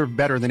owners deserve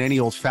better than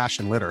any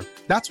old-fashioned litter.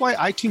 That's why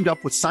I teamed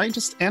up with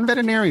scientists and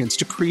veterinarians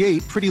to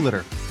create Pretty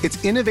Litter.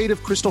 Its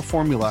innovative crystal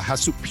formula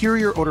has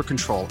superior odor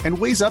control and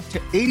weighs up to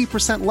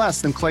 80% less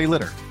than clay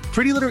litter.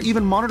 Pretty Litter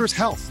even monitors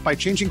health by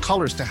changing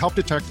colors to help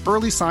detect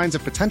early signs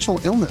of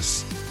potential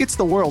illness. It's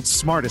the world's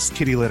smartest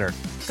kitty litter.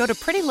 Go to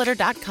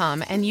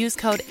prettylitter.com and use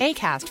code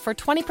ACAST for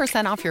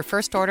 20% off your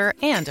first order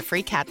and a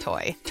free cat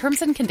toy.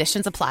 Terms and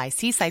conditions apply.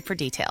 See site for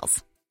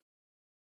details.